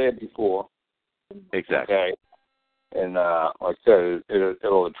wasn't there before. Exactly. Okay. And like I said,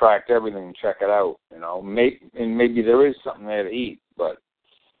 it'll attract everything and check it out. You know, maybe there is something there to eat, but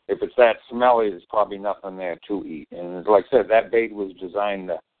if it's that smelly, there's probably nothing there to eat. And like I said, that bait was designed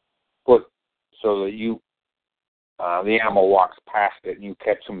to put so that the animal walks past it and you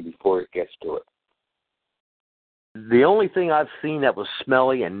catch them before it gets to it. The only thing I've seen that was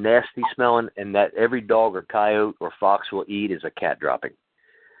smelly and nasty smelling and that every dog or coyote or fox will eat is a cat dropping.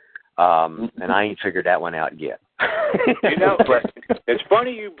 And I ain't figured that one out yet. You know, it's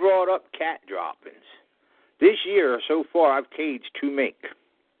funny you brought up cat droppings. This year, so far, I've caged 2 mink.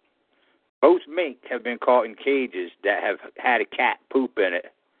 Both mink have been caught in cages that have had a cat poop in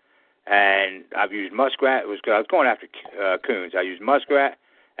it. And I've used muskrat. I was going after coons. I used muskrat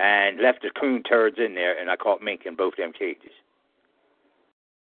and left the coon turds in there, and I caught mink in both them cages.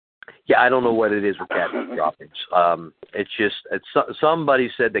 Yeah, I don't know what it is with cat droppings. Somebody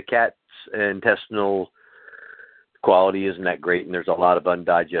said the cat's intestinal quality isn't that great, and there's a lot of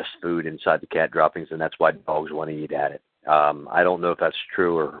undigested food inside the cat droppings, and that's why dogs want to eat at it. I don't know if that's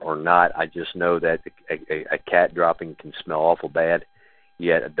true or not. I just know that a cat dropping can smell awful bad,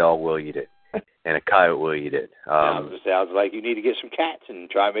 yet a dog will eat it, and a coyote will eat it. Sounds like you need to get some cats and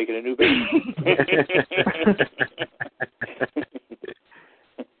try making a new baby.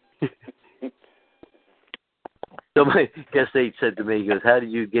 Somebody, guest 8 said to me, he goes, "How do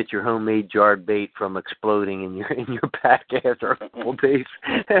you get your homemade jarred bait from exploding in your pack after a couple days?"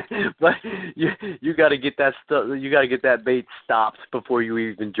 But you got to get that stuff. You got to get that bait stopped before you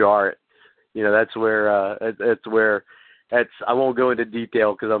even jar it. You know, that's where I won't go into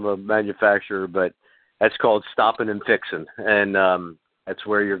detail because I'm a manufacturer, but that's called stopping and fixing, and that's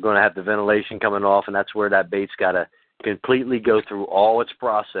where you're going to have the ventilation coming off, and that's where that bait's got to completely go through all its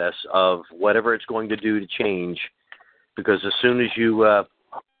process of whatever it's going to do to change. Because as soon as you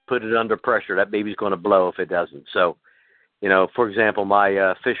put it under pressure, that baby's going to blow if it doesn't. So, you know, for example,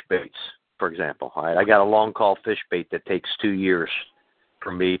 my fish baits, for example, all right, I got a long call fish bait that takes 2 years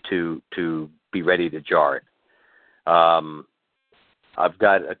for me to be ready to jar it. I've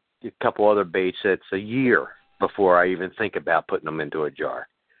got a couple other baits that's a year before I even think about putting them into a jar.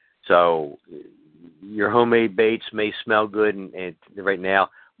 So your homemade baits may smell good and right now,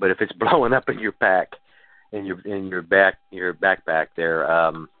 but if it's blowing up in your pack, in your backpack there,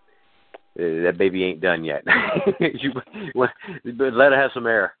 that baby ain't done yet. But let it have some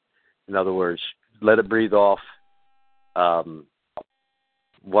air. In other words, let it breathe off.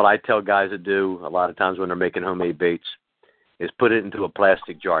 What I tell guys to do a lot of times when they're making homemade baits is put it into a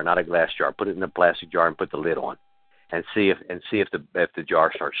plastic jar, not a glass jar. Put it in a plastic jar and put the lid on, and see if the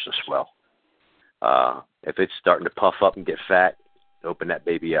jar starts to swell. If it's starting to puff up and get fat, open that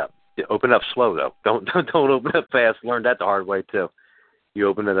baby up. Open up slow though. Don't open up fast. Learned that the hard way too. You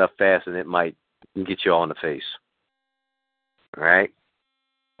open it up fast and it might get you all in the face. All right.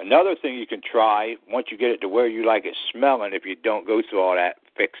 Another thing you can try once you get it to where you like it smelling, if you don't go through all that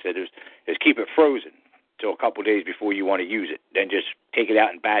fix it, is keep it frozen till a couple of days before you want to use it. Then just take it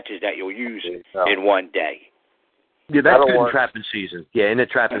out in batches that you'll use in one day. Yeah, that's good in trapping season. Yeah, in the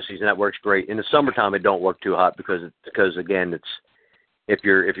trapping season that works great. In the summertime it don't work too hot because again it's if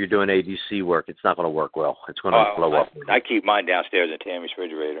you're doing ADC work, it's not going to work well. It's going to blow up. I keep mine downstairs in Tammy's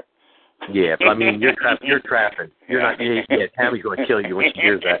refrigerator. Yeah, but I mean you're trapping. You're not. Yeah, Tammy's going to kill you when she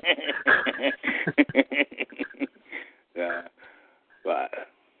hears that. But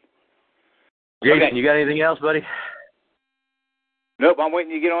Jason, okay. You got anything else, buddy? Nope, I'm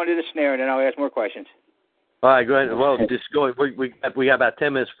waiting to get on to the snare, and then I'll ask more questions. All right, go ahead. Well, just go. We got about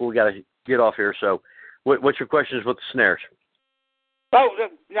 10 minutes before we got to get off here. So, what's your questions with the snares? Oh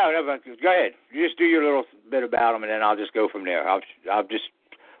no, go ahead. You just do your little bit about them, and then I'll just go from there. I'll just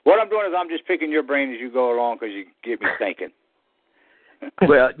what I'm doing is I'm just picking your brain as you go along because you get me thinking.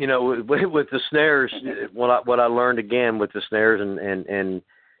 Well, with the snares, what I learned again with the snares and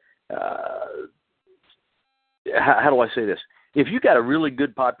how do I say this? If you got a really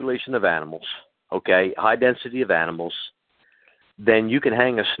good population of animals, okay, high density of animals, then you can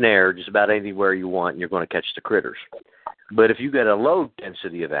hang a snare just about anywhere you want, and you're going to catch the critters. But if you got a low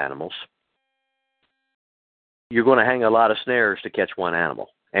density of animals, you're going to hang a lot of snares to catch one animal.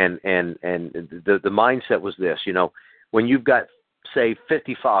 And the mindset was this, when you've got say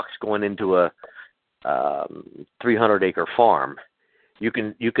 50 fox going into a 300-acre farm, you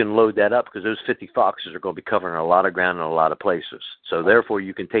can load that up because those 50 foxes are going to be covering a lot of ground in a lot of places. So therefore,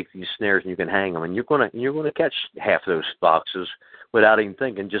 you can take these snares and you can hang them, and you're going to catch half those foxes without even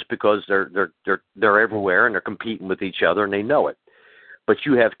thinking, just because they're everywhere and they're competing with each other and they know it. But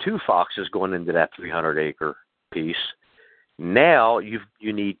you have 2 foxes going into that 300-acre piece. Now you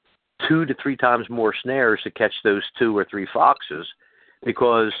need 2 to 3 times more snares to catch those 2 or 3 foxes,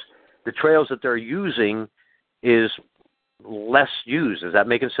 because the trails that they're using is less used. Is that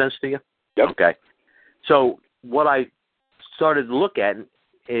making sense to you? Yep. Okay. So what I started to look at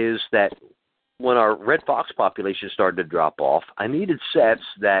is that when our red fox population started to drop off, I needed sets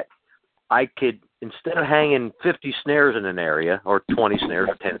that I could, instead of hanging 50 snares in an area, or 20 snares,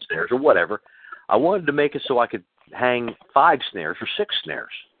 or 10 snares, or whatever, I wanted to make it so I could hang 5 snares or 6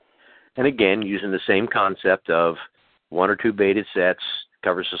 snares. And again, using the same concept of 1 or 2 baited sets,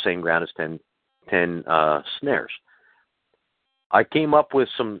 covers the same ground as 10 snares. I came up with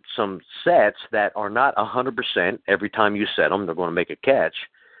some sets that are not 100% every time you set them, they're going to make a catch,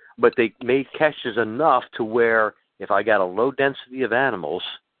 but they made catches enough to where if I got a low density of animals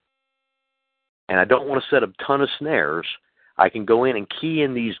and I don't want to set a ton of snares, I can go in and key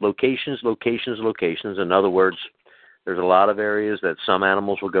in these locations. In other words, there's a lot of areas that some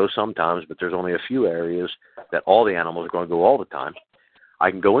animals will go sometimes, but there's only a few areas that all the animals are going to go all the time. I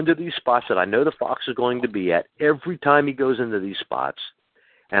can go into these spots that I know the fox is going to be at every time he goes into these spots,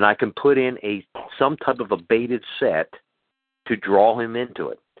 and I can put in some type of a baited set to draw him into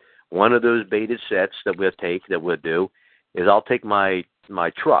it. One of those baited sets that we'll do is I'll take my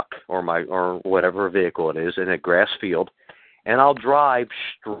truck or whatever vehicle it is in a grass field, and I'll drive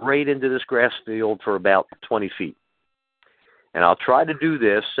straight into this grass field for about 20 feet. And I'll try to do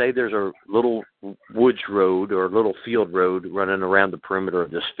this, say there's a little woods road or a little field road running around the perimeter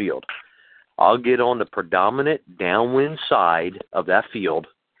of this field. I'll get on the predominant downwind side of that field,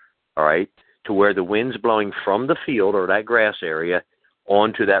 all right, to where the wind's blowing from the field or that grass area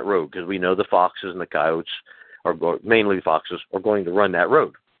onto that road, because we know the foxes and the coyotes, mainly the foxes, are going to run that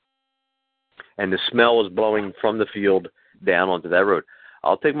road. And the smell is blowing from the field down onto that road.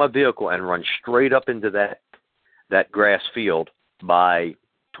 I'll take my vehicle and run straight up into that grass field by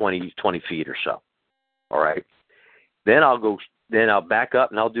 20 feet or so. All right. Then I'll back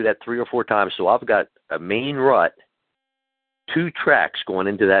up and I'll do that 3 or 4 times. So I've got a main rut, 2 tracks going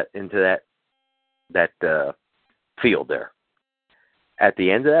into that field there. At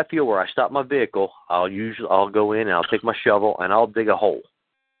the end of that field where I stop my vehicle, I'll go in and I'll take my shovel and I'll dig a hole.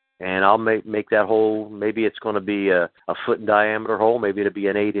 And I'll make that hole, maybe it's going to be a foot in diameter hole, maybe it'll be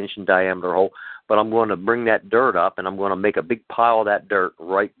an 8-inch in diameter hole, but I'm going to bring that dirt up and I'm going to make a big pile of that dirt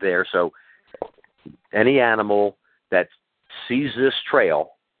right there. So any animal that sees this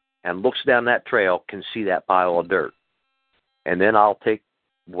trail and looks down that trail can see that pile of dirt. And then I'll take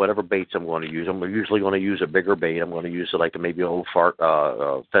whatever baits I'm going to use. I'm usually going to use a bigger bait. I'm going to use like maybe an old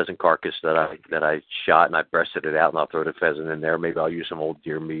pheasant carcass that I shot and I breasted it out, and I'll throw the pheasant in there. Maybe I'll use some old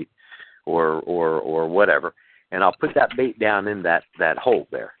deer meat or whatever, and I'll put that bait down in that hole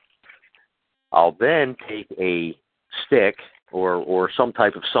there. I'll then take a stick or some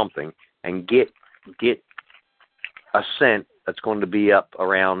type of something and get a scent that's going to be up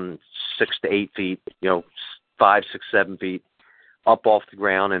around 6 to 8 feet, 5, 6, 7 feet up off the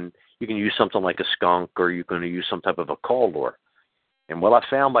ground, and you can use something like a skunk, or you're going to use some type of a call lure. And what I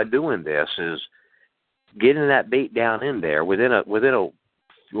found by doing this is getting that bait down in there within a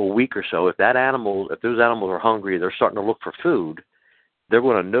week or so. If those animals are hungry, they're starting to look for food, they're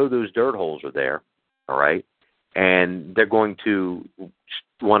going to know those dirt holes are there, all right, and they're going to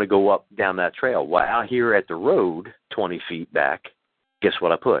want to go up down that trail. Well, out here at the road, 20 feet back, guess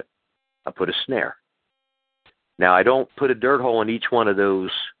what I put? I put a snare. Now, I don't put a dirt hole in each one of those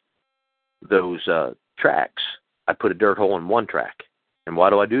tracks. I put a dirt hole in one track. And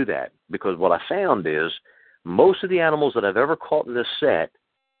why do I do that? Because what I found is most of the animals that I've ever caught in this set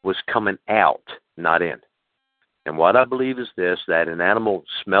was coming out, not in. And what I believe is this, that an animal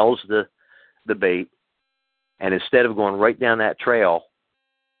smells the bait, and instead of going right down that trail,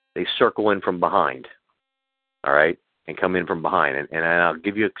 they circle in from behind, all right, and come in from behind. And I'll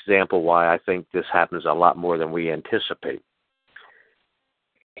give you an example why I think this happens a lot more than we anticipate.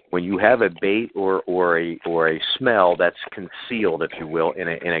 When you have a bait or a smell that's concealed, if you will, in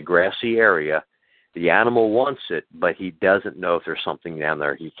a grassy area, the animal wants it, but he doesn't know if there's something down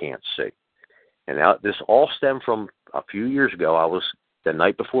there he can't see. And now this all stemmed from a few years ago. I was the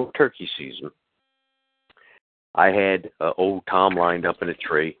night before turkey season. I had old Tom lined up in a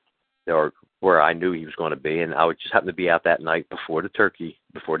tree where I knew he was going to be, and I would just happen to be out that night before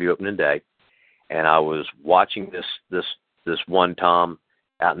the opening day, and I was watching this one Tom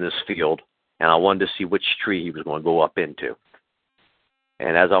out in this field, and I wanted to see which tree he was going to go up into.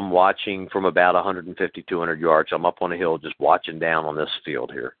 And as I'm watching from about 150, 200 yards, I'm up on a hill just watching down on this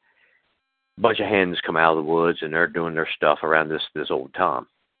field here. A bunch of hens come out of the woods, and they're doing their stuff around this old Tom.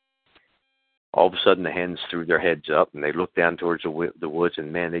 All of a sudden, the hens threw their heads up, and they look down towards the woods,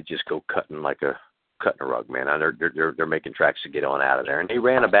 and, man, they just go cutting a rug, man. And they're making tracks to get on out of there. And they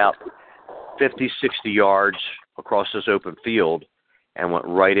ran about 50, 60 yards across this open field and went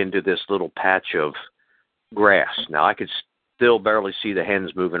right into this little patch of grass. Now, I could still barely see the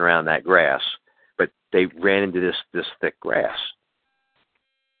hens moving around that grass, but they ran into this thick grass.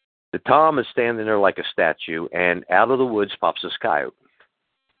 The Tom is standing there like a statue, and out of the woods pops this coyote.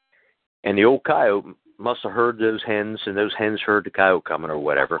 And the old coyote must have heard those hens, and those hens heard the coyote coming or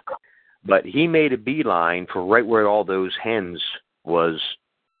whatever. But he made a beeline for right where all those hens was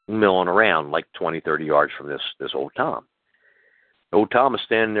milling around, like 20, 30 yards from this old Tom. The old Tom is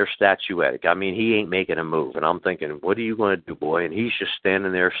standing there statuesque. I mean, he ain't making a move. And I'm thinking, what are you going to do, boy? And he's just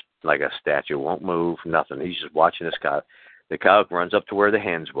standing there like a statue, won't move, nothing. He's just watching this coyote. The coyote runs up to where the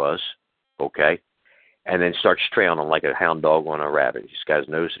hens was, okay, and then starts trailing them like a hound dog on a rabbit. He's got his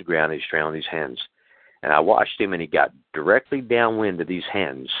nose to the ground, he's trailing these hens. And I watched him, and he got directly downwind of these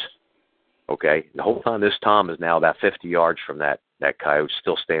hens, okay? The whole time this Tom is now about 50 yards from that coyote,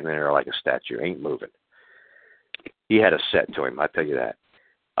 still standing there like a statue, ain't moving. He had a set to him, I tell you that.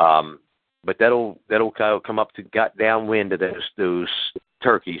 But that old coyote got downwind of those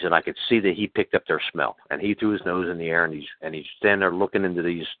turkeys, and I could see that he picked up their smell. And he threw his nose in the air, and he's standing there looking into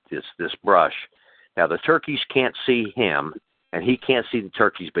this brush. Now, the turkeys can't see him, and he can't see the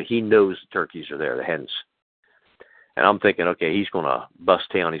turkeys, but he knows the turkeys are there, the hens. And I'm thinking, okay, he's going to bust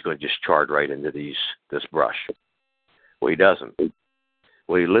tail, and he's going to just charge right into this brush. Well, he doesn't.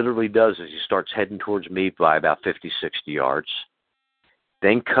 What he literally does is he starts heading towards me by about 50, 60 yards,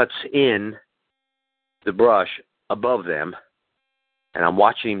 then cuts in the brush above them, and I'm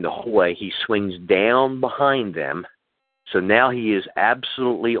watching him the whole way. He swings down behind them. So now he is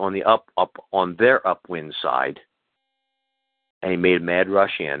absolutely on the up on their upwind side, and he made a mad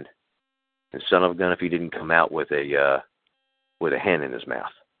rush in. And son of a gun, if he didn't come out with a hen in his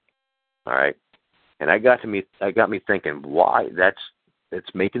mouth, all right. And that got me thinking, why? It's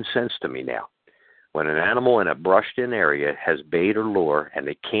making sense to me now. When an animal in a brushed-in area has bait or lure, and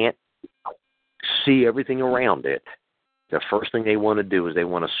they can't see everything around it, the first thing they want to do is they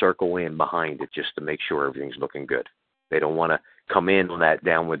want to circle in behind it just to make sure everything's looking good. They don't want to come in on that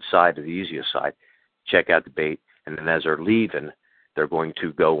downward side or the easiest side, check out the bait, and then as they're leaving, they're going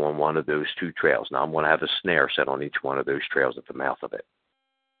to go on one of those two trails. Now, I'm going to have a snare set on each one of those trails at the mouth of it.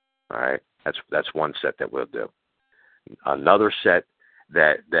 All right? That's one set that we'll do. Another set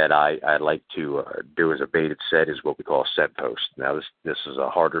that I like to do as a baited set is what we call a scent post. Now this is a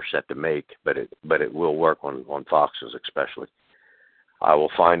harder set to make, but it will work on foxes especially. I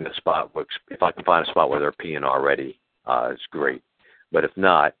will find a spot. If I can find a spot where they're peeing already, it's great. But if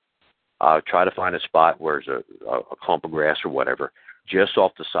not, I'll try to find a spot where there's a clump of grass or whatever, just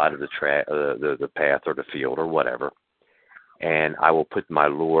off the side of the path or the field or whatever, and I will put my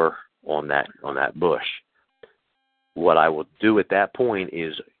lure on that bush. What I will do at that point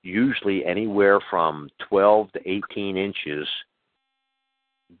is usually anywhere from 12 to 18 inches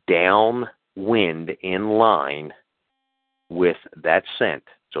downwind in line with that scent.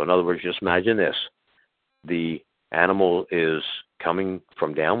 So in other words, just imagine this. The animal is coming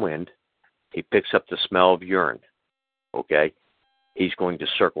from downwind. He picks up the smell of urine, okay? He's going to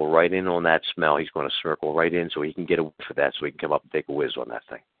circle right in on that smell. He's going to circle right in so he can get a whiff of that so he can come up and take a whiz on that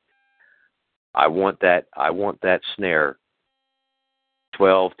thing. I want that snare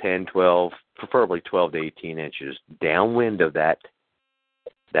 12, preferably 12 to 18 inches downwind of that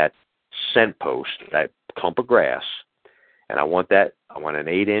scent post, that clump of grass. And I want an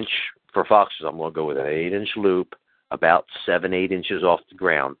 8-inch, for foxes, I'm going to go with an 8-inch loop, about 7-8 inches off the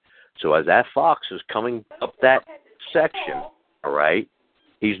ground. So as that fox is coming up that section, all right,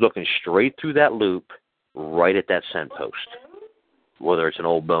 he's looking straight through that loop right at that scent post, whether it's an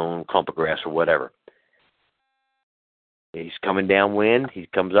old bone, clump of grass, or whatever. He's coming downwind. He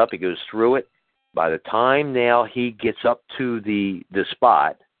comes up. He goes through it. By the time now he gets up to the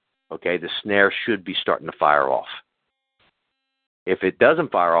spot, okay, the snare should be starting to fire off. If it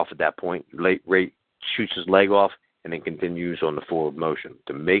doesn't fire off at that point, Ray shoots his leg off and then continues on the forward motion.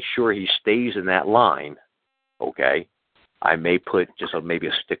 To make sure he stays in that line, okay, I may put just maybe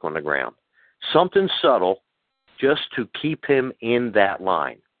a stick on the ground. Something subtle just to keep him in that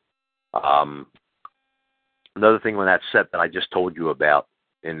line. Another thing on that set that I just told you about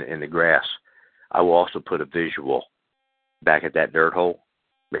in the grass, I will also put a visual back at that dirt hole.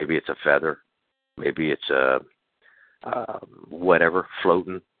 Maybe it's a feather. Maybe it's a whatever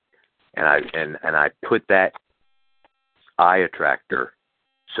floating, and I put that eye attractor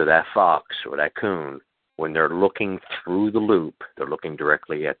so that fox or that coon, when they're looking through the loop, they're looking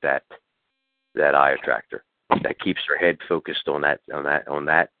directly at that eye attractor. That keeps their head focused on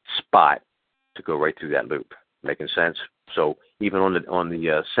that spot to go right through that loop. Making sense? So even on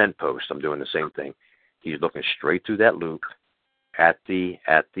the scent post, I'm doing the same thing. He's looking straight through that loop at the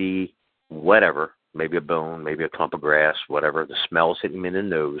whatever. Maybe a bone, maybe a clump of grass, whatever. The smell's hitting him in the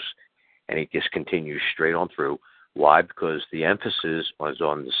nose, and he just continues straight on through. Why? Because the emphasis was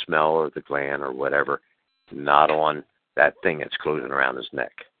on the smell or the gland or whatever, not on that thing that's closing around his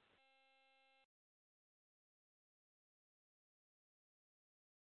neck.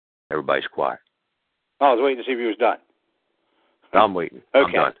 Everybody's quiet. Oh, I was waiting to see if he was done. I'm waiting.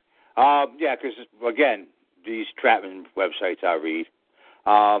 Okay. I'm done. Yeah, because, again, these trapping websites I read,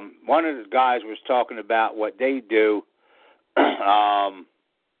 one of the guys was talking about what they do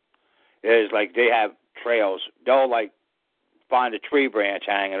is like they have trails. They'll like find a tree branch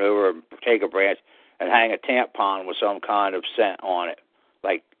hanging over, take a branch and hang a tampon with some kind of scent on it,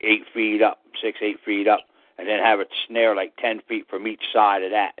 like 8 feet up, 8 feet up, and then have a snare like 10 feet from each side of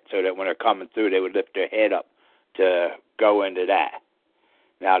that so that when they're coming through, they would lift their head up to go into that.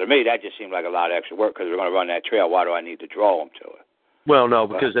 Now, to me, that just seemed like a lot of extra work because we're going to run that trail. Why do I need to draw them to it? Well, no,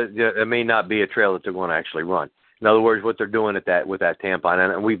 because it may not be a trail that they're going to actually run. In other words, what they're doing with that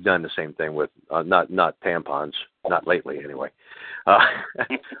tampon, and we've done the same thing with not tampons, not lately anyway,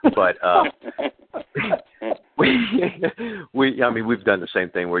 but we've done the same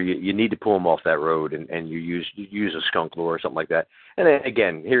thing where you need to pull them off that road and you use a skunk lure or something like that. And then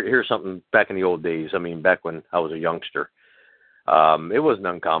again, here's something back in the old days. I mean, back when I was a youngster, it wasn't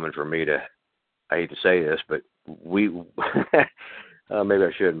uncommon for me to, I hate to say this, but we maybe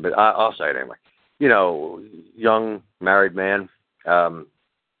I shouldn't, but I'll say it anyway. You know, young married man. There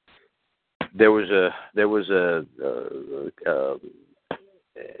was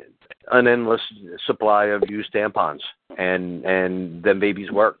an endless supply of used tampons, and them babies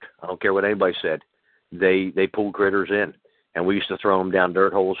worked. I don't care what anybody said. They pulled critters in, and we used to throw them down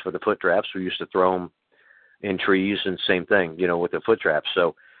dirt holes for the foot traps. We used to throw them in trees, and same thing, you know, with the foot traps.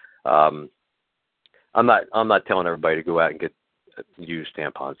 So, I'm not telling everybody to go out and get used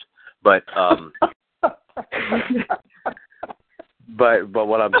tampons. But but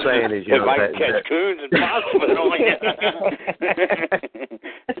what I'm saying is, you know, might catch coons and possums.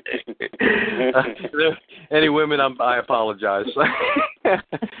 Any women, I apologize.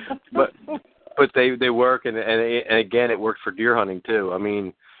 but they work, and again, it worked for deer hunting too. I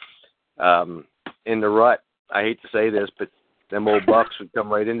mean, in the rut, I hate to say this, but Them old bucks would come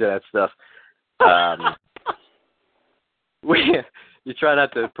right into that stuff. You try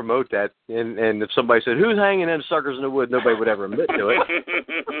not to promote that, and if somebody said, "Who's hanging in suckers in the wood?" nobody would ever admit to it.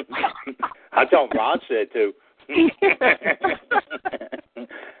 I tell them Rod said too.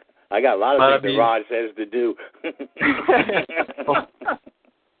 I got a lot of things that Rod says to do.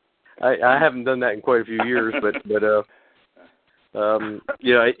 I haven't done that in quite a few years, but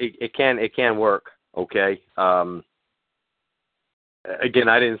it can work. Okay. Again,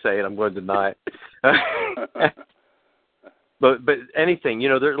 I didn't say it. I'm going to deny it. But anything,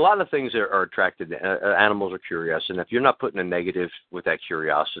 there's a lot of things that are attracted. Animals are curious, and if you're not putting a negative with that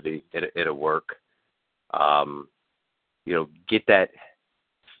curiosity, it'll work. Get that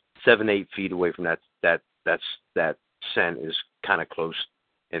 7-8 feet away from that scent is kind of close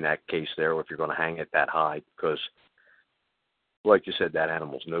in that case there. If you're going to hang it that high, because, like you said, that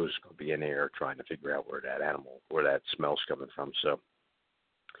animal's nose is going to be in the air trying to figure out where that smell's coming from. So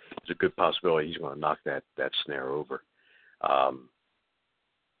it's a good possibility he's going to knock that snare over. Well,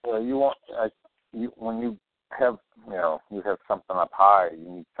 when you have something up high, you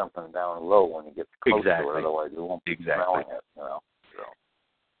need something down low when you get close to it, otherwise you won't be smelling it. So.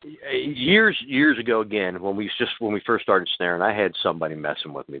 Years ago, again, when we first started snaring, I had somebody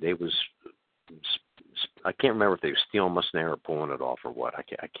messing with me. I can't remember if they were stealing my snare or pulling it off or what. I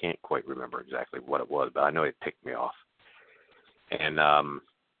can't quite remember exactly what it was, but I know it ticked me off. And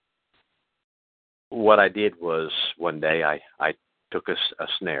what I did was one day I took a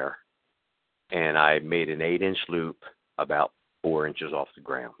snare and I made an 8-inch loop about 4 inches off the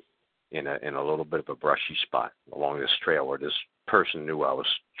ground in a little bit of a brushy spot along this trail where this person knew I was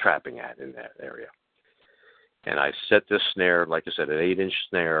trapping at in that area. And I set this snare, like I said, an 8-inch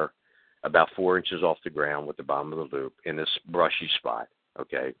snare about 4 inches off the ground with the bottom of the loop in this brushy spot,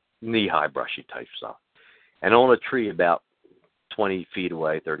 okay, knee-high brushy type stuff. And on a tree about 20 feet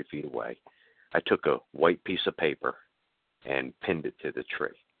away, 30 feet away, I took a white piece of paper and pinned it to the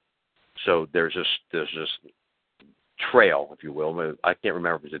tree. So there's this trail, if you will. I can't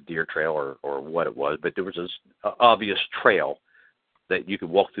remember if it was a deer trail or what it was, but there was this obvious trail that you could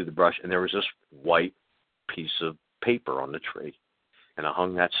walk through the brush, and there was this white piece of paper on the tree, and I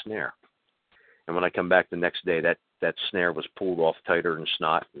hung that snare. And when I come back the next day, that snare was pulled off tighter than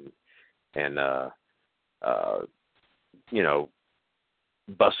snot, and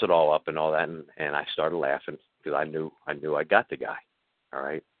busted all up and all that, and I started laughing because I knew I got the guy, all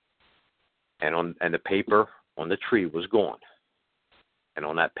right. And the paper on the tree was gone, and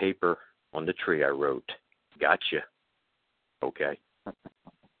on that paper on the tree I wrote, "Gotcha." Okay.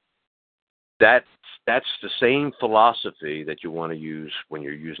 That's the same philosophy that you want to use when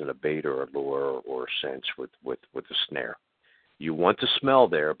you're using a bait or a lure or a sense with a snare. You want the smell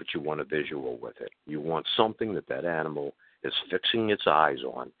there, but you want a visual with it. You want something that animal is fixing its eyes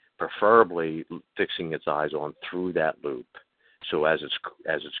on, preferably fixing its eyes on through that loop. So as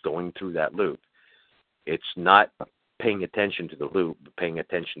it's going through that loop, it's not paying attention to the loop, but paying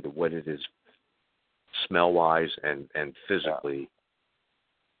attention to what it is smell-wise and physically,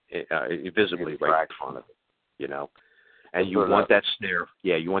 visibly right in front of it, And you want that snare,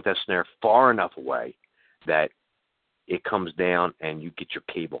 you want that snare far enough away that it comes down and you get your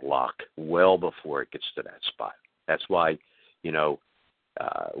cable locked well before it gets to that spot. That's why,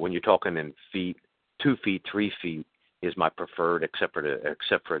 when you're talking in feet, 2 feet, 3 feet is my preferred, except for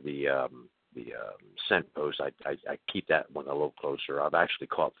the scent post. I keep that one a little closer. I've actually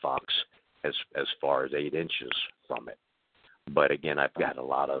caught fox as far as 8 inches from it. But again, I've got a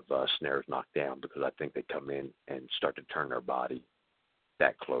lot of snares knocked down because I think they come in and start to turn their body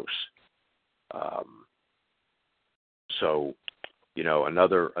that close. So,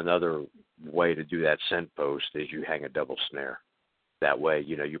 another way to do that scent post is you hang a double snare. That way,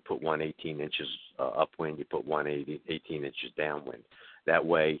 you put one 18 inches upwind, you put one 18 inches downwind. That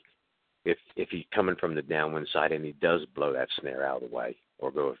way, if he's coming from the downwind side and he does blow that snare out of the way or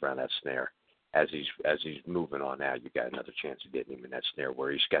goes around that snare, as he's moving on out, you got another chance of getting him in that snare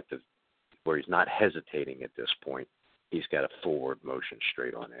where he's not hesitating at this point. He's got a forward motion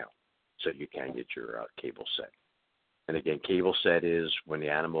straight on out, so you can get your cable set. And again, cable set is when the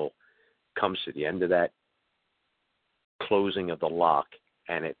animal comes to the end of that closing of the lock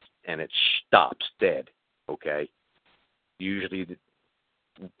and it stops dead. Okay, usually the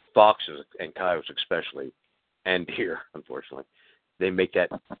foxes and coyotes especially, and deer, unfortunately, they make that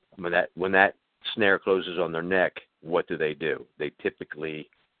when that snare closes on their neck. What do? They typically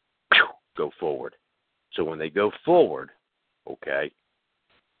go forward. So when they go forward, okay,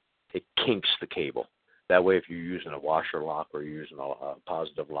 it kinks the cable. That way, if you're using a washer lock or you're using a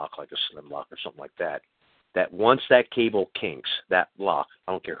positive lock like a slim lock or something like that, that once that cable kinks, that lock,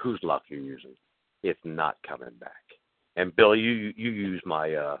 I don't care whose lock you're using, it's not coming back. And Billy, you use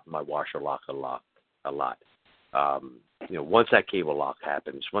my my washer lock a lot. Once that cable lock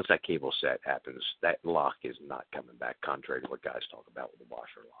happens, once that cable set happens, that lock is not coming back, contrary to what guys talk about with the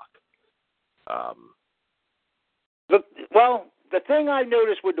washer lock. The thing I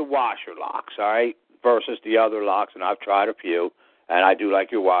noticed with the washer locks, all right, versus the other locks, and I've tried a few, and I do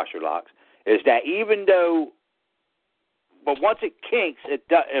like your washer locks, is that even though, but once it kinks, it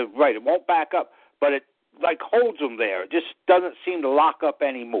won't back up, but it like holds them there. It just doesn't seem to lock up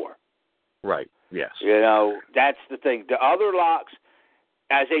anymore. Right. Yes. That's the thing. The other locks,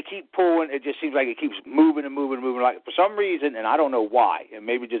 as they keep pulling, it just seems like it keeps moving and moving and moving. Like for some reason, and I don't know why, and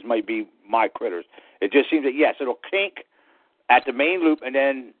maybe it just might be my critters. It just seems that yes, it'll kink at the main loop, and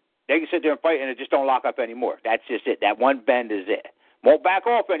then they can sit there and fight, and it just don't lock up anymore. That's just it. That one bend is it. Won't back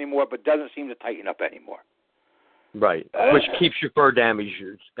off anymore, but doesn't seem to tighten up anymore. Right, which keeps your fur damage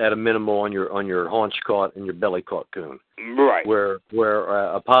at a minimal on your haunch caught and your belly caught coon. Right. Where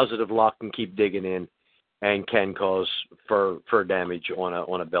a positive lock can keep digging in and can cause fur damage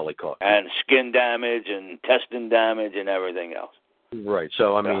on a belly caught. And skin damage and intestine damage and everything else. Right.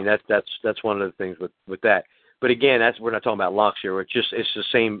 So I mean that's one of the things with that. But again, we're not talking about locks here. It's the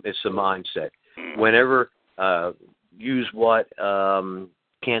same. It's the mindset. Whenever use what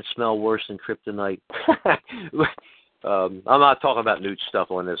can't smell worse than kryptonite. I'm not talking about Newt stuff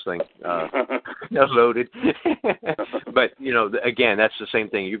on this thing. Loaded. But, again, that's the same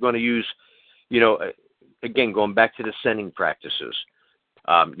thing. You're going to use, again, going back to the sending practices,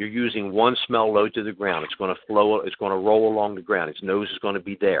 you're using one smell load to the ground. It's going to flow. It's going to roll along the ground. Its nose is going to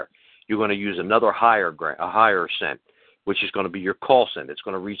be there. You're going to use a higher scent, which is going to be your call scent. It's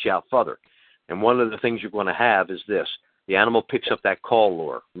going to reach out further. And one of the things you're going to have is this. The animal picks up that call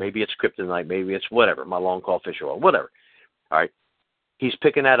lure. Maybe it's kryptonite. Maybe it's whatever, my long call fish oil, whatever. All right. He's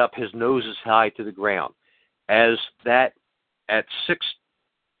picking that up. His nose is high to the ground. As that at 6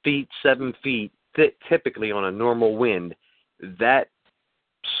 feet, 7 feet, typically on a normal wind, that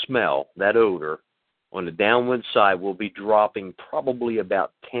smell, that odor on the downwind side will be dropping probably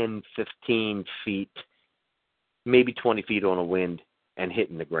about 10, 15 feet, maybe 20 feet on a wind and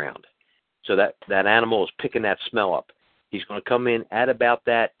hitting the ground. So that animal is picking that smell up. He's going to come in at about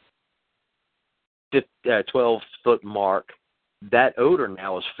that 12-foot mark. That odor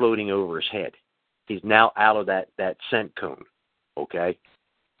now is floating over his head. He's now out of that scent cone, okay?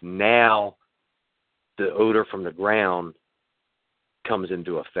 Now the odor from the ground comes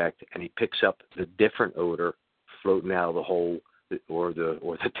into effect, and he picks up the different odor floating out of the hole or the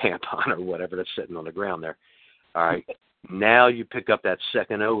tampon or whatever that's sitting on the ground there. All right. Now you pick up that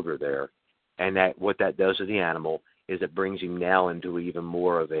second odor there, and what that does to the animal is it brings him now into even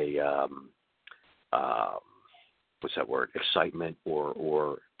more of a what's that word? Excitement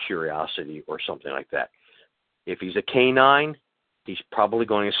or curiosity or something like that. If he's a canine, he's probably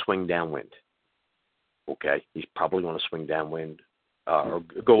going to swing downwind. Okay, he's probably going to swing downwind or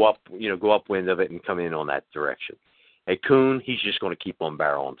go upwind of it and come in on that direction. A coon, he's just going to keep on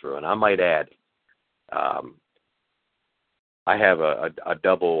barreling through. And I might add, I have a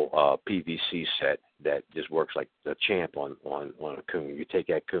double PVC set that just works like a champ on a coon. You take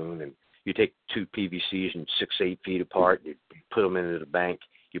that coon and you take two PVCs and 6-8 feet apart, you put them into the bank,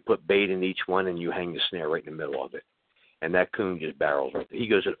 you put bait in each one, and you hang the snare right in the middle of it. And that coon just barrels right there. He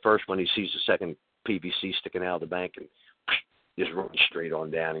goes at first when he sees the second PVC sticking out of the bank and just runs straight on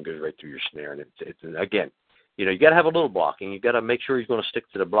down and goes right through your snare. And it's again, you got to have a little blocking. You got to make sure he's going to stick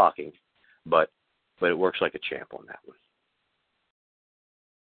to the blocking, but it works like a champ on that one.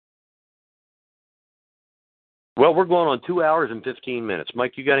 Well, we're going on 2 hours and 15 minutes.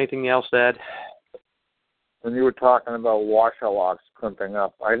 Mike, you got anything else to add? When you were talking about washer locks crimping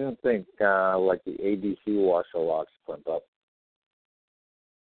up, I didn't think like the ADC washer locks crimp up.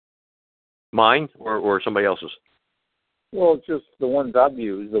 Mine or somebody else's? Well, just the ones I've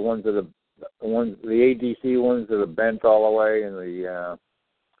used, the ADC ones that are bent all the way, and the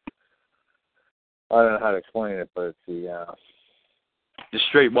I don't know how to explain it, but it's the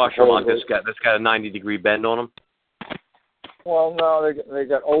straight washer lock that's got a 90-degree bend on them. Well, no, they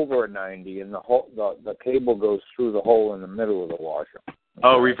got over a 90, and the cable goes through the hole in the middle of the washer.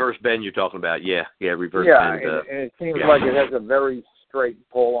 Oh, reverse bend you're talking about? Yeah, reverse bend. And it seems like it has a very straight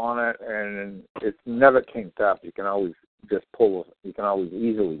pull on it, and it's never kinked up. You can always just pull. You can always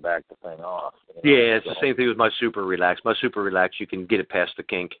easily back the thing off. Yeah, it's the same thing with my Super Relax. My Super Relax, you can get it past the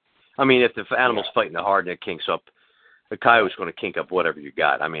kink. I mean, if the animal's fighting it hard and it kinks up, a coyote's going to kink up whatever you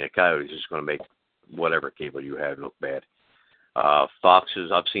got. I mean, a coyote's just going to make whatever cable you have look bad.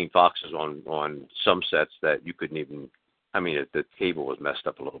 Foxes, I've seen foxes on some sets that you couldn't even, I mean, the cable was messed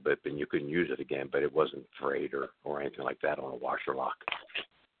up a little bit, and you couldn't use it again, but it wasn't frayed or anything like that on a washer lock.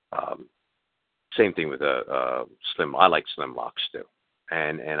 Same thing with a slim. I like slim locks too,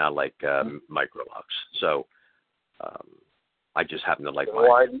 and I like micro locks. So I just happen to like my.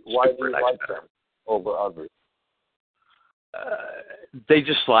 Why do you like them over others? They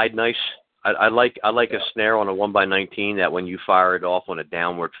just slide nice. I like a snare on a 1x19 that when you fire it off on a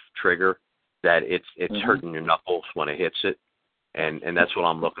downward trigger, that it's hurting your knuckles when it hits it, and that's what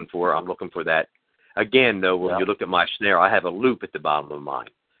I'm looking for. I'm looking for that. Again, though, when you look at my snare, I have a loop at the bottom of mine.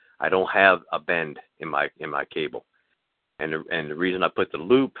 I don't have a bend in my cable, and the reason I put the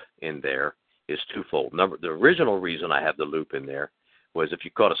loop in there is twofold. The original reason I have the loop in there was if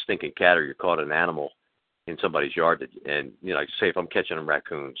you caught a stinking cat or you caught an animal in somebody's yard, and say if I'm catching them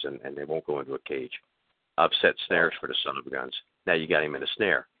raccoons and they won't go into a cage, I've set snares for the son of a guns. Now you got him in a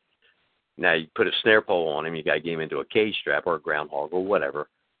snare. Now you put a snare pole on him, you got to get him into a cage strap or a groundhog or whatever.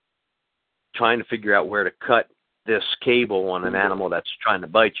 Trying to figure out where to cut this cable on an animal that's trying to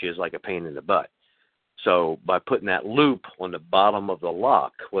bite you is like a pain in the butt. So by putting that loop on the bottom of the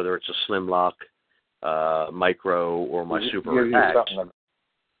lock, whether it's a slim lock, micro, or my super attached,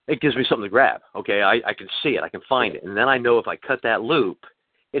 it gives me something to grab. Okay, I can see it, I can find it, and then I know if I cut that loop,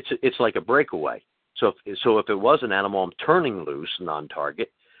 it's like a breakaway. So if it was an animal I'm turning loose,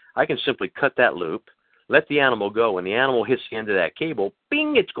 non-target, I can simply cut that loop, let the animal go. When the animal hits the end of that cable,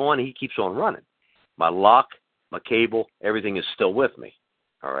 bing, it's gone, and he keeps on running. My lock, my cable, everything is still with me.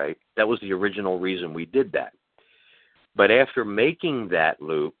 All right? That was the original reason we did that. But after making that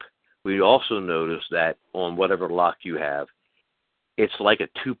loop, we also noticed that on whatever lock you have, it's like a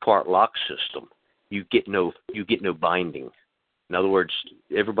two-part lock system. You get no binding. In other words,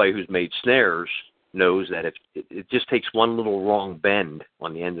 everybody who's made snares knows that if it just takes one little wrong bend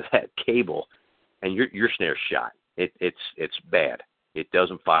on the end of that cable, and your snare's shot. It's bad. It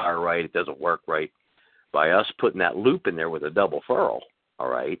doesn't fire right. It doesn't work right. By us putting that loop in there with a double furl, all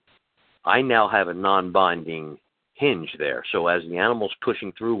right, I now have a non-binding hinge there. So as the animal's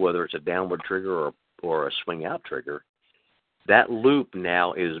pushing through, whether it's a downward trigger or a swing out trigger, that loop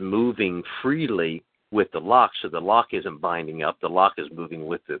now is moving freely with the lock. So the lock isn't binding up. The lock is moving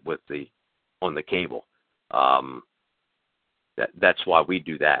with the on the cable. That's why we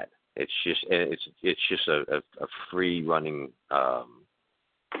do that. It's just a free running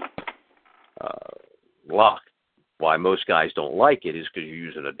lock. Why most guys don't like it is because you're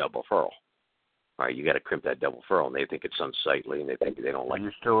using a double furl. All right, you got to crimp that double furl, and they think it's unsightly, and they think they don't like it.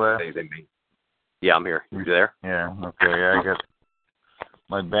 You still there? Yeah, I'm here. You there? Yeah. Okay. Yeah, I got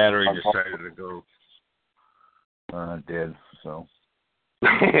my battery decided to go dead. So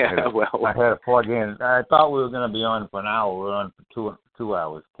yeah. I had to plug in. I thought we were going to be on for an hour. We're on for two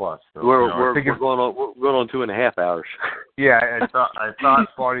hours plus. So, we're going on 2.5 hours. Yeah, I thought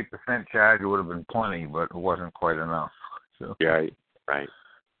 40% charge would have been plenty, but it wasn't quite enough. So. Yeah, right.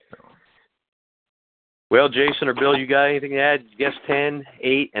 Well, Jason or Bill, you got anything to add? Guess 10,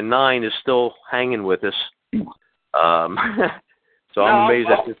 8, and 9 is still hanging with us. So I'm amazed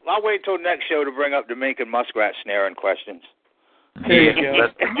at this. I'll wait till next show to bring up the mink and muskrat snaring questions. Yeah.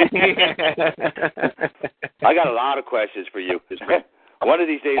 I got a lot of questions for you. One of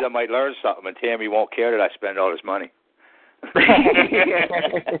these days I might learn something, and Tammy won't care that I spend all this money.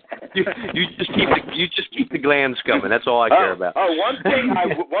 you just keep the glands coming. That's all I care about.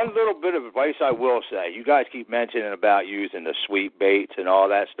 One little bit of advice I will say. You guys keep mentioning about using the sweet baits and all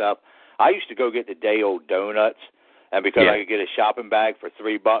that stuff. I used to go get the day-old donuts, and because I could get a shopping bag for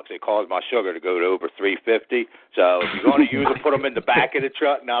 $3, it caused my sugar to go to over $3.50. So if you're going to use them, put them in the back of the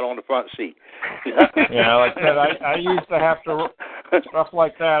truck, not on the front seat. Yeah, like I said, I used to have to stuff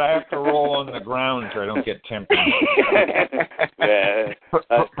like that. I have to roll on the ground so I don't get tempted. Yeah.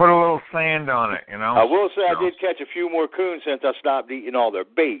 Put a little sand on it, you know. I will say I did catch a few more coons since I stopped eating all their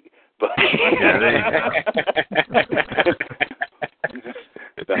bait. But yeah, there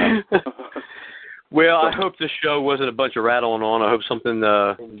you go. Well, I hope this show wasn't a bunch of rattling on. I hope something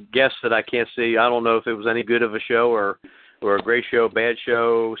guests that I can't see. I don't know if it was any good of a show or a great show, bad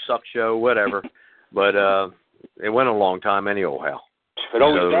show, suck show, whatever. But it went a long time anyhow. It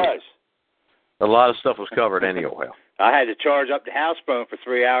always does. A lot of stuff was covered anyhow. I had to charge up the house phone for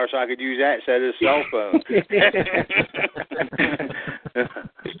 3 hours so I could use that instead of the cell phone.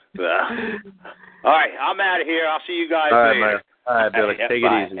 All right, I'm out of here. I'll see you guys later. Man. All right, Billy. Take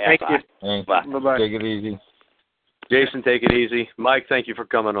it easy. Thank you. Bye-bye. Take it easy. Jason, take it easy. Mike, thank you for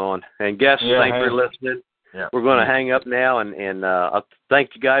coming on. And guests, thank you for listening. Yeah. We're going to hang up now, and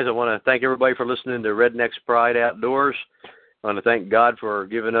thank you guys. I want to thank everybody for listening to Rednecks Pride Outdoors. I want to thank God for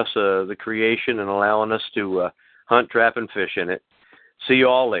giving us the creation and allowing us to hunt, trap, and fish in it. See you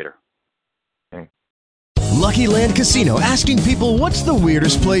all later. Lucky Land Casino, asking people, what's the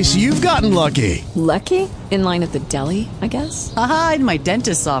weirdest place you've gotten lucky? Lucky? In line at the deli, I guess? Aha, in my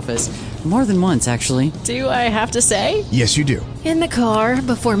dentist's office. More than once, actually. Do I have to say? Yes, you do. In the car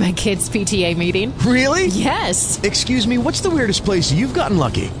before my kids' PTA meeting. Really? Yes. Excuse me, what's the weirdest place you've gotten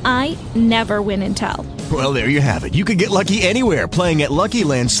lucky? I never win and tell. Well, there you have it. You can get lucky anywhere, playing at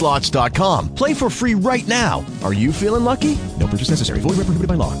LuckyLandSlots.com. Play for free right now. Are you feeling lucky? No purchase necessary. Void where prohibited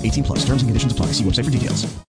by law. 18+. Terms and conditions apply. See website for details.